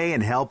away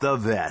and help the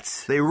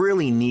vets. They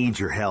really need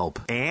your help.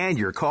 And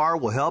your car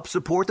will help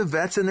support the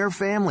vets and their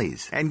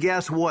families. And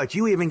guess what?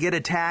 You even get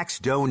a tax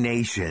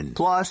donation.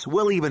 Plus,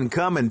 we'll even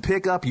come and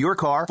pick up your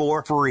car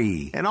for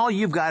free. And all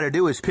you've got to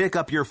do is pick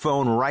up your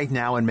phone right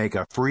now and make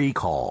a free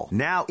call.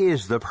 Now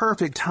is the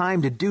perfect time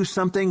time to do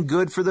something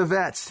good for the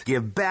vets.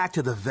 Give back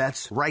to the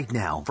vets right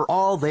now for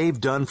all they've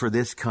done for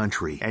this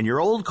country. And your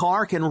old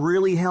car can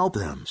really help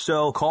them.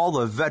 So call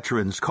the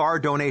Veterans Car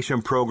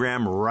Donation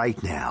Program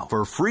right now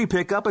for free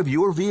pickup of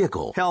your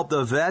vehicle. Help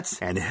the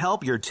vets and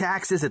help your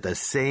taxes at the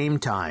same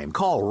time.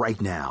 Call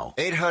right now.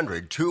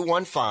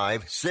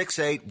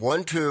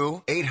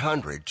 800-215-6812.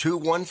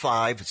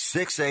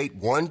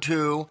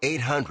 800-215-6812.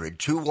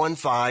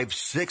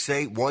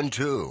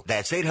 800-215-6812.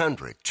 That's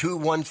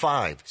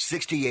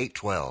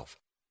 800-215-6812.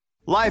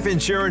 Life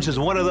insurance is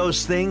one of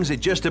those things that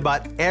just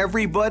about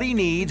everybody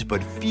needs,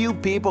 but few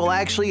people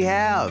actually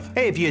have.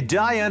 Hey, if you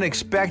die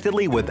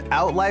unexpectedly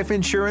without life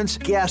insurance,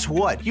 guess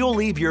what? You'll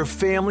leave your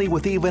family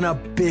with even a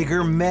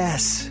bigger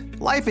mess.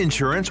 Life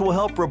insurance will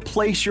help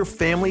replace your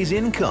family's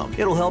income.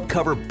 It'll help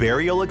cover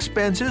burial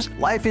expenses.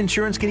 Life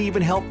insurance can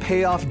even help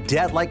pay off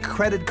debt like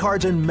credit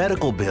cards and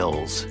medical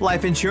bills.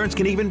 Life insurance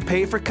can even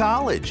pay for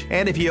college.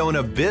 And if you own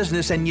a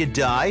business and you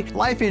die,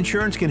 life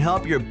insurance can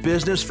help your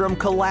business from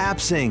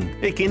collapsing.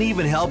 It can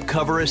even help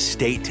cover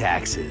estate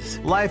taxes.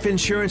 Life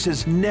insurance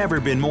has never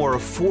been more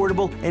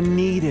affordable and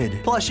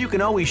needed. Plus, you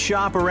can always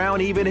shop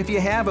around even if you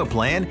have a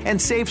plan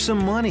and save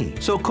some money.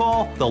 So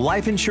call the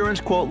Life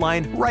Insurance Quote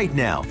Line right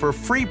now for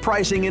free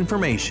pricing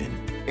information.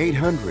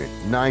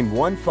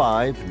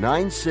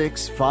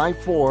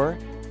 800-915-9654.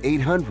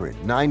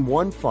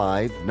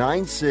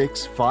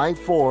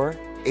 800-915-9654.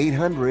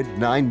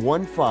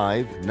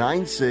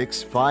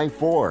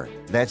 800-915-9654.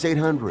 That's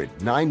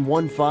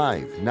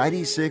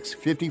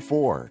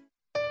 800-915-9654.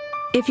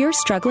 If you're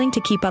struggling to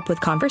keep up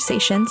with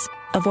conversations,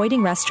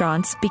 avoiding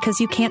restaurants because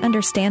you can't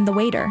understand the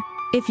waiter,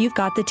 if you've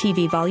got the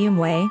TV volume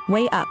way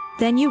up,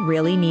 then you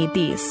really need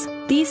these.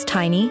 These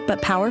tiny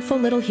but powerful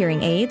little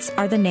hearing aids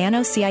are the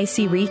Nano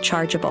CIC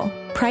Rechargeable,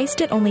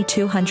 priced at only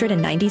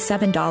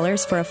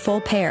 $297 for a full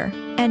pair.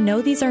 And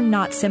no, these are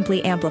not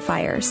simply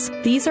amplifiers.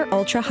 These are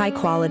ultra high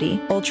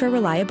quality, ultra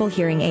reliable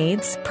hearing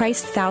aids,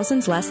 priced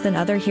thousands less than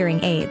other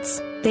hearing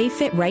aids. They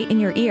fit right in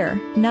your ear.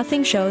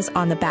 Nothing shows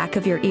on the back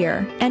of your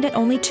ear. And at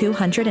only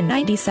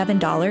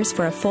 $297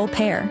 for a full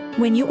pair.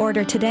 When you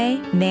order today,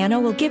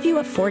 Nano will give you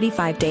a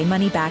 45-day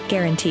money-back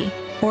guarantee.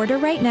 Order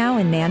right now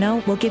and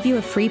Nano will give you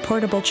a free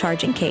portable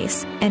charging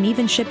case and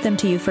even ship them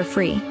to you for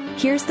free.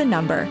 Here's the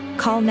number.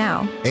 Call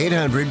now.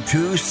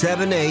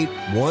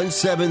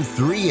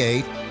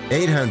 800-278-1738.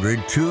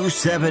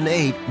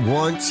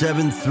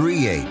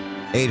 800-278-1738.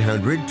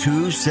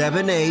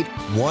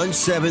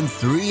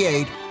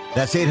 800-278-1738.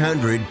 That's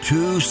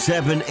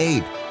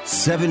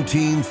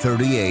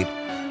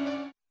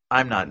 800-278-1738.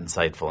 I'm not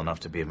insightful enough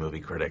to be a movie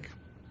critic.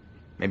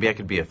 Maybe I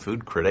could be a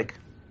food critic.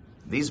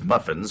 These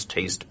muffins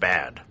taste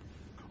bad.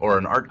 Or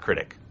an art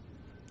critic.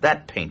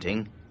 That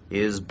painting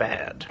is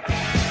bad.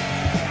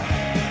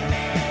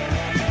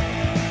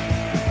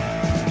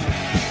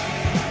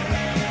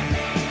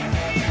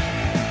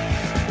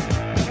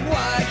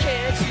 Why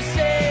can't you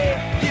say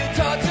you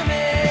talk to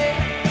me?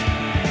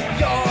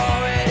 You're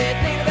already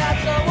thinking about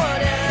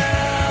someone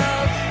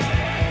else.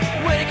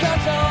 When it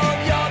comes home,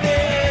 your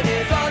bed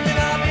is on and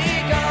I'll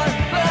be gone.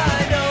 But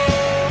I know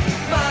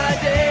my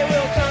day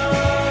will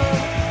come.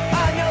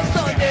 I know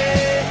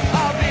someday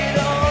I'll be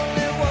the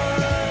only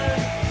one.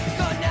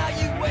 So now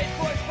you wait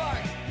for a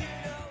spark.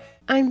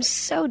 I'm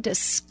so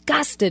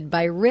disgusted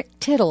by Rick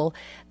Tittle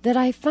that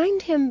I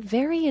find him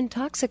very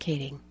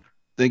intoxicating.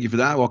 Thank you for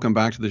that. Welcome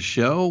back to the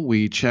show.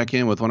 We check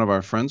in with one of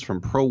our friends from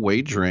Pro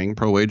Wagering,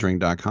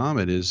 prowagering.com.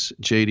 It is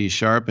JD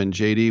Sharp. And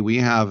JD, we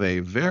have a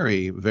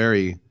very,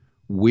 very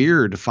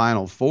weird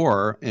Final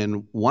Four.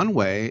 In one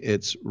way,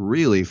 it's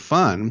really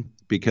fun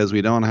because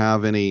we don't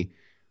have any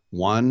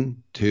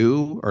 1,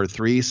 2, or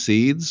 3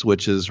 seeds,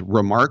 which is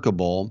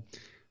remarkable.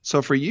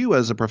 So for you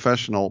as a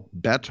professional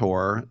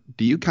bettor,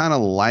 do you kind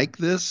of like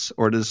this,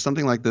 or does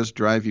something like this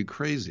drive you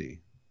crazy?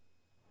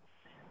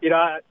 You know,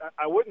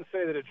 I wouldn't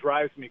say that it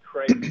drives me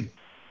crazy.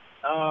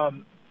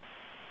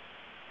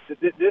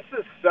 This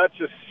is such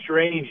a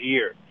strange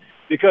year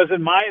because,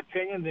 in my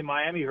opinion, the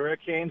Miami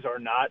Hurricanes are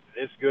not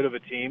this good of a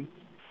team,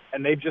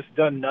 and they've just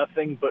done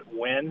nothing but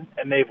win,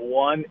 and they've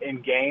won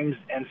in games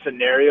and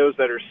scenarios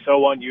that are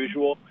so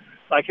unusual.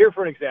 Like here,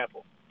 for an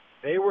example,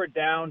 they were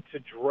down to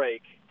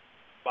Drake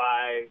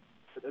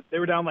they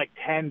were down like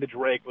 10 to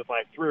Drake with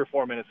like 3 or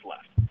 4 minutes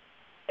left.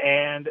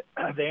 And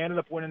they ended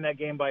up winning that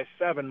game by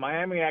 7.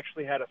 Miami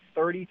actually had a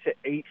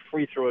 30-8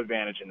 free throw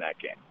advantage in that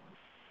game.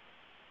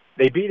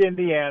 They beat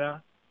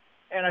Indiana,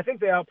 and I think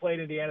they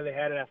outplayed Indiana. They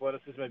had an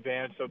athleticism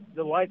advantage, so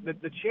the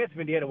chance of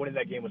Indiana winning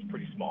that game was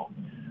pretty small.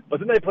 But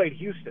then they played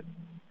Houston,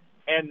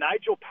 and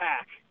Nigel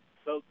Pack,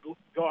 the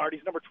guard,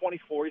 he's number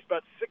 24. He's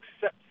about 6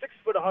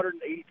 foot,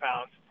 180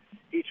 pounds.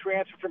 He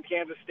transferred from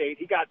Kansas State.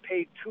 He got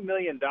paid $2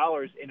 million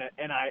in an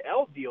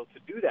NIL deal to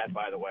do that,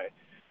 by the way.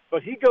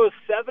 But he goes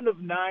 7 of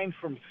 9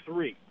 from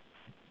 3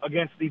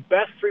 against the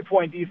best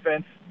three-point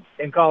defense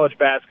in college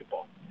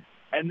basketball.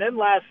 And then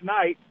last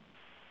night,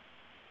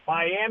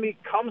 Miami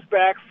comes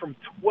back from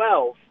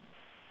 12.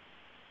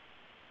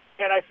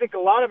 And I think a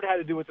lot of it had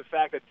to do with the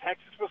fact that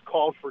Texas was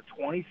called for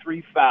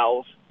 23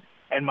 fouls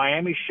and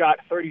Miami shot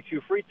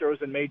 32 free throws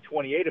and made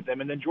 28 of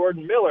them. And then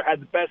Jordan Miller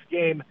had the best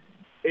game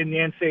in the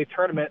NCAA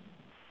tournament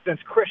since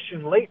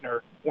Christian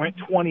Laettner went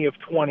 20 of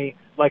 20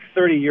 like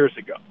 30 years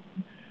ago.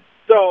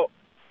 So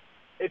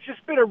it's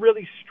just been a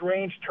really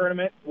strange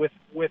tournament with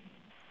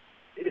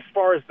as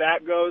far as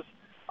that goes.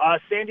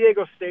 San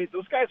Diego State,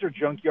 those guys are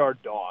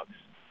junkyard dogs.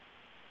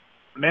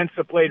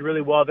 Mensa played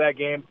really well that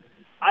game.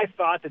 I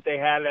thought that they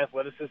had an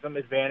athleticism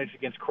advantage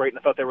against Creighton.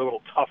 I thought they were a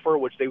little tougher,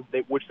 which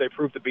they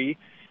proved to be.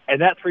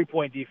 And that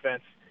three-point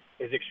defense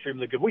is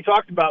extremely good. We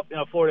talked about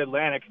Florida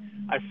Atlantic.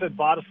 I said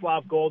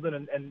Vladislav Golden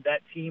and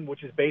that team,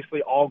 which is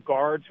basically all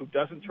guards, who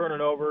doesn't turn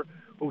it over,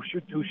 who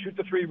shoot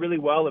the three really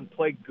well and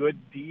play good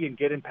D and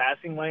get in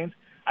passing lanes.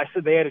 I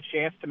said they had a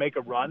chance to make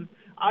a run.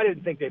 I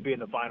didn't think they'd be in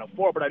the Final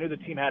Four, but I knew the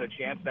team had a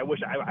chance, and I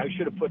wish I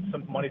should have put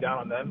some money down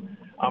on them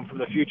from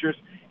the futures.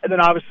 And then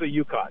obviously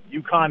UConn.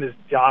 UConn is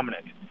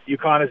dominant.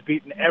 UConn has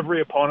beaten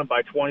every opponent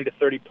by 20 to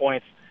 30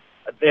 points.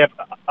 They have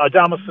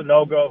Adama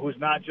Sanogo, who's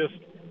not just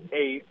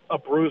a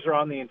bruiser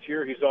on the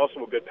interior, he's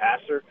also a good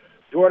passer.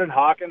 Jordan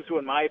Hawkins, who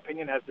in my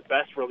opinion has the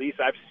best release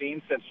I've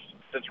seen since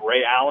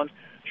Ray Allen.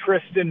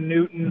 Tristan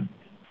Newton,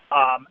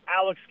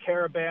 Alex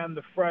Caravan,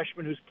 the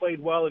freshman who's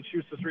played well and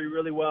shoots the three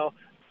really well.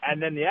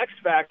 And then the X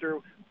factor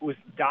was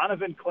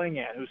Donovan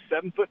Klingan, who's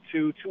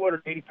 7'2",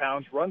 280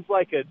 pounds, runs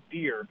like a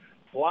deer,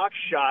 blocks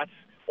shots,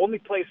 only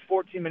plays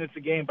 14 minutes a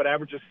game, but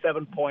averages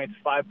 7 points,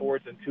 5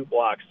 boards, and 2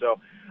 blocks. So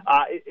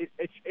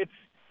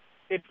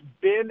it's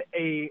been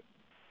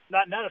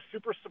not a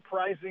super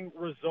surprising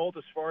result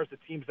as far as the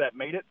teams that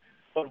made it,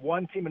 but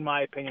one team, in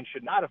my opinion,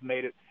 should not have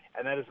made it,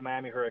 and that is the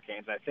Miami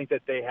Hurricanes. I think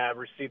that they have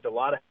received a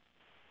lot of,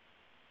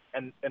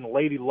 and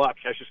Lady Luck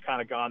has just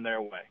kind of gone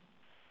their way.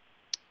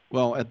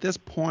 Well, at this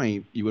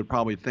point, you would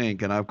probably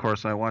think, and of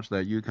course I watched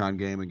that UConn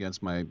game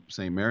against my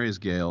St. Mary's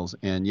Gales,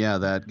 and yeah,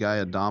 that guy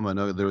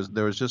Adama,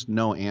 there was just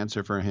no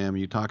answer for him.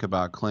 You talk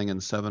about Klingan,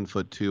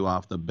 7'2"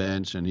 off the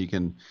bench, and he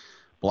can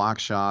block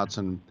shots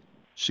and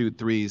shoot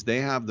threes.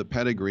 They have the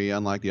pedigree,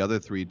 unlike the other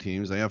three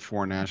teams. They have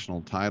 4 national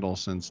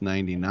titles since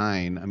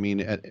 '99. I mean,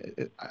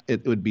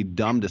 it would be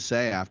dumb to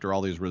say after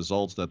all these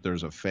results that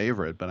there's a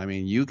favorite, but I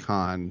mean,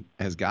 UConn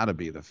has got to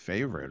be the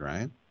favorite,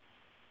 right?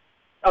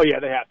 Oh yeah,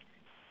 they have to.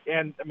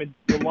 And I mean,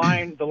 the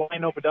line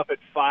opened up at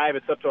 5.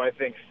 It's up to I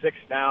think 6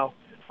 now.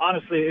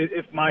 Honestly,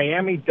 if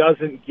Miami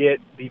doesn't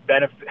get the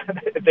benefit,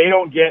 if they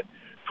don't get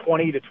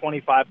 20 to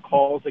 25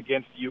 calls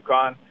against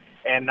UConn,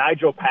 and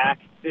Nigel Pack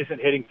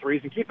isn't hitting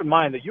threes, and keep in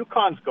mind that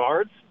UConn's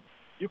guards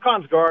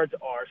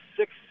are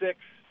 6'6",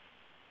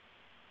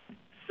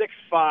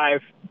 6'5",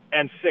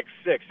 and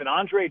 6'6", and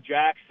Andre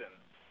Jackson,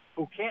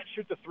 who can't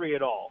shoot the three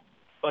at all,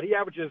 but he's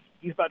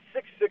about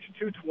 6'6",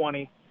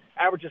 220,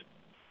 averages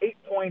 8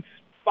 points,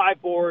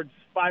 5 boards,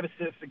 5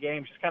 assists a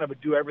game, just kind of a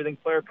do-everything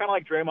player, kind of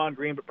like Draymond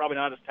Green, but probably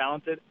not as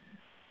talented.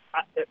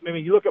 I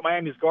mean, you look at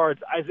Miami's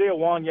guards, Isaiah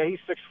Wong, yeah, he's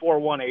 6'4",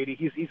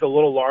 180. He's a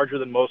little larger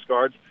than most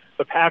guards.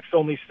 But Pack's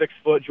only 6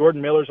 foot.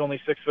 Jordan Miller's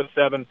only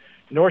 6'7".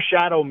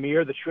 Norshad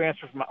O'Meara, the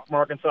transfer from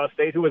Arkansas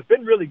State, who has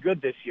been really good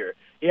this year.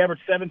 He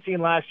averaged 17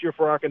 last year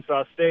for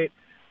Arkansas State.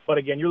 But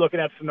again, you're looking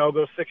at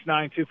Sanogo, 6'9",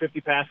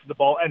 250 passes the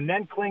ball, and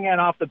then Klingan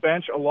off the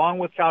bench along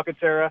with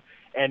Calcaterra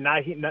and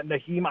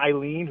Naheem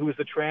Eileen, who is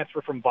the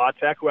transfer from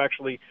Vatech, who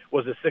actually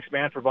was the 6th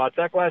man for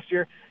Vatech last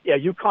year. Yeah,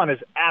 UConn is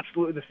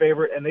absolutely the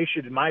favorite, and they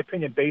should, in my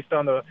opinion, based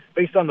on the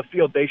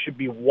field, they should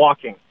be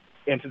walking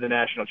into the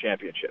national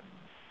championship.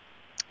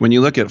 When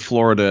you look at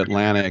Florida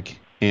Atlantic,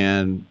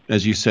 and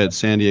as you said,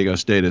 San Diego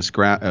State is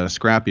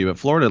scrappy, but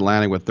Florida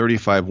Atlantic with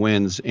 35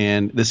 wins,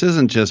 and this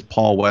isn't just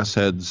Paul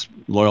Westhead's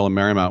Loyola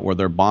Marymount where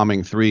they're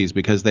bombing threes,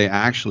 because they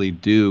actually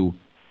do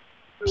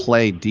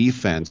play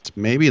defense.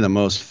 Maybe the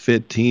most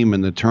fit team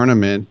in the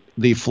tournament.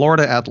 The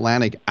Florida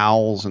Atlantic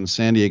Owls and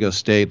San Diego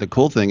State, the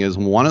cool thing is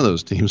one of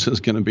those teams is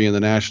going to be in the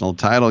national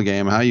title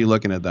game. How are you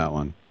looking at that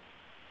one?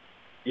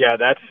 Yeah,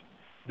 that's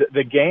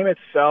the game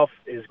itself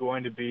is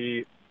going to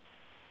be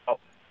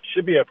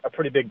should be a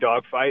pretty big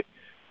dogfight.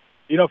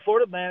 You know,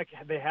 Florida Atlantic,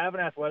 they have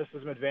an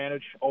athleticism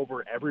advantage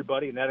over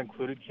everybody, and that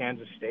included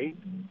Kansas State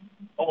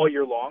all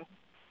year long.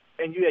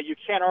 And you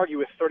can't argue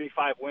with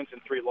 35 wins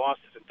and 3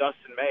 losses, and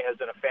Dustin May has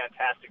done a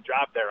fantastic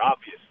job there,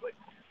 obviously.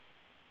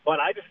 But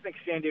I just think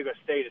San Diego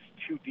State is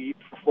too deep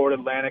for Florida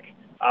Atlantic.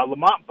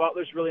 Lamont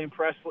Butler's really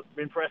impressed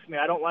me.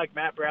 I don't like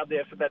Matt Bradley.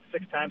 I've said that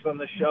 6 times on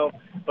this show,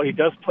 but he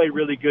does play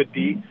really good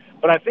D.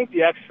 But I think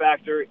the X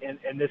factor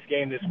in this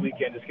game this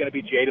weekend is going to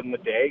be Jaden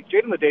Leday.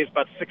 Jaden Leday is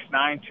about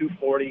 6'9",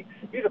 240.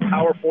 He's a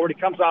power forward. He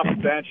comes off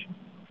the bench.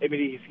 I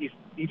mean,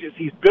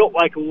 he's built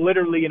like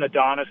literally an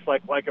Adonis,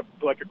 like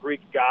a Greek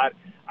god.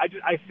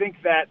 I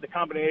think that the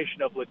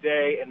combination of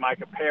Leday and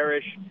Micah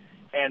Parrish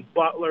and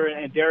Butler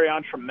and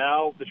Darion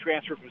Trammell, the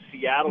transfer from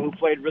Seattle, who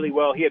played really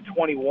well. He had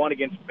 21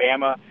 against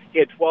Bama. He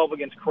had 12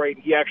 against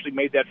Creighton. He actually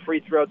made that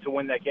free throw to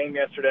win that game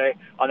yesterday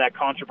on that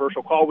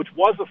controversial call, which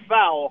was a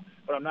foul,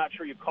 but I'm not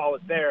sure you call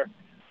it there.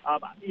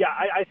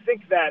 I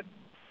think that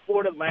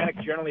Florida Atlantic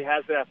generally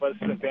has the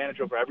athleticism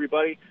advantage over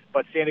everybody,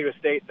 but San Diego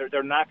State,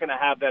 they're not going to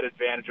have that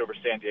advantage over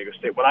San Diego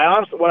State. What I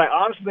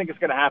honestly think is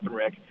going to happen,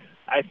 Rick,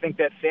 I think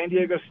that San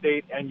Diego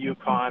State and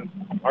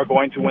UConn are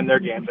going to win their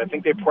games. I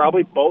think they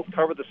probably both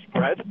cover the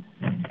spread.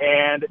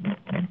 And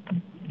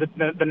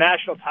the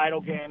national title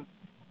game,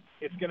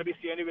 it's going to be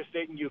San Diego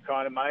State and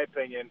UConn, in my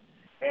opinion.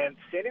 And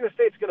San Diego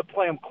State's going to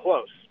play them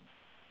close.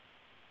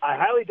 I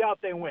highly doubt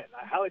they win.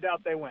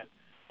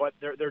 But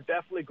they're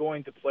definitely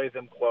going to play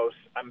them close.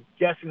 I'm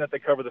guessing that they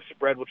cover the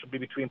spread, which will be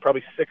between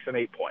probably 6 and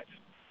 8 points.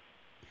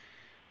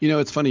 You know,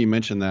 it's funny you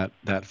mentioned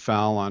that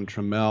foul on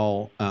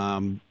Trammell.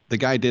 The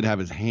guy did have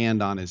his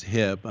hand on his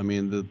hip. I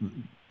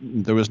mean,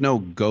 there was no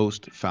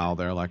ghost foul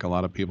there like a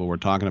lot of people were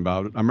talking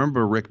about. I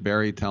remember Rick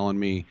Barry telling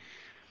me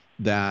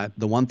that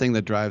the one thing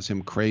that drives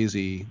him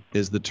crazy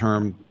is the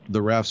term the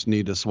refs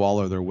need to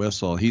swallow their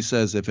whistle. He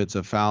says if it's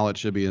a foul, it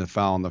should be a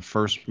foul in the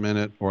first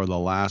minute or the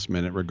last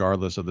minute,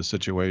 regardless of the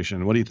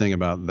situation. What do you think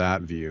about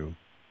that view?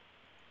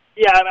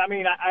 Yeah, I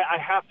mean, I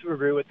have to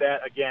agree with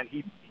that. Again,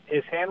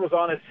 his hand was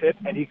on his hip,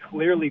 and he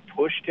clearly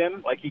pushed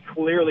him.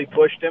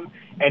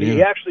 And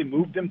he actually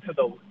moved him to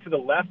the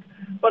left.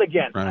 But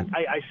again, right.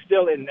 I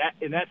still in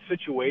that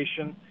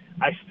situation,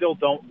 I still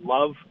don't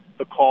love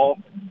the call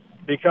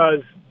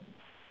because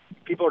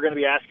people are going to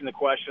be asking the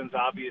questions,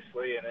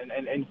 obviously,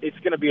 and it's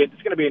going to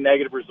be a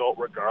negative result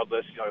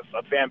regardless. You know,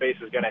 a fan base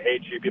is going to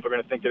hate you. People are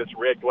going to think that it's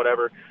rigged,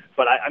 whatever.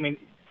 But I mean,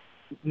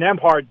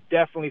 Nembhard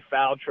definitely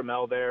fouled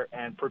Trammell there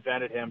and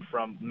prevented him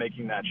from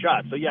making that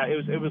shot. So yeah,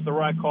 it was the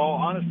right call.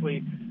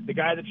 Honestly, the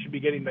guy that should be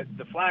getting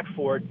the flack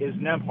for it is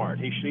Nembhard.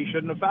 He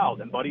shouldn't have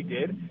fouled, and Buddy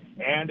did,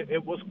 and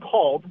it was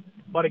called.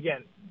 But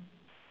again,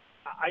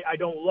 I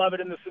don't love it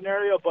in the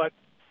scenario, but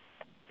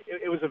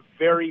it was a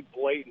very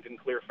blatant and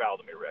clear foul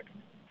to me, Rick.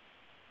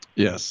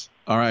 Yes.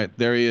 All right.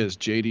 There he is,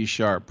 JD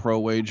Sharp, Pro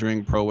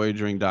Wagering,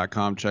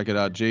 prowagering.com. Check it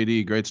out.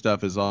 JD, great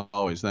stuff as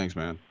always. Thanks,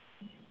 man.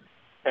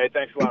 Hey,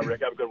 thanks a lot,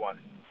 Rick. Have a good one.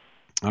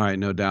 All right,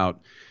 no doubt.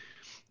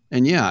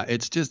 And yeah,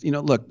 it's just, you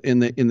know, look, in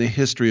the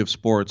history of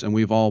sports, and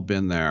we've all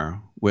been there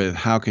with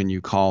how can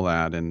you call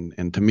that?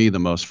 And to me, the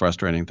most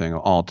frustrating thing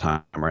of all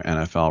time are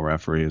NFL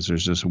referees.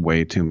 There's just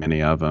way too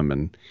many of them.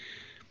 And,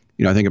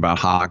 you know, I think about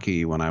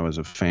hockey when I was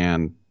a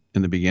fan.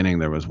 In the beginning,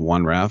 there was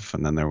one ref,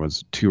 and then there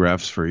was two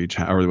refs for each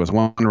half, or there was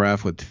one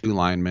ref with two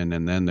linemen,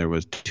 and then there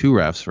was two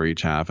refs for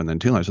each half, and then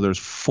two linemen. So there's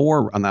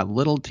four on that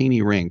little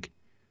teeny rink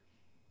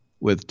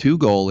with two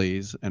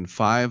goalies and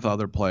 5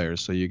 other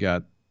players. So you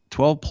got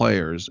 12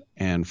 players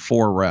and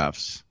 4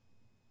 refs.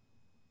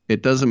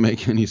 It doesn't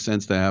make any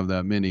sense to have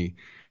that many.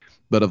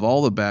 But of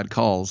all the bad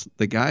calls,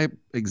 the guy,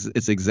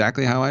 it's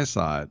exactly how I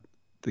saw it.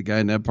 The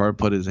guy, Nembhard,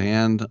 put his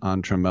hand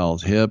on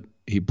Trammell's hip.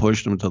 He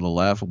pushed him to the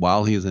left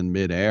while he's in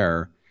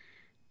midair.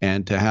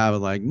 And to have it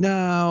like,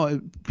 no,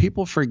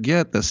 people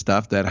forget the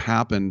stuff that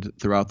happened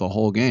throughout the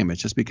whole game.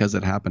 It's just because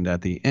it happened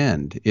at the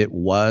end. It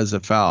was a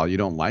foul. You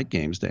don't like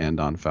games to end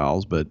on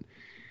fouls, but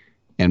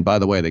and by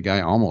the way, the guy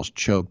almost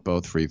choked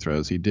both free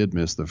throws. He did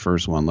miss the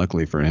first one.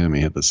 Luckily for him,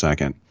 he hit the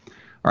second.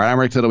 All right, I'm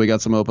Rick Tittle. We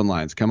got some open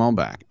lines. Come on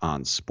back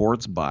on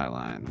Sports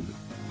Byline.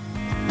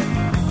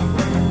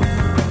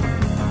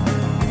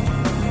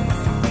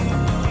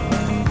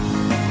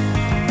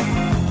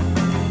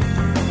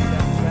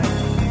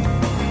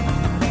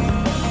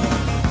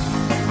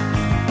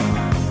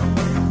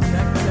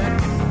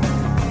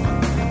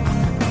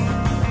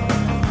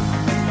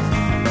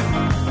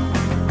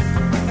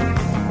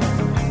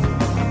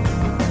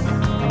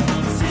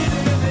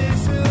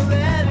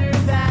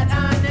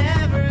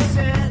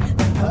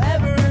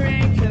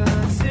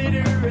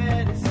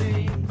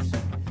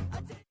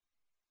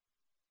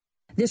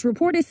 This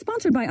report is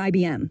sponsored by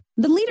IBM.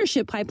 The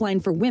leadership pipeline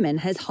for women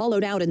has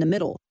hollowed out in the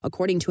middle,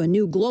 according to a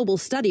new global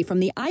study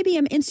from the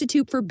IBM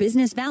Institute for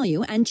Business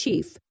Value and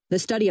Chief. The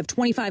study of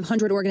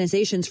 2,500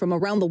 organizations from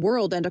around the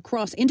world and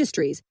across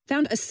industries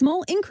found a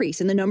small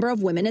increase in the number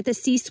of women at the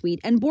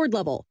C-suite and board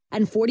level,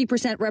 and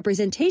 40%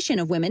 representation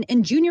of women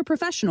in junior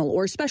professional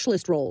or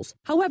specialist roles.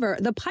 However,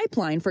 the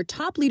pipeline for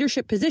top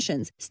leadership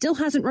positions still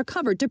hasn't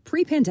recovered to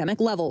pre-pandemic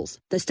levels.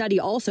 The study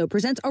also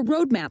presents a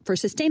roadmap for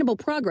sustainable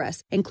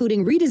progress,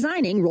 including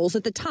redesigning roles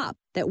at the top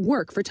that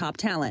work for top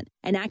talent,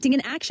 enacting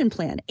an action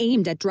plan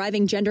aimed at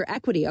driving gender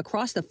equity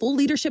across the full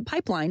leadership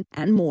pipeline,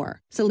 and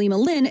more. Salima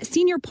Lin,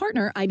 Senior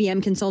Partner,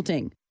 IBM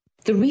Consulting.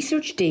 The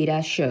research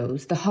data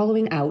shows the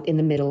hollowing out in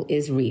the middle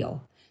is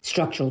real.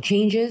 Structural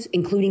changes,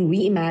 including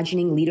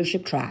reimagining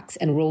leadership tracks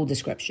and role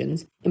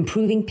descriptions,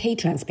 improving pay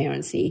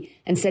transparency,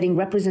 and setting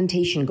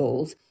representation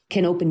goals,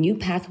 can open new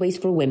pathways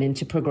for women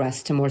to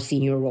progress to more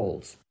senior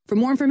roles. For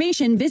more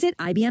information, visit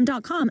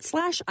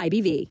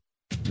ibm.com/IBV.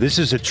 This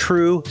is a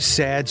true,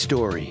 sad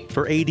story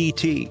for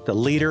ADT, the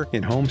leader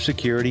in home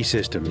security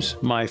systems.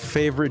 My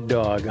favorite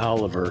dog,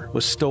 Oliver,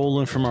 was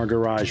stolen from our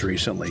garage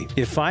recently.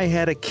 If I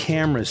had a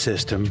camera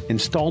system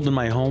installed in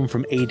my home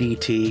from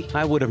ADT,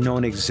 I would have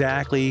known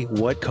exactly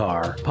what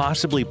car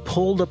possibly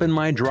pulled up in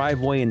my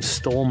driveway and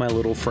stole my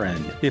little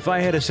friend. If I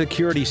had a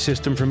security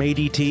system from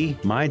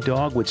ADT, my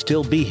dog would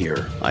still be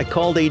here. I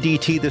called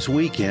ADT this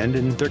weekend,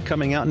 and they're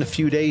coming out in a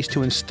few days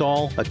to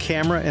install a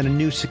camera and a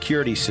new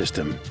security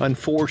system.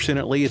 Unfortunately,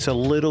 Unfortunately, it's a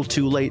little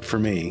too late for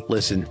me.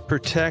 Listen,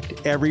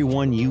 protect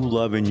everyone you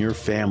love in your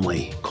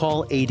family.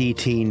 Call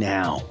ADT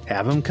now.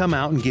 Have them come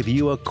out and give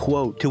you a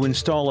quote to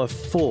install a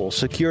full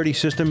security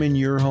system in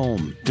your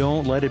home.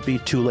 Don't let it be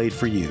too late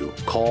for you.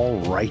 Call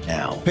right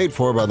now. Paid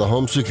for by the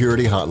Home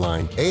Security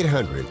Hotline.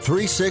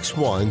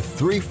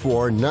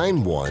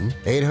 800-361-3491.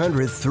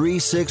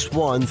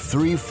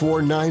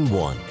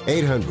 800-361-3491.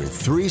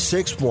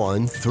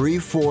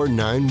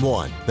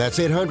 800-361-3491. That's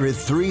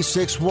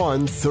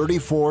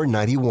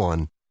 800-361-3491.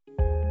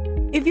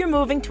 If you're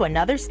moving to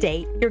another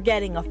state, you're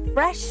getting a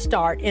fresh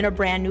start in a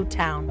brand new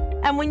town.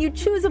 And when you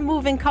choose a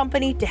moving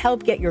company to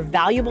help get your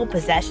valuable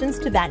possessions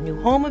to that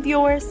new home of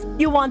yours,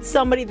 you want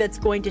somebody that's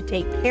going to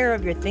take care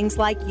of your things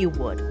like you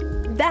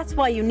would. That's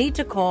why you need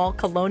to call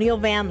Colonial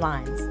Van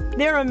Lines.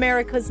 They're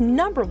America's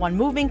 #1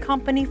 moving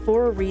company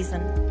for a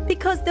reason.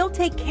 Because they'll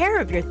take care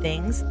of your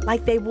things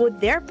like they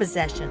would their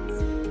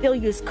possessions. They'll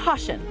use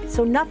caution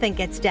so nothing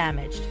gets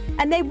damaged.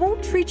 And they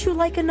won't treat you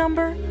like a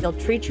number, they'll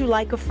treat you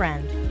like a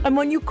friend. And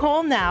when you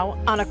call now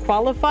on a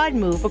qualified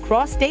move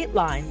across state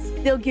lines,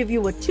 they'll give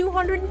you a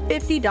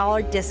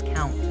 $250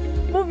 discount.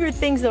 Move your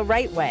things the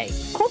right way.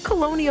 Call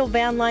Colonial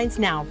Van Lines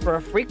now for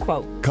a free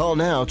quote. Call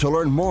now to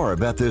learn more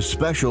about this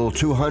special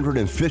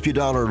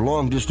 $250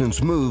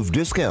 long-distance move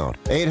discount.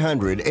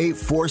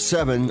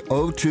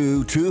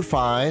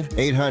 800-847-0225.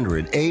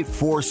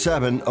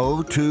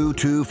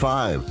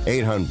 800-847-0225.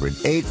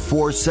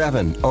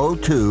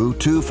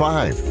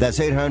 800-847-0225. That's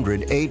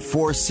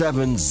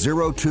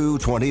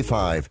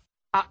 800-847-0225.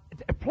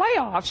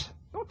 Playoffs?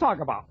 Don't talk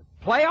about it.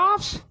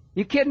 Playoffs?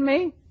 You kidding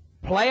me?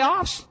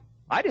 Playoffs?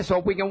 I just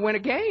hope we can win a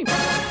game.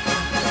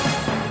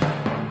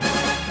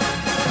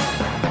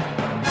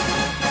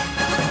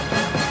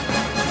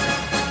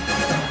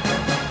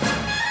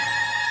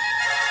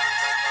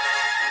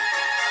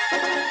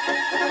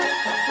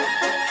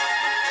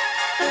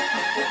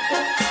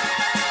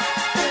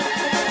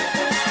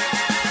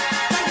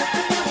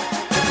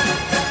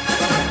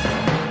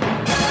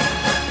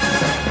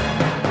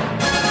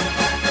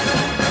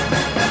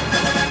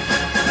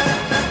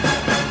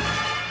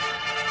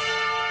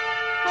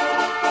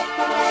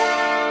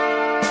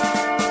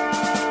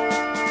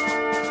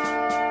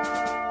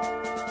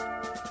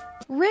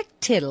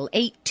 Tittle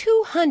ate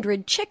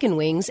 200 chicken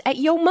wings at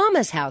Yo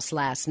Mama's house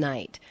last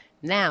night.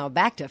 Now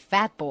back to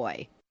Fat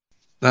Boy.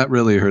 That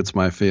really hurts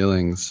my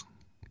feelings.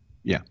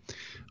 Yeah.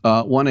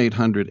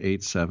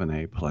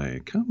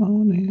 1-800-878-PLAY. Come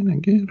on in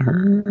and get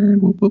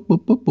heard. Whoop, whoop,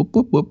 whoop, whoop, whoop,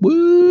 whoop, whoop,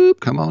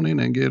 whoop. Come on in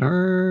and get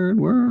heard.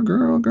 We're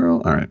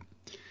girl. All right.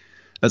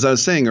 As I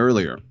was saying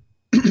earlier,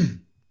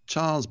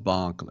 Charles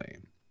Barkley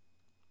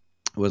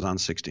was on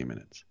 60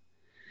 Minutes.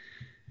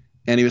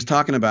 And he was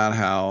talking about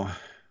how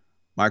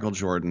Michael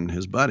Jordan,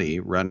 his buddy,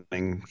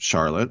 running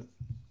Charlotte,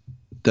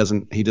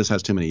 he just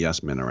has too many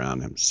yes men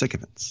around him. Sick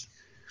of it.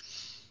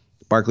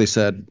 Barkley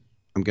said,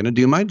 I'm going to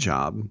do my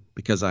job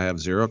because I have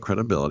zero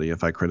credibility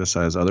if I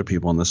criticize other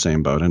people in the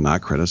same boat and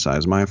not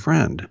criticize my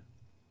friend.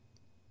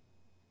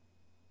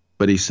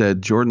 But he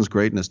said Jordan's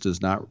greatness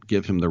does not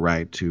give him the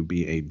right to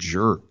be a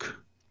jerk.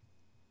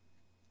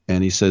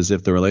 And he says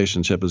if the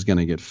relationship is going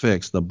to get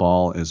fixed, the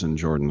ball is in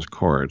Jordan's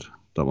court.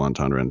 Double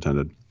entendre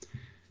intended.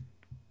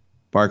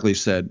 Barkley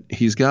said,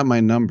 he's got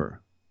my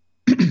number.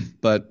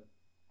 But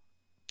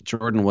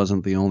Jordan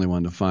wasn't the only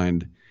one to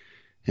find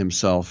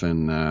himself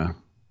in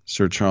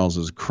Sir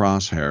Charles's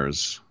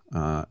crosshairs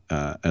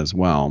as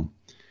well.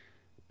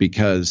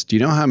 Because do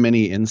you know how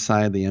many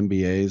inside the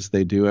NBAs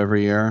they do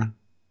every year?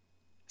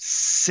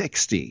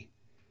 60.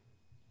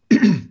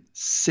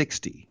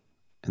 60.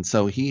 And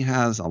so he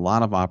has a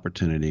lot of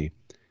opportunity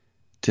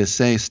to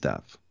say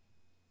stuff.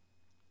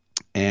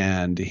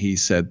 And he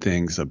said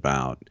things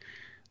about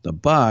the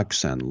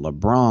Bucks and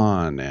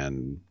LeBron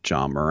and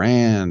John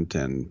Morant,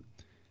 and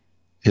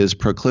his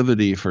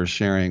proclivity for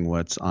sharing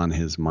what's on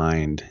his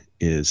mind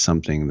is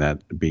something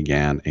that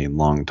began a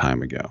long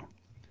time ago.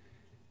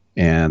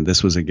 And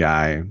this was a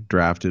guy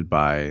drafted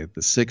by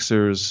the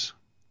Sixers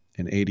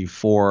in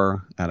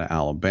 '84 out of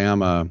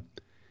Alabama.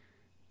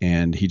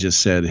 And he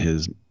just said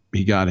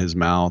he got his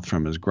mouth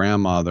from his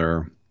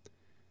grandmother,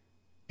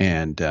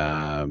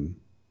 and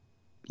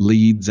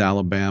Leeds,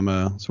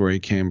 Alabama is where he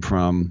came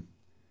from.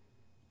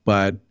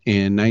 But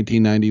in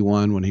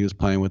 1991, when he was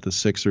playing with the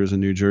Sixers in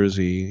New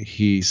Jersey,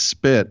 he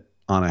spit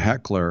on a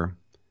heckler,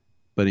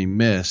 but he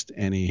missed,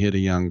 and he hit a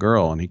young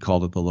girl, and he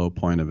called it the low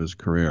point of his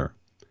career.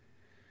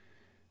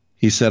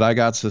 He said, I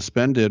got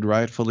suspended,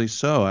 rightfully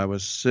so. I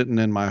was sitting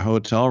in my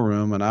hotel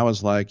room, and I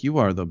was like, you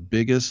are the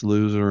biggest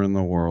loser in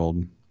the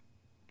world.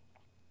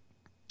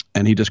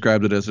 And he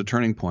described it as a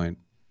turning point.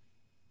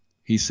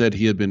 He said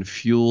he had been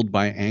fueled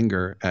by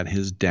anger at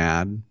his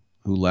dad,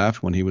 who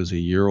left when he was a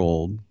year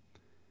old,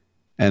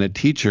 and a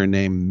teacher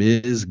named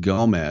Ms.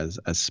 Gomez,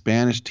 a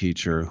Spanish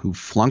teacher who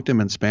flunked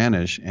him in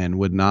Spanish and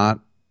would not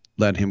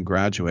let him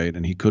graduate,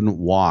 and he couldn't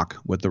walk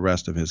with the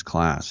rest of his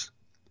class.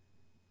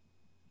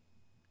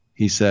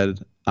 He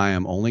said, I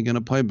am only going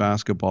to play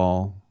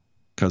basketball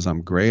because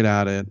I'm great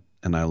at it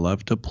and I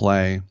love to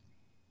play.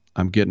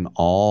 I'm getting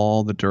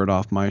all the dirt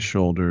off my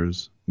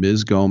shoulders.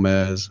 Ms.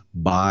 Gomez,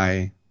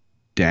 bye.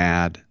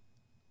 Dad,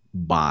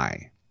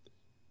 bye.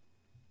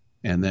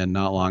 And then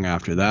not long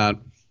after that,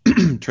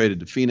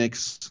 traded to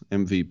Phoenix,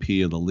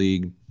 MVP of the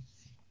league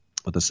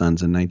with the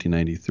Suns in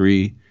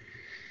 1993,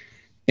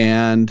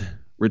 and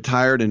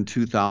retired in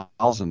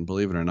 2000.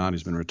 Believe it or not,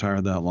 he's been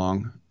retired that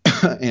long,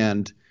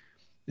 and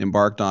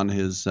embarked on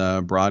his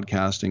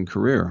broadcasting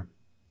career.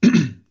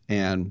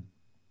 And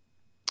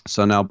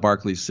so now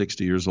Barkley's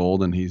 60 years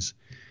old, and he's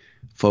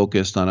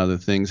focused on other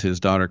things. His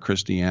daughter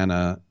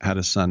Christiana had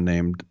a son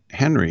named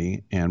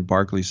Henry, and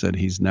Barkley said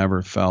he's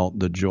never felt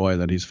the joy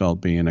that he's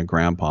felt being a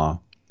grandpa.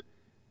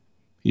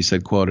 He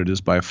said, quote, "It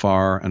is by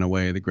far and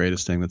away the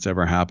greatest thing that's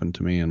ever happened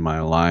to me in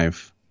my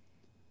life."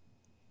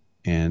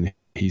 And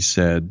he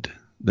said,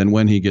 then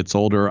when he gets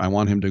older, I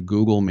want him to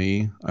Google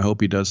me. I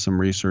hope he does some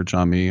research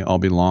on me. I'll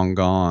be long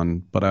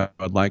gone, but I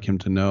would like him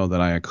to know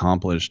that I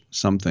accomplished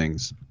some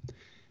things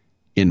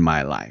in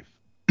my life.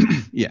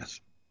 Yes.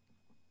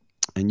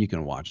 And you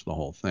can watch the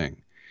whole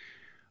thing.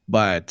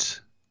 But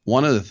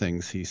one of the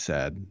things he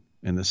said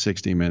in the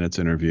 60 Minutes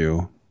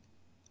interview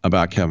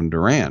about Kevin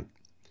Durant,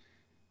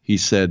 he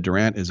said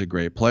Durant is a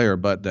great player,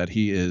 but that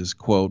he is,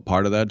 quote,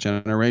 part of that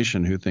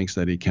generation who thinks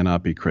that he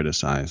cannot be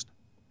criticized.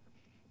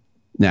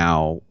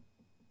 Now,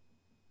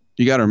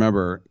 you got to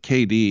remember,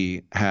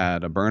 KD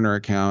had a burner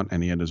account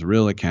and he had his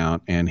real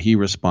account, and he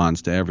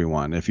responds to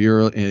everyone. If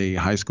you're a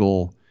high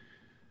school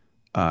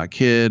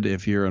kid,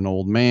 if you're an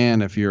old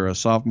man, if you're a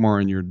sophomore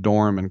in your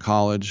dorm in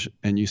college,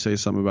 and you say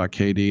something about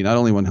KD, not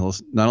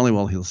only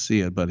will he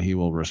see it, but he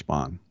will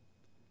respond.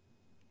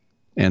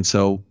 And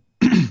so,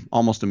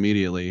 almost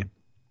immediately,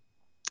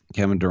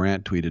 Kevin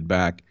Durant tweeted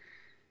back,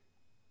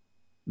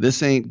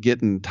 "This ain't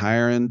getting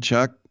tiring,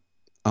 Chuck.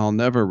 I'll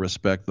never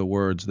respect the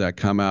words that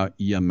come out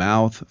ya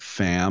mouth,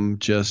 fam.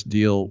 Just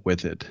deal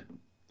with it."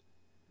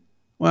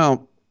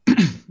 Well,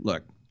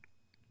 look,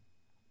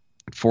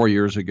 4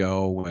 years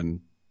ago when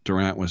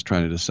Durant was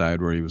trying to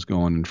decide where he was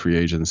going in free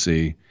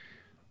agency,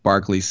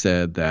 Barkley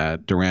said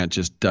that Durant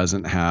just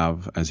doesn't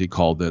have, as he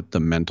called it, the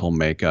mental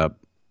makeup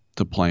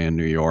to play in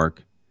New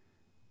York.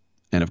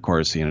 And of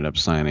course, he ended up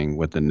signing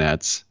with the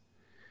Nets.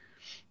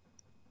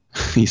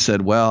 He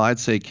said, "Well, I'd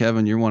say,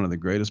 Kevin, you're one of the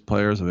greatest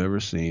players I've ever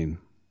seen.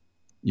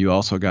 You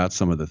also got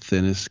some of the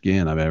thinnest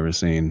skin I've ever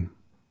seen.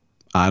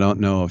 I don't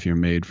know if you're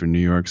made for New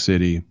York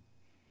City.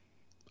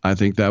 I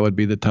think that would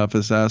be the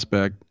toughest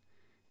aspect.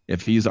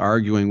 If he's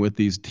arguing with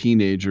these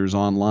teenagers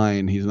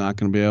online, he's not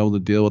going to be able to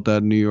deal with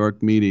that New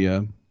York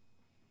media."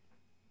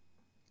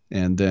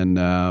 And then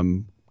a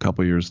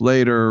couple years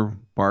later,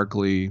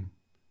 Barkley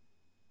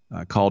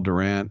called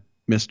Durant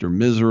Mr.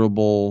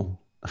 Miserable.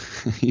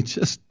 He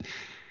just,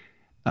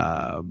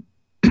 I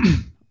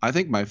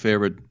think my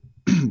favorite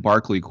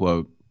Barkley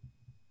quote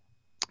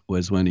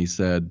was when he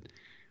said,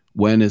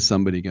 "When is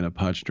somebody going to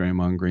punch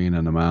Draymond Green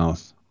in the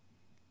mouth?"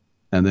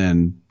 And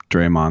then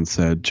Draymond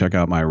said, "Check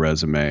out my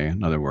resume."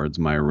 In other words,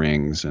 my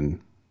rings. And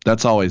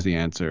that's always the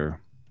answer.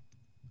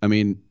 I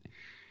mean,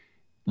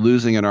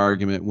 losing an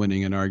argument,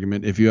 winning an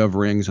argument. If you have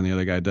rings and the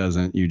other guy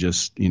doesn't, you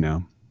just,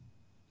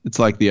 it's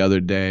like the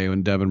other day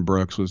when Devin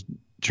Brooks was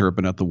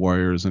chirping at the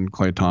Warriors and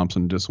Klay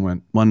Thompson just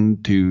went 1,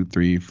 2,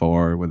 3,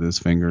 4 with his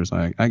fingers.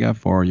 I got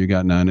 4, you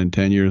got none. In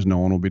 10 years, no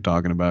one will be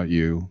talking about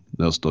you.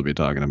 They'll still be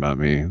talking about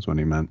me, is what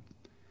he meant.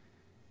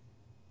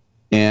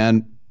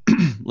 And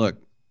look,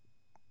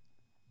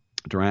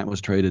 Durant was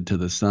traded to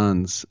the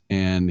Suns,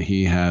 and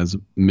he has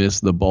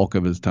missed the bulk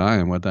of his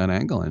time with that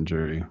ankle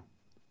injury.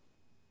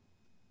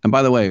 And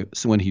by the way,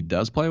 so when he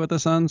does play with the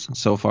Suns,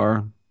 so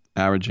far,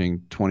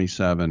 averaging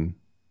 27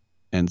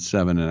 and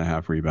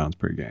 7.5 rebounds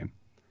per game.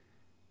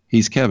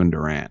 He's Kevin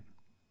Durant,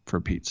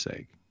 for Pete's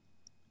sake.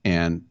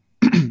 And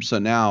so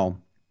now,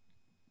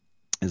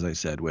 as I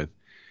said, with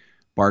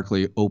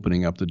Barkley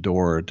opening up the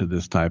door to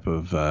this type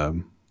of,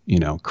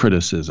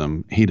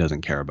 criticism, he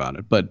doesn't care about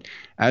it. But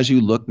as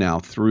you look now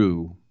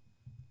through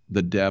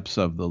the depths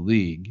of the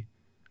league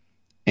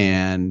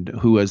and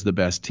who has the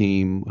best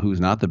team, who's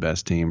not the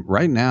best team,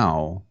 right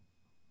now,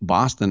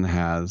 Boston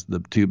has the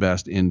 2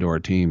 best indoor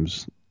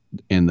teams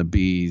in the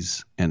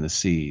Bs and the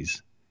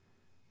Cs,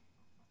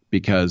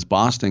 because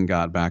Boston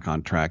got back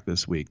on track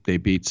this week. They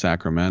beat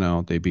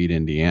Sacramento, they beat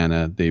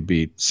Indiana, they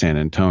beat San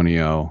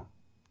Antonio.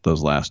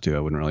 Those last 2 I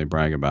wouldn't really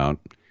brag about.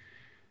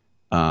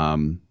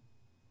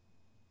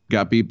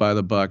 Got beat by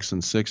the Bucks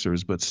and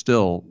Sixers, but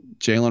still,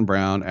 Jaylen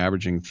Brown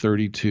averaging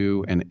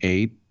 32 and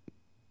 8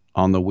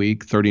 on the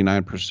week,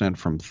 39%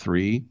 from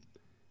 3.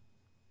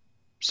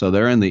 So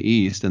they're in the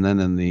East, and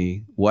then in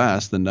the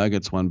West, the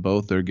Nuggets won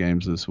both their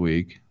games this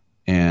week,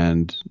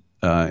 and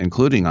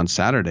including on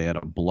Saturday at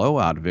a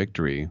blowout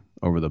victory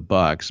over the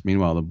Bucks.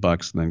 Meanwhile, the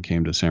Bucks then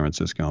came to San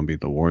Francisco and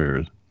beat the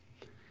Warriors.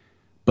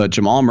 But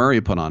Jamal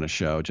Murray put on a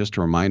show, just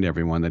to remind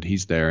everyone that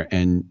he's there.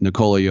 And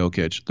Nikola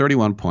Jokic,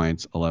 31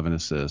 points, 11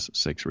 assists,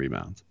 6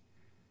 rebounds.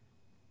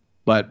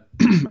 But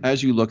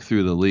as you look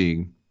through the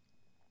league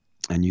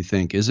and you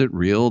think, is it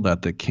real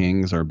that the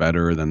Kings are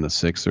better than the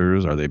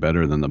Sixers? Are they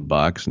better than the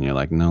Bucks? And you're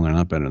like, no, they're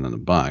not better than the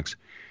Bucks.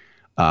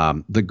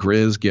 The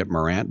Grizz get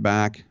Morant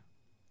back,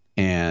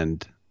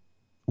 and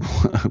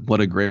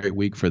what a great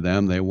week for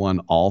them. They won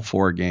all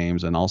 4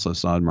 games and also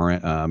saw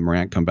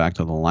Morant come back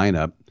to the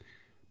lineup.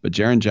 But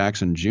Jaren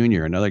Jackson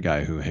Jr., another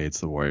guy who hates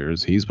the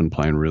Warriors, he's been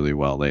playing really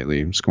well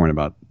lately, scoring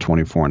about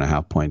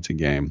 24.5 points a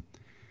game.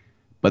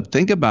 But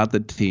think about the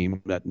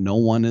team that no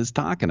one is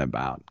talking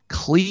about.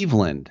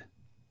 Cleveland.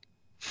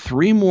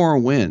 3 more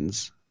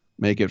wins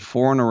make it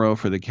 4 in a row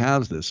for the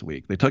Cavs this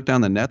week. They took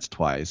down the Nets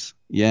twice.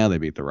 Yeah, they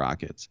beat the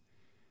Rockets.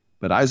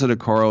 But Isaac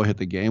Okoro hit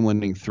the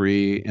game-winning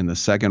 3 in the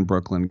second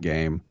Brooklyn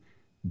game.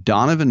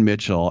 Donovan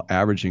Mitchell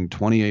averaging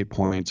 28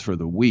 points for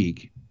the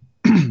week.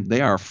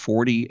 They are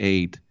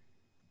 48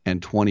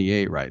 and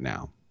 28 right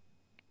now.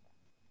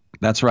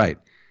 That's right.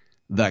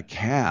 The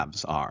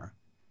Cavs are.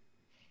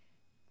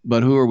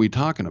 But who are we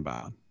talking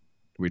about? Are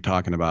we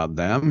talking about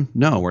them?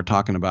 No, we're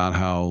talking about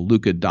how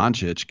Luka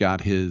Doncic got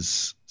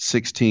his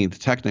 16th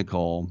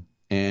technical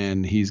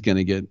and he's going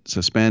to get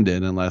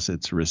suspended unless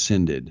it's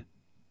rescinded.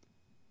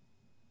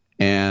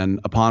 And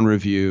upon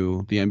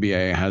review, the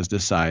NBA has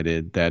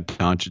decided that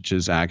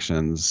Doncic's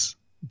actions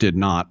did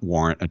not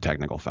warrant a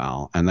technical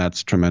foul. And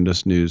that's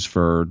tremendous news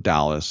for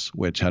Dallas,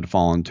 which had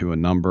fallen to a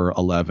number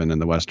 11 in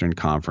the Western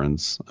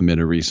Conference amid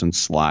a recent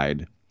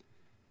slide.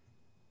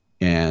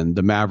 And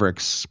the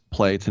Mavericks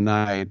play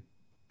tonight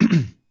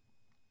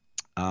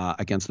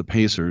against the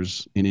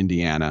Pacers in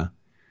Indiana.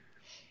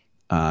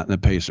 The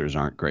Pacers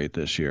aren't great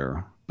this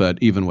year. But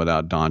even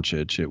without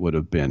Doncic, it would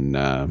have been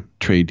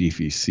très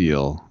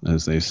difficile,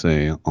 as they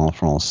say en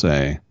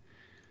français.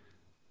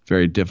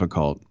 Very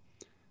difficult.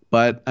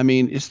 But, I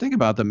mean, just think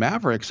about it. The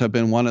Mavericks have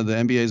been one of the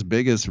NBA's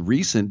biggest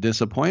recent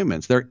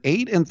disappointments. They're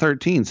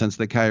 8-13 since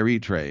the Kyrie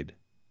trade.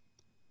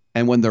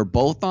 And when they're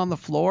both on the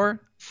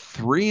floor,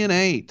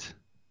 3-8.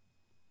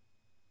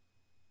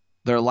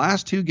 Their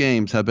last 2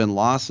 games have been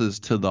losses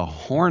to the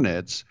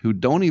Hornets, who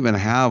don't even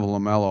have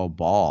LaMelo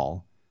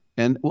Ball.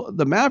 And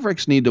the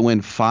Mavericks need to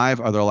win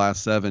 5 of their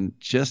last 7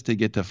 just to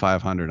get to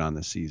 500 on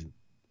the season.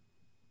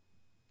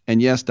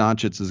 And yes,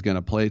 Doncic is going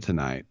to play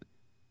tonight.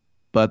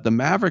 But the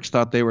Mavericks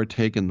thought they were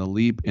taking the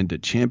leap into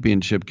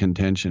championship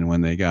contention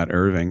when they got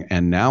Irving.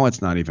 And now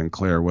it's not even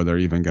clear whether they're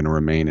even going to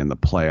remain in the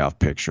playoff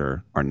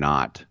picture or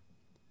not.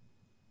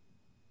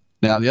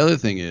 Now, the other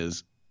thing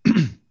is,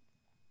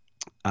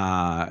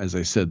 as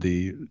I said,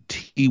 the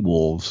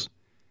T-Wolves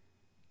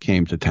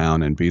came to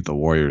town and beat the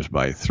Warriors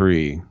by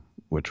 3,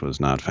 which was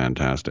not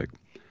fantastic.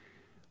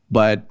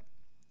 But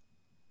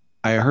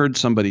I heard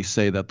somebody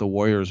say that the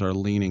Warriors are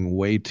leaning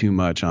way too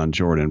much on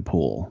Jordan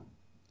Poole.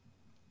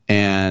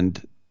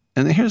 And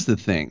here's the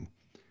thing.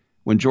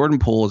 When Jordan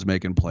Poole is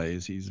making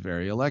plays, he's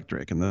very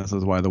electric. And this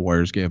is why the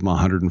Warriors gave him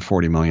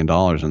 $140 million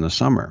in the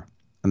summer.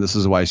 And this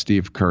is why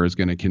Steve Kerr is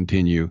going to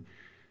continue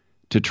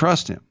to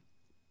trust him.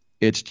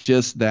 It's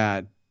just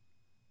that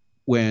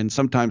when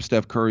sometimes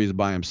Steph Curry is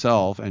by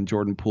himself and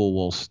Jordan Poole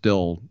will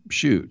still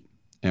shoot,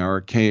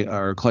 or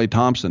Klay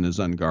Thompson is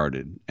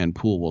unguarded and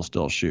Poole will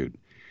still shoot.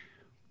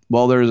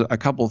 Well, there's a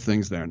couple of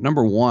things there.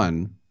 Number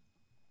one,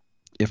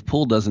 if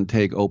Poole doesn't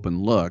take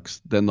open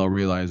looks, then they'll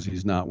realize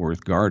he's not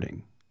worth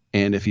guarding.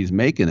 And if he's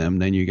making them,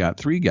 then you got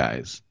 3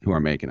 guys who are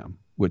making them,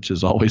 which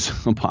is always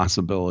a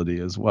possibility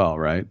as well,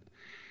 right?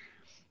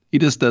 He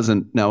just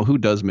doesn't. Now, who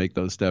does make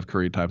those Steph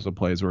Curry types of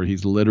plays where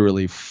he's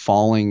literally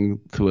falling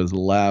to his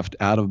left,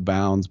 out of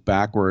bounds,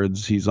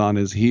 backwards? He's on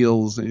his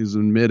heels, he's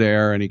in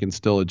midair, and he can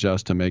still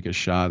adjust to make a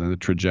shot and the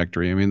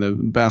trajectory. I mean, the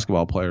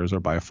basketball players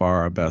are by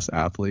far our best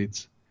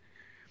athletes.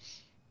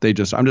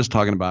 I'm just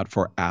talking about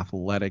for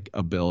athletic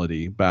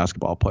ability.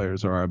 Basketball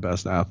players are our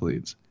best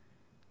athletes.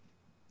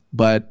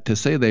 But to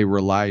say they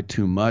rely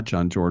too much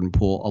on Jordan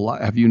Poole,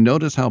 have you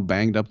noticed how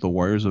banged up the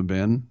Warriors have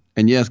been?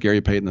 And yes,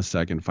 Gary Payton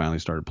II finally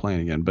started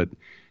playing again. But,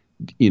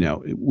 you know,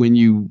 when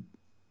you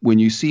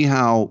see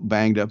how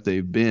banged up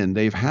they've been,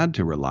 they've had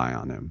to rely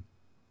on him.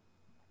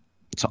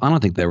 So I don't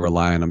think they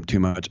rely on him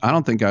too much. I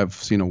don't think I've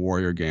seen a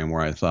Warrior game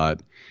where I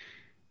thought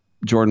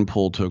Jordan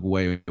Poole took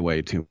way,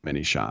 way too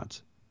many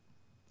shots.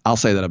 I'll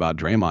say that about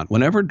Draymond.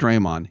 Whenever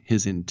Draymond,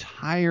 his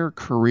entire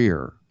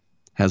career,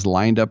 has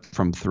lined up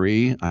from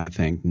 3, I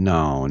think,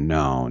 no.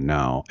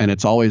 And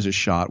it's always a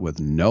shot with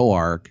no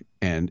arc,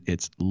 and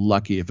it's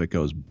lucky if it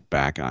goes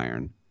back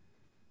iron.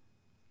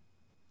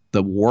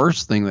 The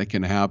worst thing that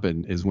can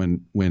happen is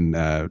when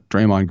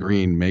Draymond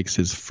Green makes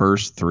his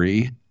first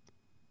 3,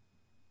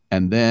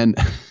 and then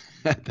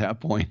at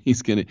that point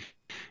he's going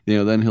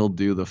to, then he'll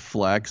do the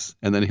flex,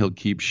 and then he'll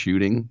keep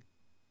shooting.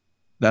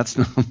 That's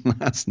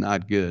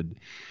not good.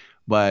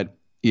 But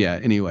yeah,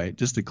 anyway,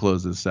 just to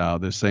close this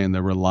out, they're saying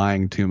they're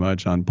relying too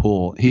much on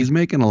Poole. He's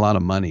making a lot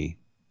of money,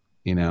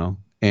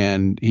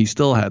 and he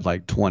still had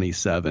like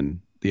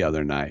 27 the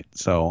other night.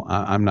 So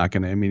I'm not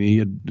going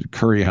to,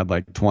 Curry had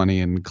like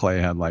 20 and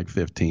Klay had like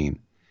 15.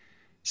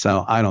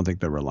 So I don't think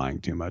they're relying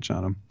too much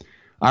on him.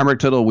 I'm Rick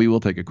Tittle. We will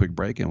take a quick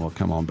break and we'll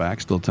come on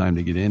back. Still time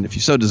to get in. If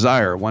you so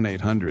desire,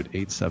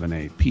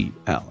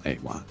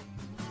 1-800-878-PLAY.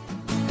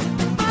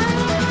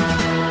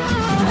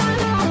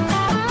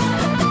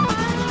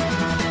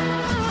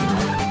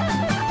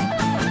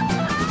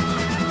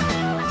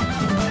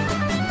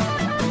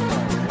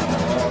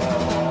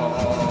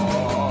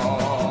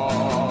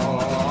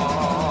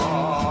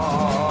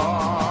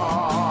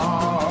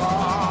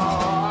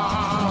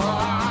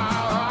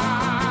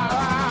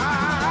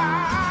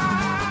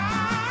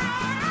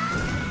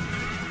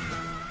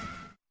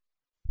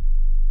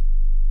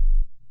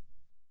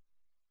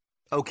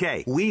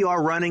 Okay, we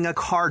are running a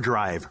car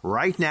drive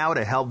right now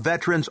to help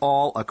veterans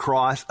all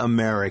across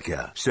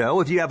America.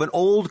 So if you have an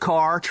old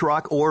car,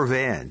 truck, or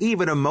van,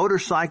 even a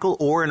motorcycle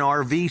or an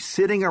RV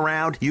sitting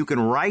around, you can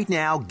right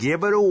now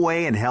give it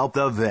away and help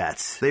the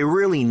vets. They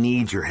really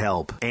need your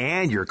help.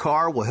 And your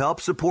car will help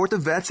support the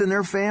vets and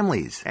their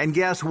families. And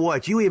guess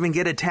what? You even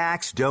get a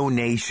tax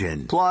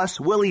donation.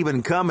 Plus, we'll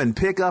even come and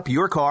pick up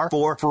your car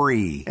for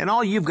free. And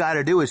all you've got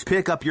to do is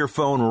pick up your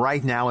phone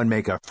right now and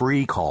make a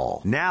free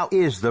call. Now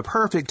is the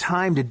perfect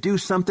time to do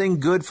something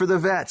good for the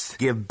vets.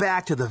 Give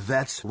back to the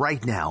vets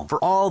right now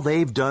for all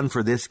they've done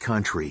for this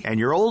country. And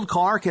your old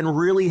car can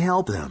really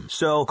help them.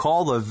 So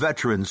call the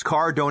Veterans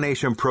Car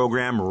Donation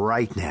Program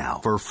right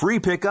now for free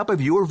pickup of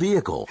your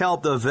vehicle.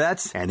 Help the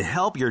vets and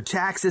help your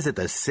taxes at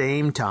the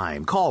same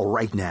time. Call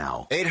right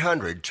now.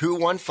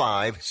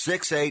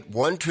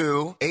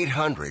 800-215-6812.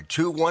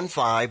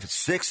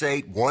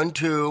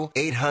 800-215-6812.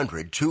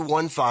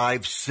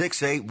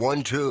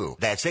 800-215-6812.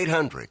 That's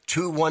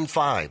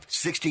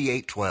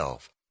 800-215-6812.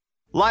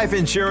 Life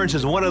insurance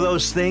is one of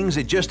those things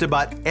that just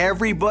about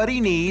everybody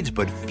needs,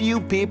 but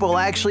few people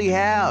actually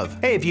have.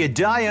 Hey, if you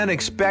die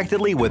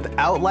unexpectedly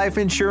without life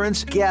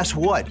insurance, guess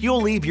what?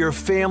 You'll leave your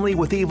family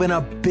with even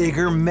a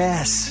bigger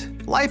mess.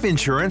 Life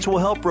insurance will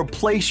help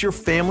replace your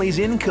family's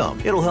income.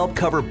 It'll help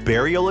cover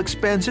burial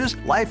expenses.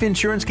 Life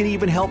insurance can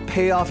even help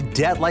pay off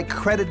debt like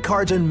credit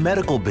cards and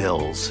medical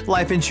bills.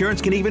 Life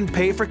insurance can even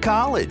pay for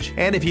college.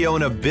 And if you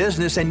own a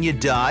business and you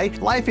die,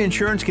 life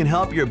insurance can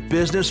help your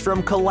business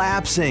from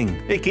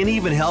collapsing. It can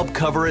even help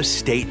cover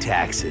estate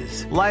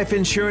taxes. Life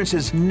insurance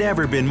has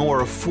never been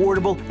more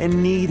affordable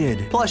and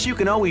needed. Plus, you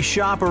can always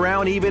shop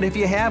around even if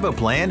you have a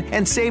plan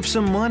and save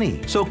some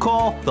money. So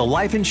call the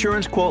Life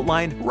Insurance Quote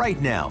Line right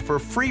now for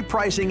free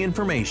pricing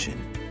information.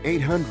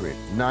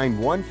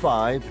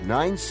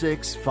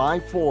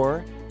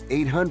 800-915-9654.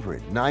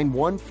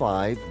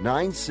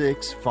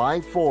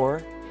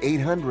 800-915-9654.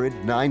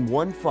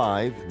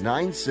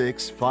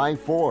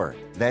 800-915-9654.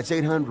 That's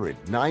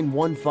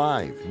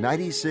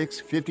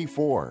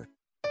 800-915-9654.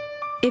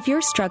 If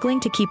you're struggling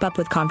to keep up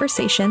with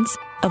conversations,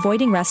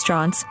 avoiding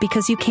restaurants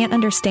because you can't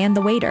understand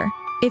the waiter,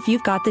 if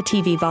you've got the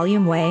TV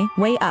volume way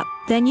up,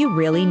 then you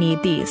really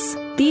need these.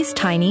 These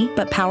tiny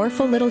but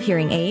powerful little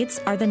hearing aids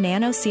are the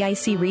Nano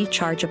CIC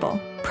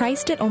Rechargeable,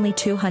 priced at only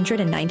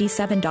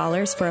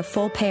 $297 for a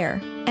full pair.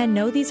 And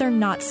no, these are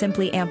not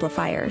simply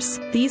amplifiers.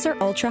 These are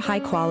ultra high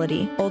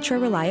quality, ultra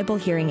reliable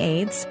hearing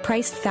aids,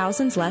 priced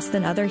thousands less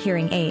than other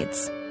hearing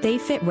aids. They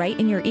fit right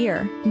in your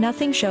ear,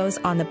 nothing shows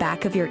on the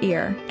back of your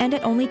ear, and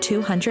at only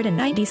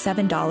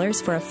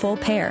 $297 for a full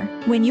pair.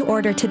 When you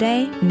order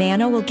today,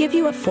 Nano will give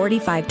you a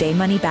 45-day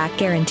money-back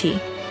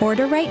guarantee.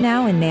 Order right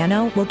now and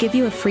Nano will give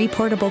you a free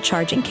portable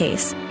charging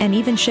case and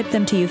even ship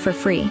them to you for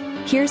free.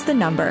 Here's the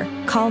number.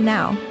 Call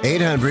now.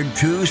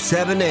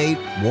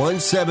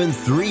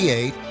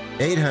 800-278-1738.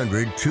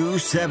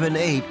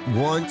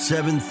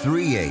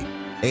 800-278-1738.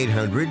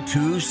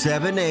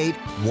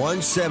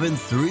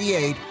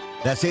 800-278-1738.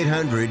 That's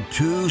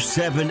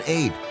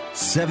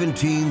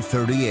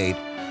 800-278-1738.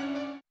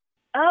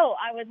 Oh,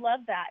 I would love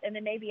that. And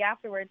then maybe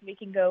afterwards we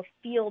can go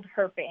field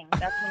herping.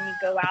 That's when you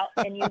go out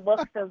and you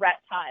look for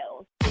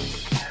reptiles.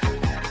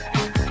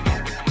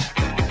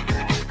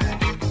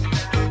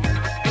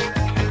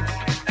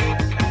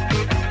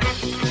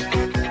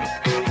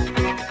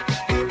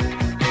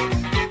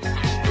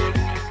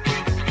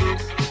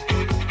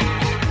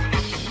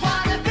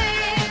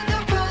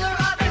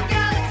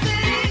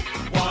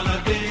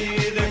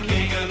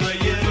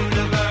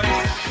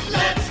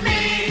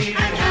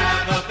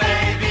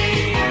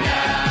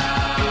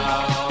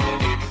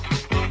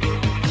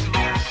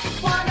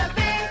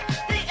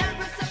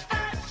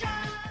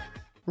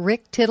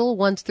 Rick Tittle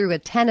once threw a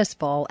tennis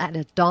ball at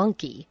a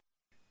donkey.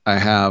 I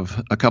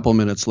have a couple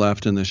minutes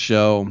left in the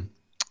show.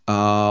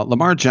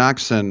 Lamar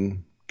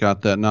Jackson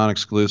got that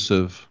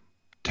non-exclusive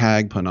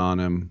tag put on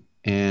him.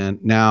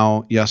 And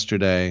now,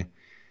 yesterday,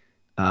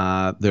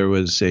 there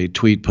was a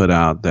tweet put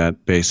out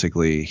that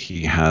basically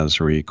he has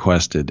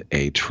requested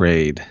a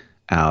trade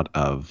out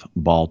of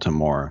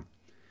Baltimore.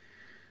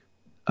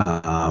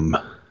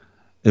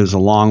 It was a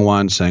long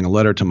one saying, a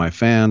letter to my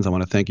fans. I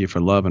want to thank you for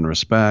love and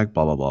respect,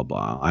 blah, blah, blah,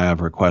 blah. I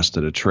have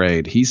requested a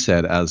trade. He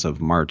said as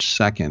of March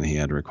 2nd, he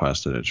had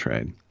requested a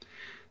trade.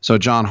 So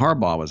John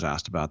Harbaugh was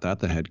asked about that,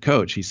 the head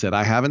coach. He said,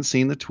 I haven't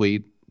seen the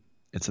tweet.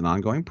 It's an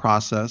ongoing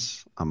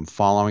process. I'm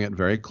following it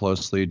very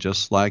closely,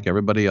 just like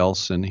everybody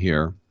else in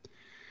here,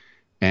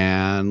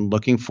 and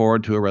looking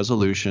forward to a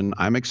resolution.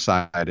 I'm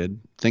excited,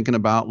 thinking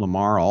about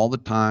Lamar all the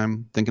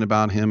time, thinking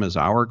about him as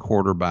our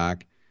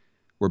quarterback.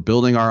 We're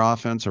building our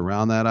offense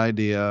around that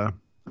idea.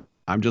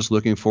 I'm just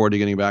looking forward to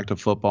getting back to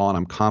football, and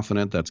I'm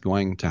confident that's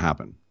going to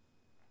happen.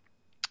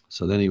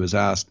 So then he was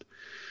asked,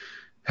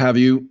 have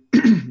you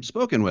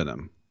spoken with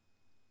him?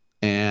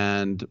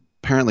 And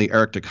apparently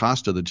Eric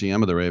DeCosta, the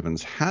GM of the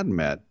Ravens, had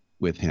met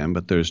with him,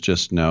 but there's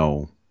just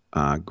no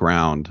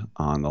ground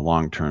on the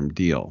long-term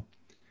deal.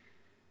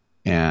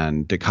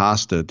 And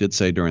DeCosta did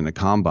say during the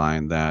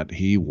combine that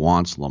he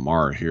wants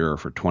Lamar here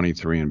for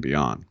 23 and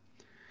beyond.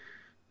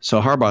 So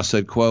Harbaugh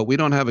said, quote, "We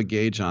don't have a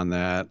gauge on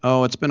that.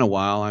 Oh, it's been a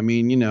while. I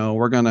mean,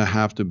 we're going to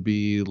have to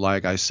be,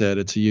 like I said,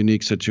 it's a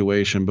unique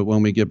situation. But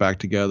when we get back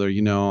together,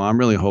 I'm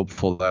really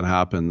hopeful that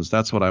happens.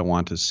 That's what I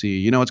want to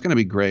see. It's going to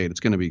be great.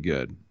 It's going to be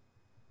good."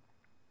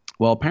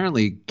 Well,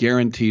 apparently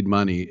guaranteed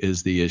money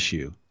is the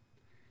issue.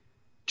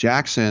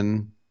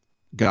 Jackson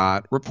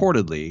got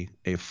reportedly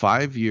a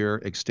 5-year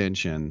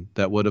extension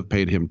that would have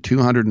paid him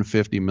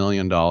 $250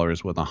 million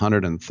with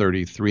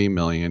 $133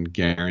 million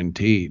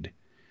guaranteed.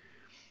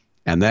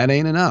 And that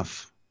ain't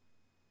enough.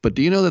 But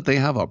do you know that they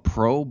have a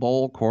Pro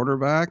Bowl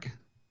quarterback,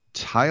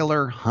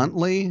 Tyler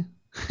Huntley?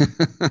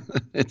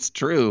 It's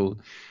true.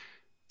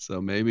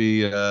 So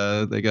maybe they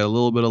got a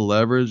little bit of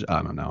leverage.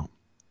 I don't know.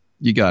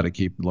 You got to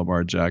keep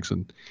Lamar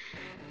Jackson.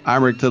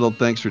 I'm Rick Tittle.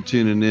 Thanks for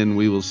tuning in.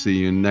 We will see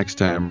you next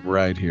time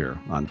right here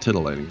on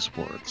Titillating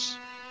Sports.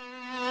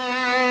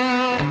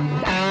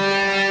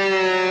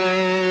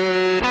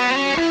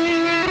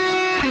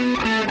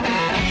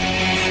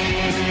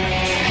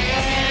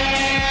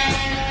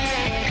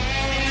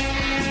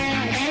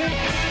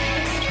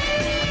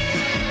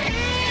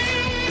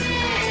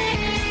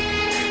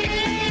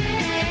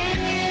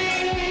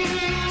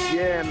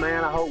 Yeah,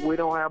 man, I hope we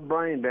don't have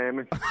brain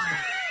damage.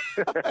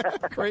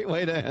 Great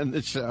way to end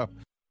the show.